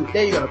 now it's soup.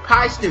 There you go.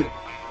 Pie stew.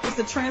 It's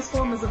the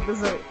Transformers of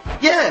dessert.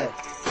 Yeah.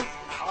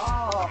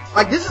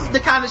 Like, this is the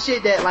kind of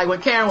shit that, like,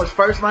 when Karen was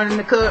first learning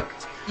to cook,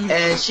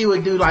 and she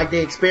would do, like,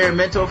 the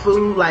experimental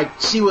food, like,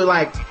 she would,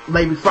 like,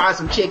 maybe fry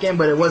some chicken,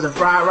 but it wasn't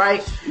fried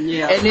right.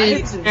 Yeah. And then,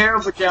 it's a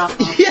terrible job.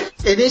 yeah,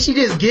 and then she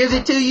just gives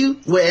it to you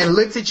and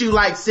looks at you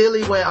like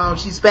silly when,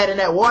 she spat in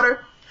that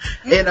water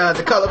in,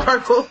 the color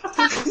purple.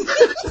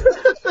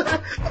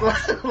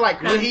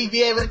 Like, would he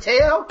be able to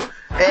tell?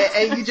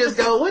 And you just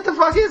go, what the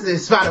fuck is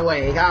this, by the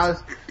way?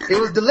 It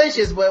was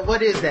delicious, but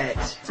what is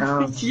that?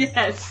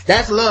 Yes.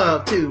 That's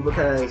love, too,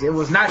 because it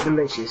was not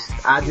delicious.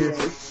 At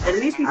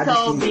least he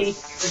told me,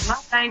 it's my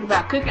thing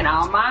about cooking.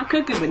 I don't mind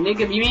cooking, but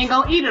nigga, if you ain't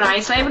gonna eat it, I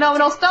ain't saving over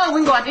no stove.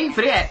 We can go out to eat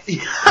for that.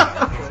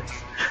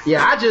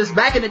 Yeah,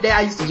 back in the day,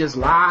 I used to just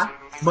lie.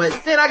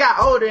 But then I got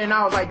older and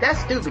I was like, that's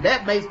stupid.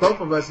 That makes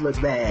both of us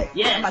look bad.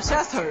 Yeah. My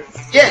chest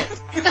hurts. Yeah.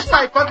 Just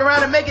like fuck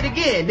around and make it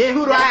again. Then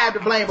who do I have to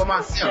blame but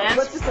myself?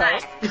 That's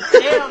right.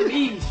 Tell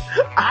me.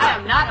 I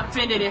am not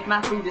offended if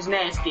my food is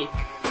nasty.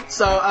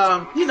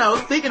 So,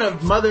 speaking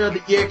of Mother of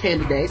the Year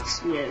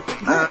candidates. Yes.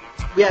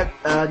 We have,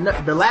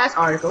 the last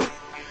article.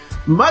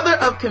 Mother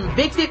of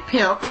convicted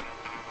pimp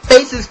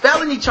faces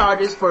felony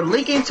charges for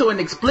linking to an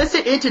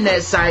explicit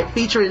internet site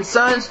featuring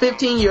son's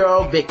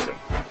 15-year-old victim.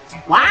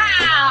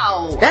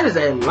 Wow! That is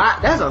a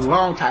lot. That's a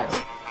long title.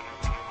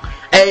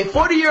 A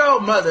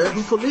 40-year-old mother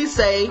who police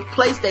say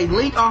placed a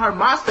link on her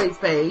MySpace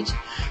page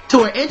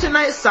to an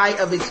internet site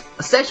of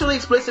sexually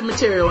explicit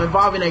material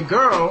involving a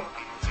girl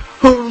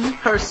whom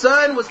her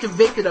son was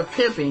convicted of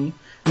pimping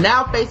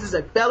now faces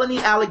a felony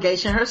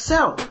allegation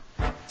herself.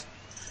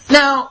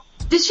 Now,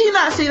 did she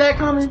not see that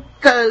coming?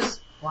 Cause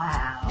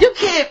wow, you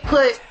can't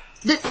put,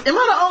 am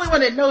I the only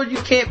one that knows you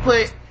can't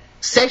put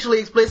sexually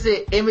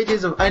explicit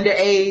images of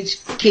underage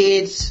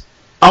kids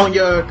on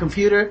your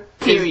computer?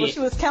 Period. Well, she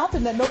was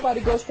counting that nobody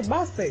goes to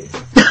MySpace.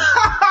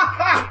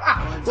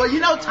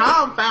 Well,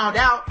 Tom found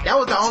out. That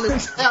was the only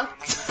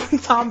one.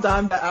 Tom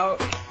dimed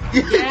out.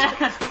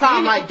 Yeah.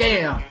 Tom like,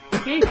 damn.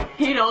 He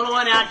the only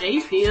one out there.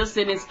 He still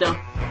sending stuff.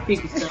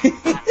 People stuff.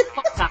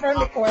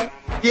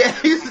 Yeah,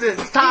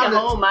 Tom. The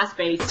whole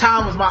MySpace.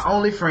 Tom was my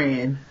only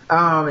friend.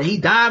 And he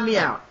dimed me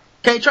out.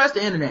 Can't trust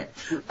the internet.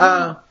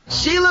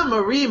 Sheila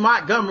Marie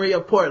Montgomery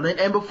of Portland,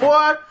 and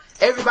before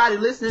everybody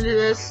listening to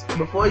this,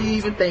 before you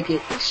even think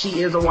it, she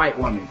is a white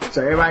woman.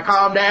 So everybody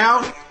calm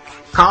down.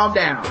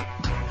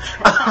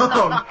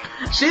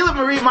 Sheila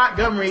Marie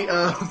Montgomery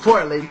of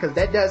Portland, because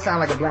that does sound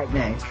like a black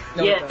name.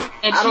 Yeah,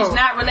 and she's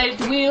not related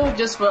to Will,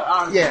 just for,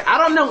 Yeah, I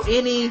don't know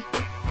any,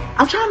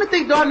 I'm trying to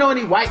think, do I know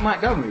any white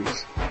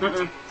Montgomerys?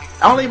 Mm-mm.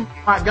 Only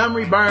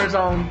Montgomery Burns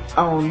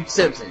on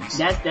Simpsons.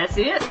 That's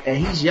it. And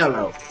he's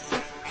yellow.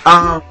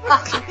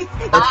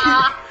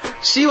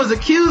 She was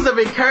accused of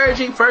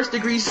encouraging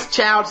first-degree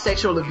child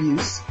sexual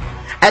abuse.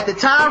 At the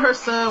time, her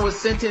son was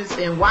sentenced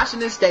in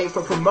Washington State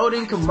for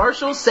promoting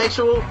commercial sex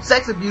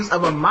abuse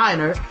of a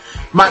minor.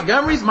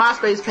 Montgomery's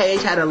MySpace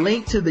page had a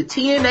link to the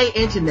TNA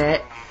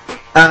Internet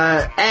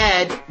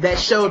ad that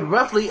showed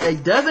roughly a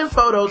dozen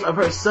photos of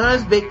her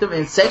son's victim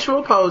in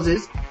sexual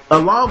poses,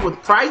 along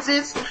with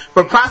prices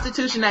for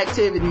prostitution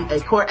activity, a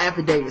court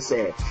affidavit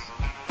said.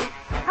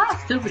 How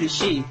stupid is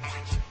she?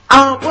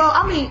 Well,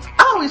 I mean,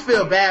 I always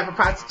feel bad for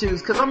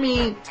prostitutes, cause I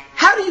mean,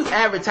 how do you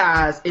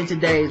advertise in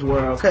today's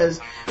world? Cause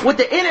with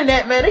the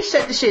internet, man, they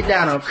shut the shit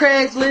down on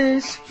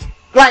Craigslist.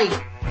 Like,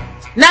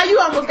 now you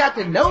almost got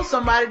to know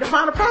somebody to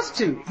find a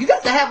prostitute. You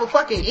got to have a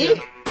fucking it.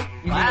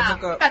 Wow,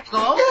 you got to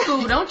go old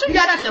school, don't you? You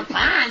got to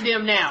find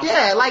them now.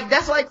 Yeah, like,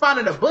 that's like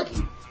finding a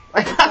bookie.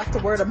 Back to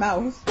word of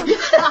mouth.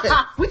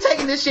 Yeah, we're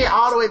taking this shit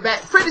all the way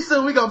back. Pretty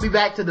soon we're gonna be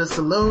back to the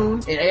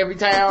saloon in every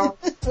town.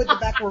 With the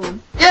back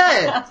room.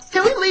 Yeah.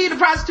 Can we leave the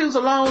prostitutes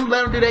alone,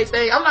 let them do their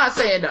thing? I'm not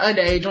saying the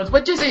underage ones,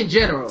 but just in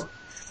general.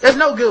 There's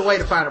no good way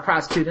to find a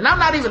prostitute. And I'm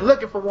not even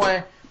looking for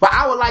one, but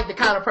I would like the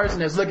kind of person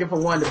that's looking for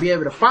one to be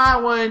able to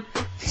find one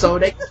so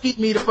they can keep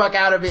me the fuck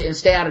out of it and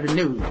stay out of the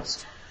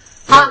news.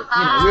 But,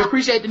 we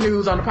appreciate the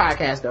news on the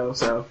podcast though,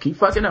 so keep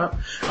fucking up.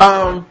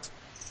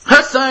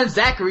 Her son,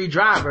 Zachary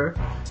Driver,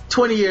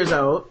 20 years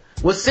old,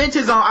 was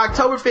sentenced on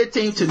October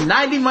 15th to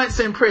 90 months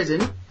in prison.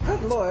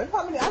 Good Lord.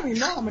 How many? I don't even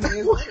know how many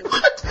years. What?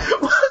 It's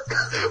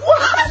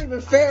not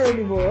even fair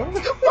anymore.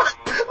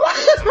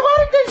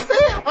 Why did they say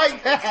it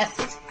like that?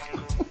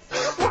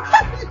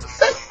 Why did you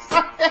say it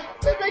like that?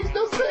 That makes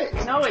no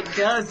sense. No, it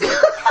doesn't.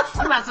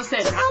 I'm about to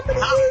say How many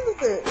years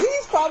is it?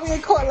 He's probably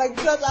in court like,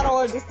 Judge, I don't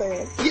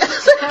understand.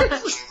 Yes.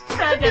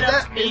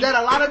 Is that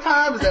a lot of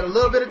time? Is that a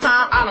little bit of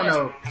time? I don't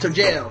know. To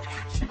jail.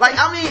 Like,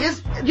 I mean,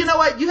 it's, you know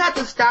what? You have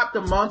to stop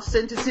the month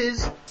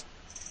sentences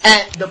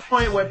at the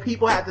point where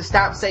people have to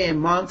stop saying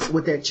months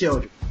with their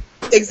children.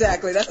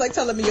 Exactly. That's like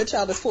telling me your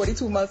child is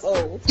 42 months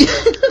old.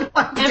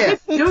 And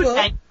people do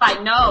that.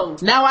 Like, no.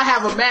 Now I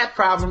have a math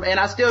problem and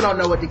I still don't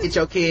know what to get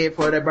your kid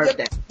for their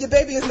birthday. Your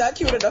baby is not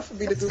cute enough for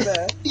me to do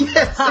that.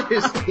 Yeah,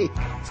 seriously.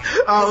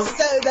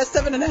 That's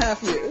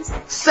 7.5 years.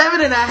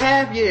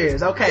 7.5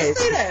 years. Okay.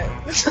 Say that.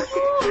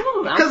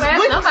 I'm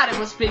glad somebody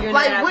was figuring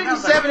that out. Like,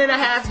 wouldn't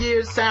 7.5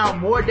 years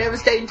sound more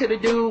devastating to the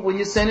dude when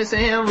you're sentencing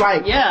him?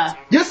 Like, yeah.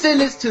 You're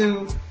sentenced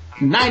to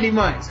 90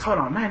 months. Hold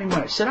on, 90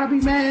 months. Should I be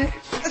mad?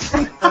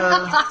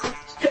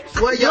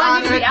 Well, Your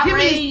Honor,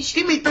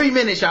 give me 3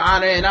 minutes, Your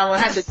Honor, and I'm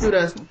gonna have to do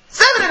the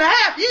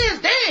 7.5 years.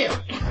 Damn.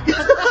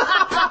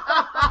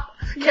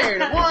 Carry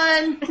the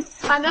 1.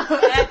 I know.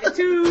 Add the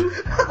 2.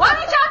 Why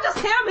didn't y'all just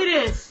tell me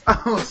this?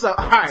 So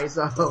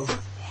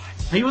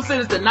he was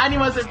sentenced to 90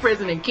 months in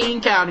prison in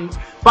King County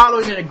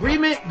following an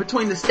agreement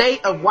between the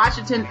state of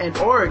Washington and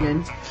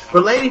Oregon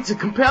relating to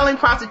compelling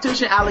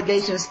prostitution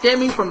allegations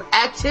stemming from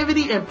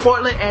activity in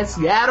Portland and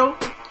Seattle,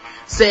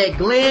 said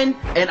Glenn,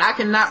 and I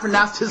cannot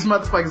pronounce this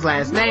motherfucker's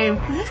last name,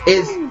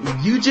 is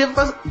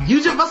Ujivasa,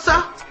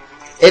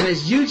 and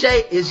it's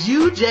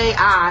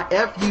Ujifusa.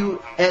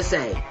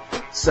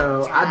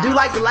 So I do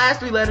like the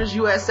last 3 letters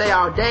USA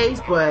all day,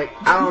 but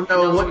I don't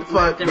know what the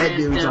fuck that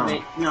dude's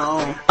on.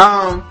 No.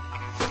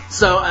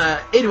 So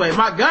anyway,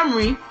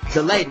 Montgomery,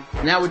 the lady,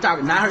 now we're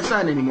talking not her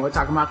son anymore, we're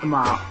talking about the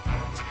mom,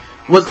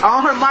 was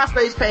on her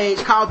MySpace page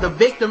called the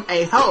victim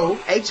a hoe,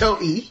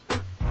 H-O-E,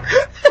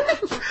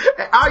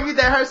 and argued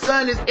that her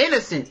son is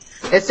innocent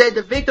and said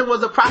the victim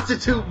was a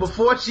prostitute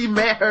before she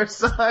met her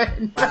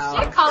son. Wow.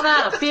 She called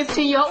out a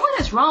 15-year-old.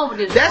 What is wrong with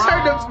this? That's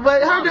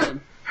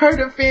her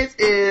defense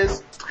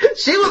is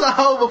she was a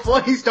hoe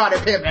before he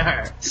started pimping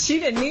her. She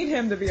didn't need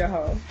him to be a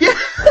hoe. Yeah.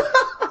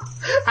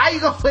 How you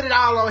gonna put it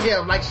all on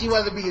him like she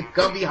wasn't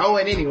gonna be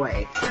hoeing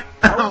anyway?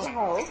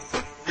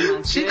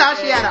 She thought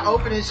she had an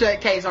open and shut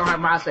case on her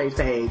MySpace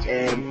page,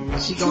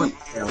 and she going to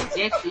tell.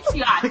 Yeah, she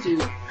got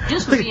to.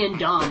 Just for being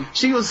dumb.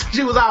 She was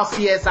all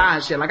CSI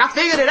and shit. Like, I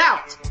figured it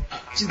out.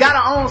 She's got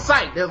her own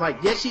site. They're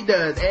like, yes, she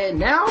does. And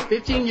now,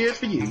 15 years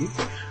for you.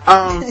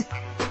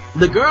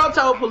 The girl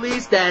told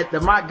police that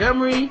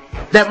Montgomery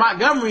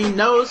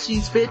knows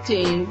she's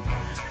 15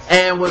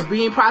 and was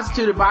being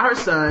prostituted by her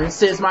son,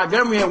 since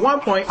Montgomery at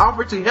one point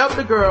offered to help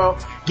the girl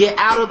get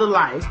out of the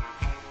life.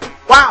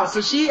 Wow,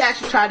 so she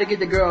actually tried to get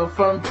the girl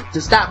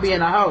to stop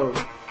being a hoe.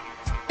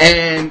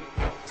 And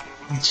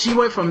she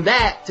went from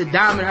that to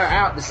diamond her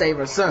out to save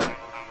her son.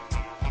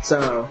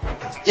 So,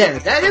 yeah,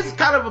 that is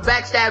kind of a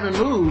backstabbing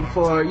move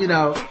for,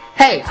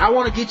 hey, I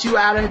want to get you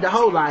out of the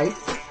hoe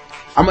life.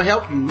 I'm gonna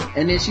help you.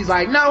 And then she's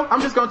like, no,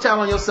 I'm just gonna tell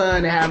on your son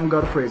and have him go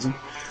to prison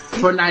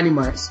for 90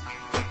 months.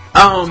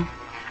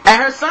 At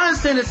her son's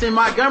sentencing,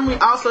 Montgomery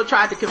also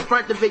tried to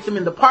confront the victim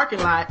in the parking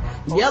lot,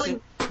 yelling...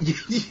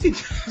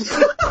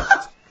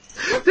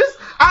 This,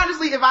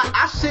 honestly, if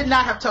I should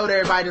not have told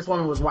everybody this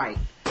woman was white.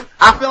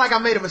 I feel like I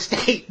made a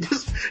mistake.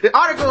 The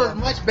article is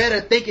much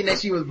better thinking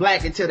that she was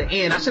black until the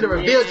end. I should have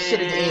revealed the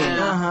shit at the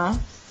end.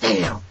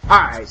 Damn.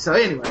 Alright, so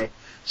anyway.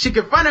 She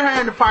confronted her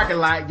in the parking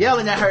lot,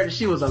 yelling at her that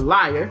she was a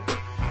liar.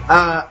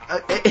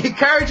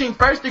 Encouraging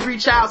first-degree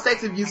child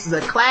sex abuse is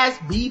a Class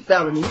B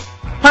felony,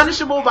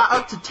 punishable by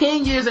up to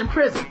 10 years in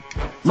prison.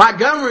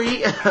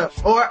 Montgomery,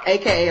 or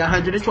aka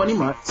 120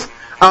 months,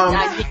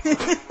 however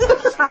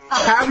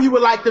you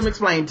would like them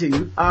explained to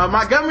you.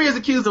 Montgomery is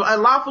accused of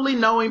unlawfully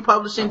knowing,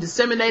 publishing,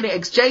 disseminating,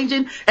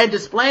 exchanging, and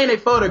displaying a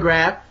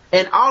photograph,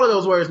 and all of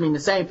those words mean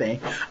the same thing,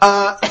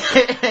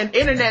 an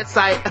internet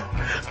site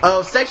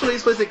of sexually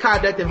explicit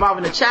conduct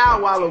involving a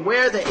child while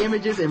aware the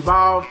images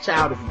involve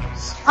child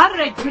abuse. How do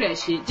they do that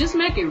shit? Just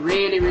make it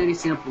really, really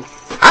simple.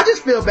 I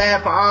just feel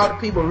bad for all the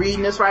people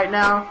reading this right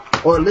now,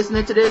 or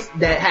listening to this,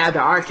 that have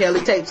the R.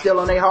 Kelly tape still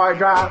on their hard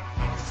drive.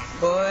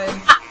 Boy.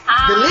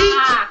 Delete.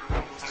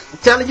 I'm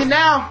telling you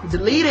now,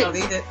 delete it.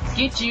 Delete it.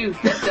 Get you.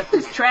 That's the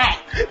first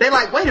track. They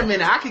like, wait a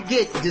minute, I could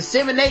get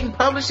disseminating,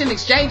 publishing,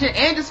 exchanging,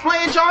 and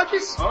displaying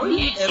charges? Oh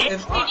yeah.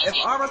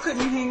 If Ara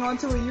couldn't hang on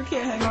to it, you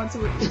can't hang on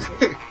to it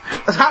either.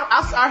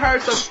 I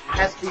heard something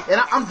last week,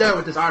 and I'm done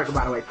with this article,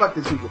 by the way. Fuck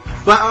these people.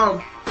 But,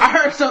 I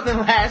heard something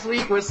last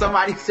week where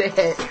somebody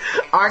said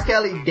R.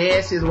 Kelly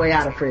danced his way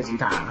out of prison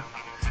time.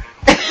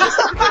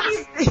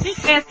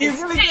 He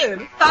really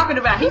did. Talking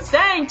about, he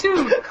sang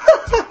too.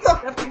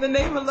 After the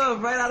name of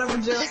love, right out of a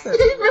jail cell. He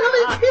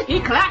really He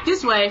clapped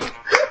this way.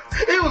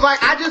 He was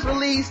like, I just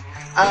released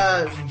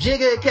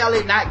Jigga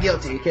Kelly Not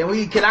Guilty.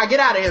 Can I get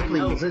out of here,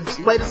 please? Let's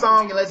play the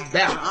song and let's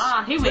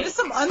bounce. But it's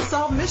some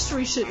unsolved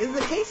mystery shit. Is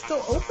the case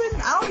still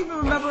open? I don't even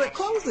remember it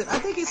closing. I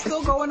think it's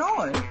still going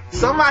on.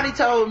 Somebody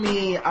told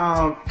me,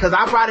 cause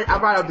I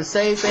brought up the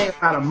same thing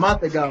about a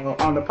month ago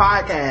on the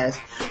podcast,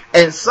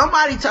 and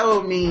somebody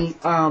told me,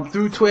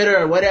 through Twitter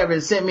or whatever,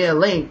 and sent me a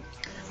link.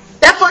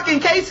 That fucking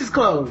case is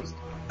closed.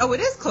 Oh,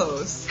 it is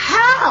closed.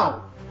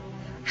 How?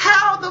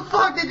 How the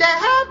fuck did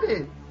that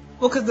happen?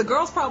 Well, cause the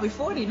girl's probably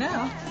 40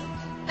 now.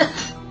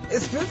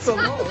 It's been so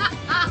long.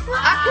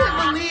 I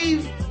can't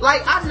believe,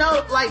 I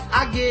know,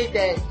 I get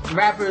that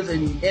rappers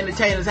and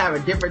entertainers have a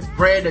different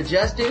brand of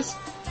justice,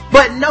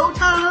 but no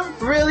time,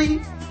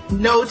 really?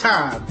 no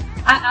time.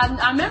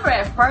 I remember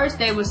at first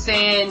they were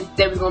saying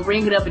they were gonna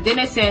bring it up, but then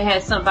they said it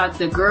had something about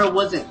the girl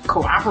wasn't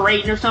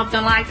cooperating or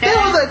something like that.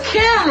 There was a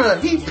camera.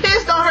 He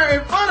pissed on her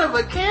in front of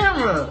a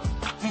camera.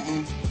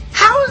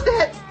 How is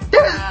that?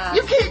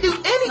 You can't do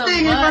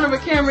anything in front of a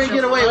camera and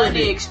get away with it.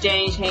 They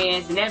exchanged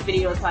hands, and that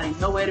video is probably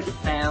nowhere to be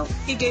found.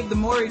 He gave the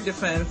Maury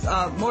defense.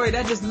 Maury,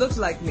 that just looks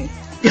like me.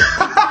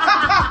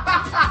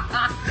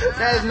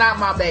 That is not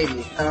my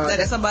baby.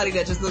 That is somebody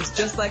that just looks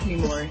just like me,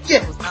 Maury. Yeah.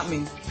 That was not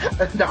me.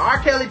 The R.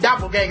 Kelly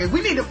doppelgangers.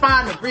 We need to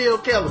find the real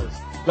killers.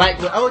 Like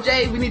with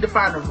OJ, we need to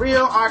find the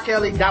real R.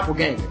 Kelly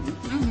doppelganger.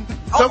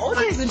 So,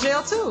 OJ's in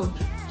jail too.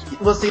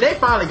 Well, see, they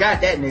finally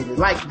got that nigga.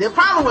 Like the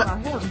problem with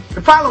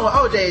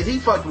OJ is he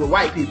fucked with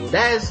white people.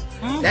 That is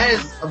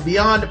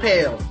beyond the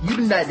pale. You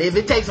do not. If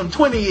it takes them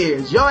 20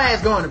 years, your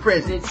ass going to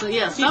prison. So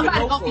yeah,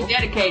 somebody gonna be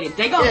dedicated.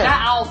 They gonna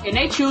die off, and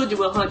their children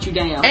will hunt you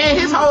down. And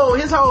his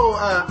whole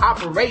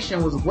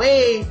operation was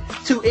way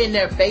too in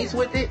their face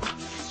with it,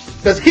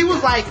 because he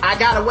was like, I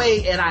got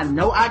away, and I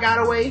know I got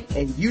away,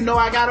 and you know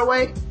I got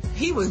away.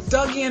 He was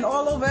dug in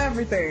all over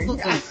everything. No,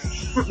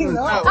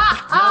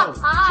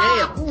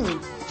 jail.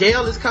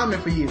 Jail is coming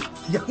for you.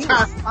 He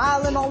was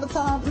smiling all the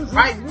time.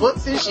 Write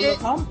books and shit.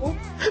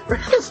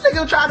 This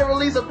nigga tried to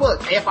release a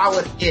book. If I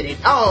would get it.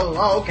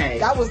 Oh, okay.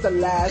 That was the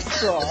last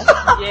straw.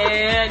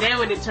 Yeah, they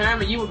were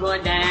determined you were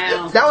going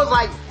down.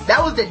 That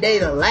was the day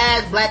the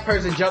last black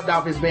person jumped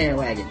off his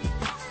bandwagon.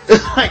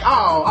 It's like,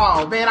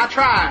 oh man, I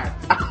tried.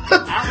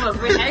 I was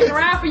been hanging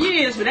around for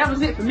years, but that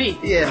was it for me.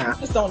 Yeah. I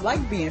just don't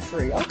like being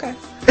free. Okay.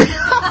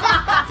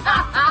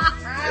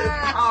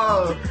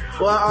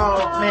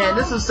 Man,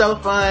 this was so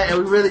fun,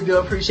 and we really do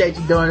appreciate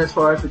you doing this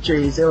for us,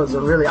 Patrice. It was a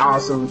really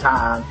awesome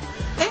time.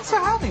 Thanks for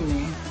having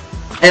me.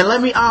 And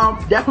let me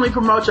definitely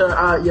promote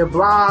your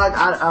blog.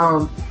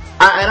 And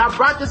I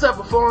brought this up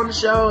before on the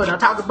show, and I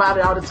talk about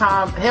it all the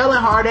time. Hell and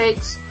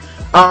Heartaches.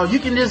 You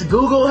can just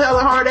Google Hell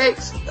and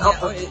Heartaches.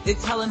 Yeah,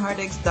 it's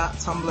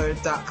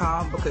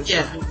hellandheartaches.tumblr.com because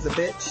she's a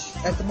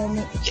bitch at the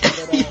moment.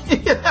 But,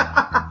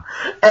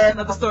 and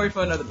another story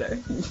for another day.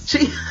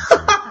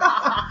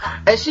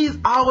 And she's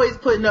always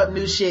putting up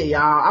new shit,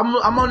 y'all.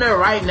 I'm on there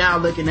right now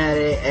looking at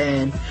it,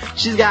 and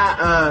she's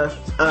got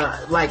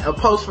like a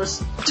post for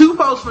 2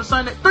 posts for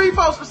Sunday, 3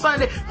 posts for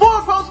Sunday,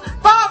 4 posts,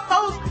 5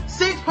 posts,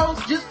 6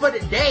 posts just for the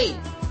day.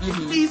 You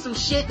need some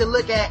shit to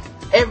look at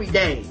every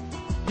day.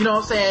 You know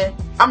what I'm saying?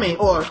 I mean,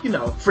 or,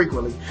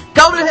 frequently.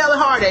 Go to Hell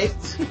and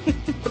Heartaches.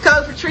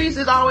 Because Patrice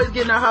is always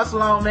getting her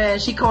hustle on, man.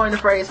 She coined the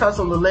phrase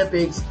Hustle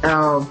Olympics,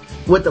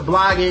 with the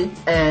blogging.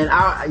 And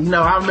I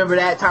remember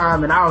that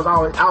time, and I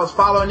was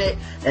following it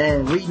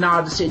and reading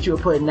all the shit you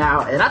were putting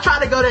out. And I try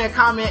to go there and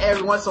comment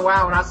every once in a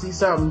while when I see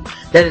something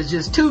that is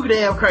just too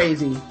damn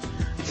crazy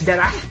that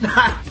I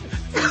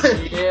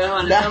yeah,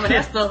 on some of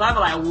that stuff, I be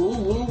like,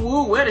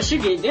 woo, where did she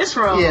get this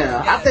from?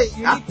 Yeah, I think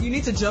you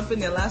need to jump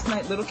in there. Last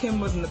night, Little Kim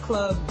was in the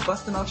club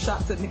busting off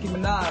shots at Nicki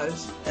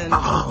Minaj, and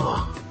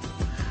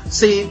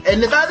see,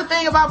 and the other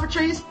thing about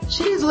Patrice,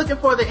 she's looking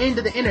for the end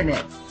of the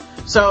internet.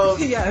 So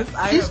yes,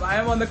 I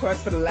am on the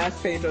quest for the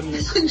last page on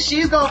YouTube.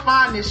 She's gonna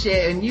find this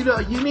shit, and you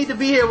need to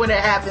be here when it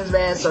happens,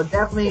 man. So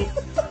definitely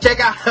check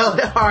out Hell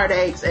and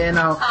Heartaches. And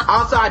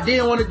also, I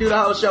didn't want to do the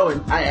whole show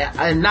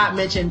and not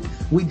mention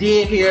we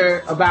did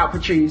hear about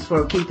Patrice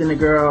from Keith and the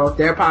Girl,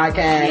 their podcast.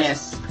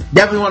 Yes,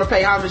 definitely want to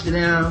pay homage to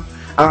them.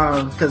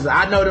 Cause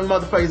I know them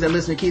motherfuckers that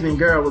listen to Keith and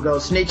Girl will go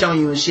snitch on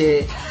you and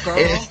shit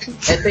and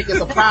think it's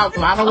a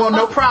problem. I don't want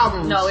no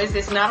problems. No,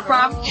 it's not a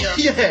problem.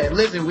 Yeah,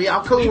 listen,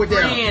 I'm cool with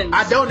them.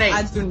 I donate.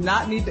 I do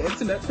not need the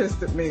internet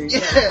pissed at me.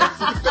 Yeah.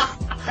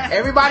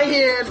 Everybody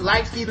here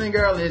likes Keith and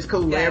Girl and it's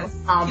cool. Yes.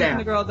 Calm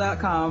down.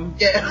 KeithAndTheGirl.com.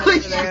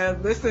 Yeah.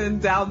 Listen,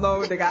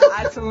 download. They got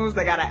iTunes.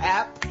 They got an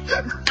app.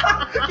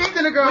 Keith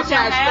and the Girl / store.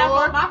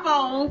 On my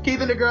phone. Keith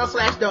and the Girl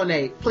 /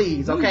 donate.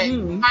 Please, okay?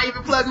 I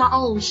even plug my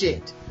own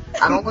shit.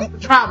 I don't want the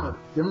drama.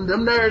 Them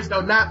nerds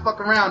do not fuck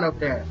around up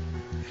there.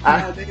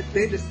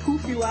 They just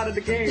poof you out of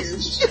the game.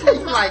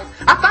 Like,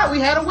 I thought we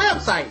had a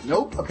website.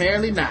 Nope,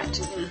 apparently not.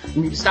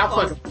 You need to stop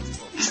fucking.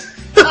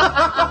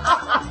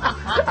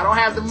 I don't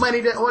have the money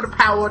or the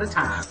power or the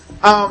time.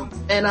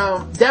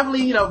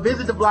 Definitely,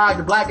 visit the blog,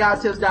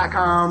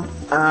 theblackguywtips.com.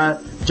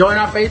 Join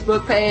our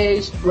Facebook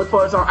page. Look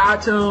for us on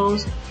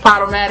iTunes,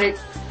 Podomatic.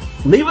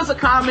 Leave us a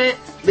comment.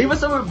 Leave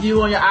us a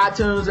review on your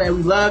iTunes, and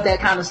we love that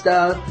kind of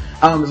stuff.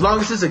 As long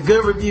as it's a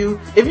good review.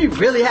 If you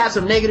really have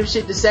some negative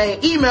shit to say,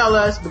 email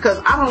us, because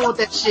I don't want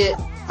that shit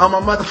on my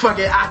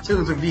motherfucking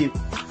iTunes review.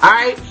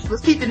 Alright?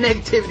 Let's keep the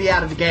negativity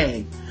out of the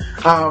game.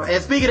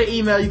 And speaking of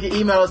email, you can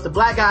email us to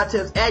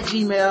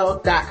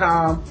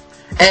blackguywtips@gmail.com.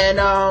 And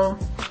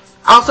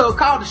also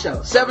call the show,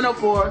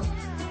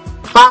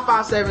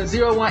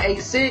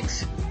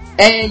 704-557-0186.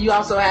 And you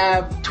also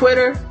have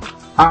Twitter,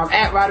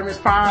 at Rodimus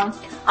Prime.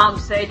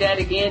 Say that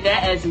again,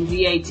 that as in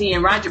DAT.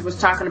 And Roger was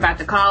talking about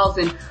the calls,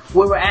 and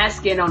we were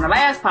asking on the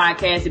last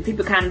podcast if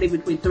people kind of leave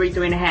between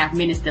 3.5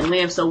 minutes to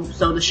live, so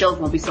the shows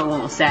won't be so long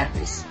on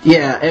Saturdays.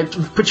 Yeah, and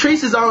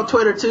Patrice is on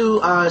Twitter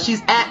too.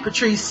 She's at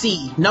Patrice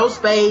C. No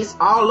space,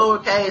 all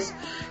lowercase.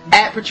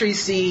 at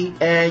Patrice C.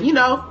 And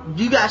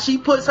she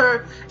puts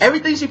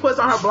everything she puts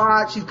on her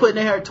blog, she's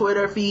putting in her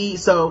Twitter feed.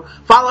 So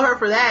follow her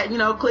for that.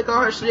 Click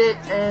on her shit,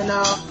 and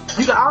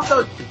you can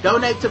also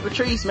donate to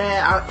Patrice,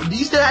 man. Do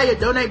you still have your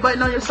donate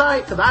button on your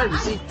site? Because I didn't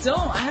see.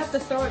 I have to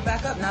throw it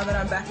back up now that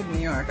I'm back in New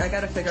York. I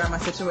gotta figure out my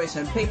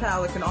situation.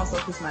 PayPal, it can also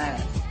kiss my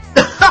ass.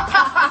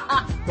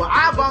 Well,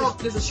 I bought.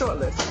 There's a short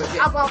list. But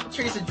yeah. I bought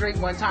Patrice a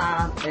drink one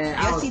time,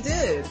 and he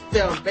did.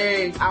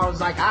 I was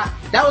like,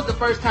 that was the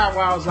first time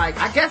where I was like,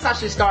 I guess I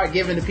should start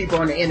giving to people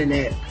on the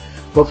internet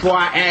before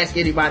I ask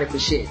anybody for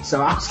shit.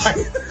 So I was like,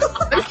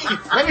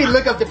 let me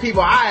look up the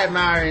people I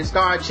admire and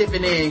start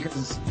chipping in,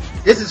 because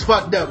this is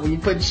fucked up when you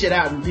put shit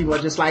out and people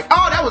are just like,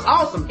 oh, that was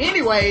awesome.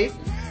 Anyway.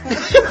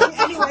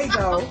 Anyway,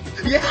 though.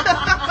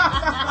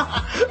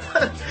 Yeah.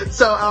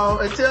 So,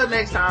 until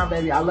next time,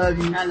 baby, I love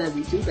you. I love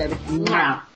you too, baby. Mwah.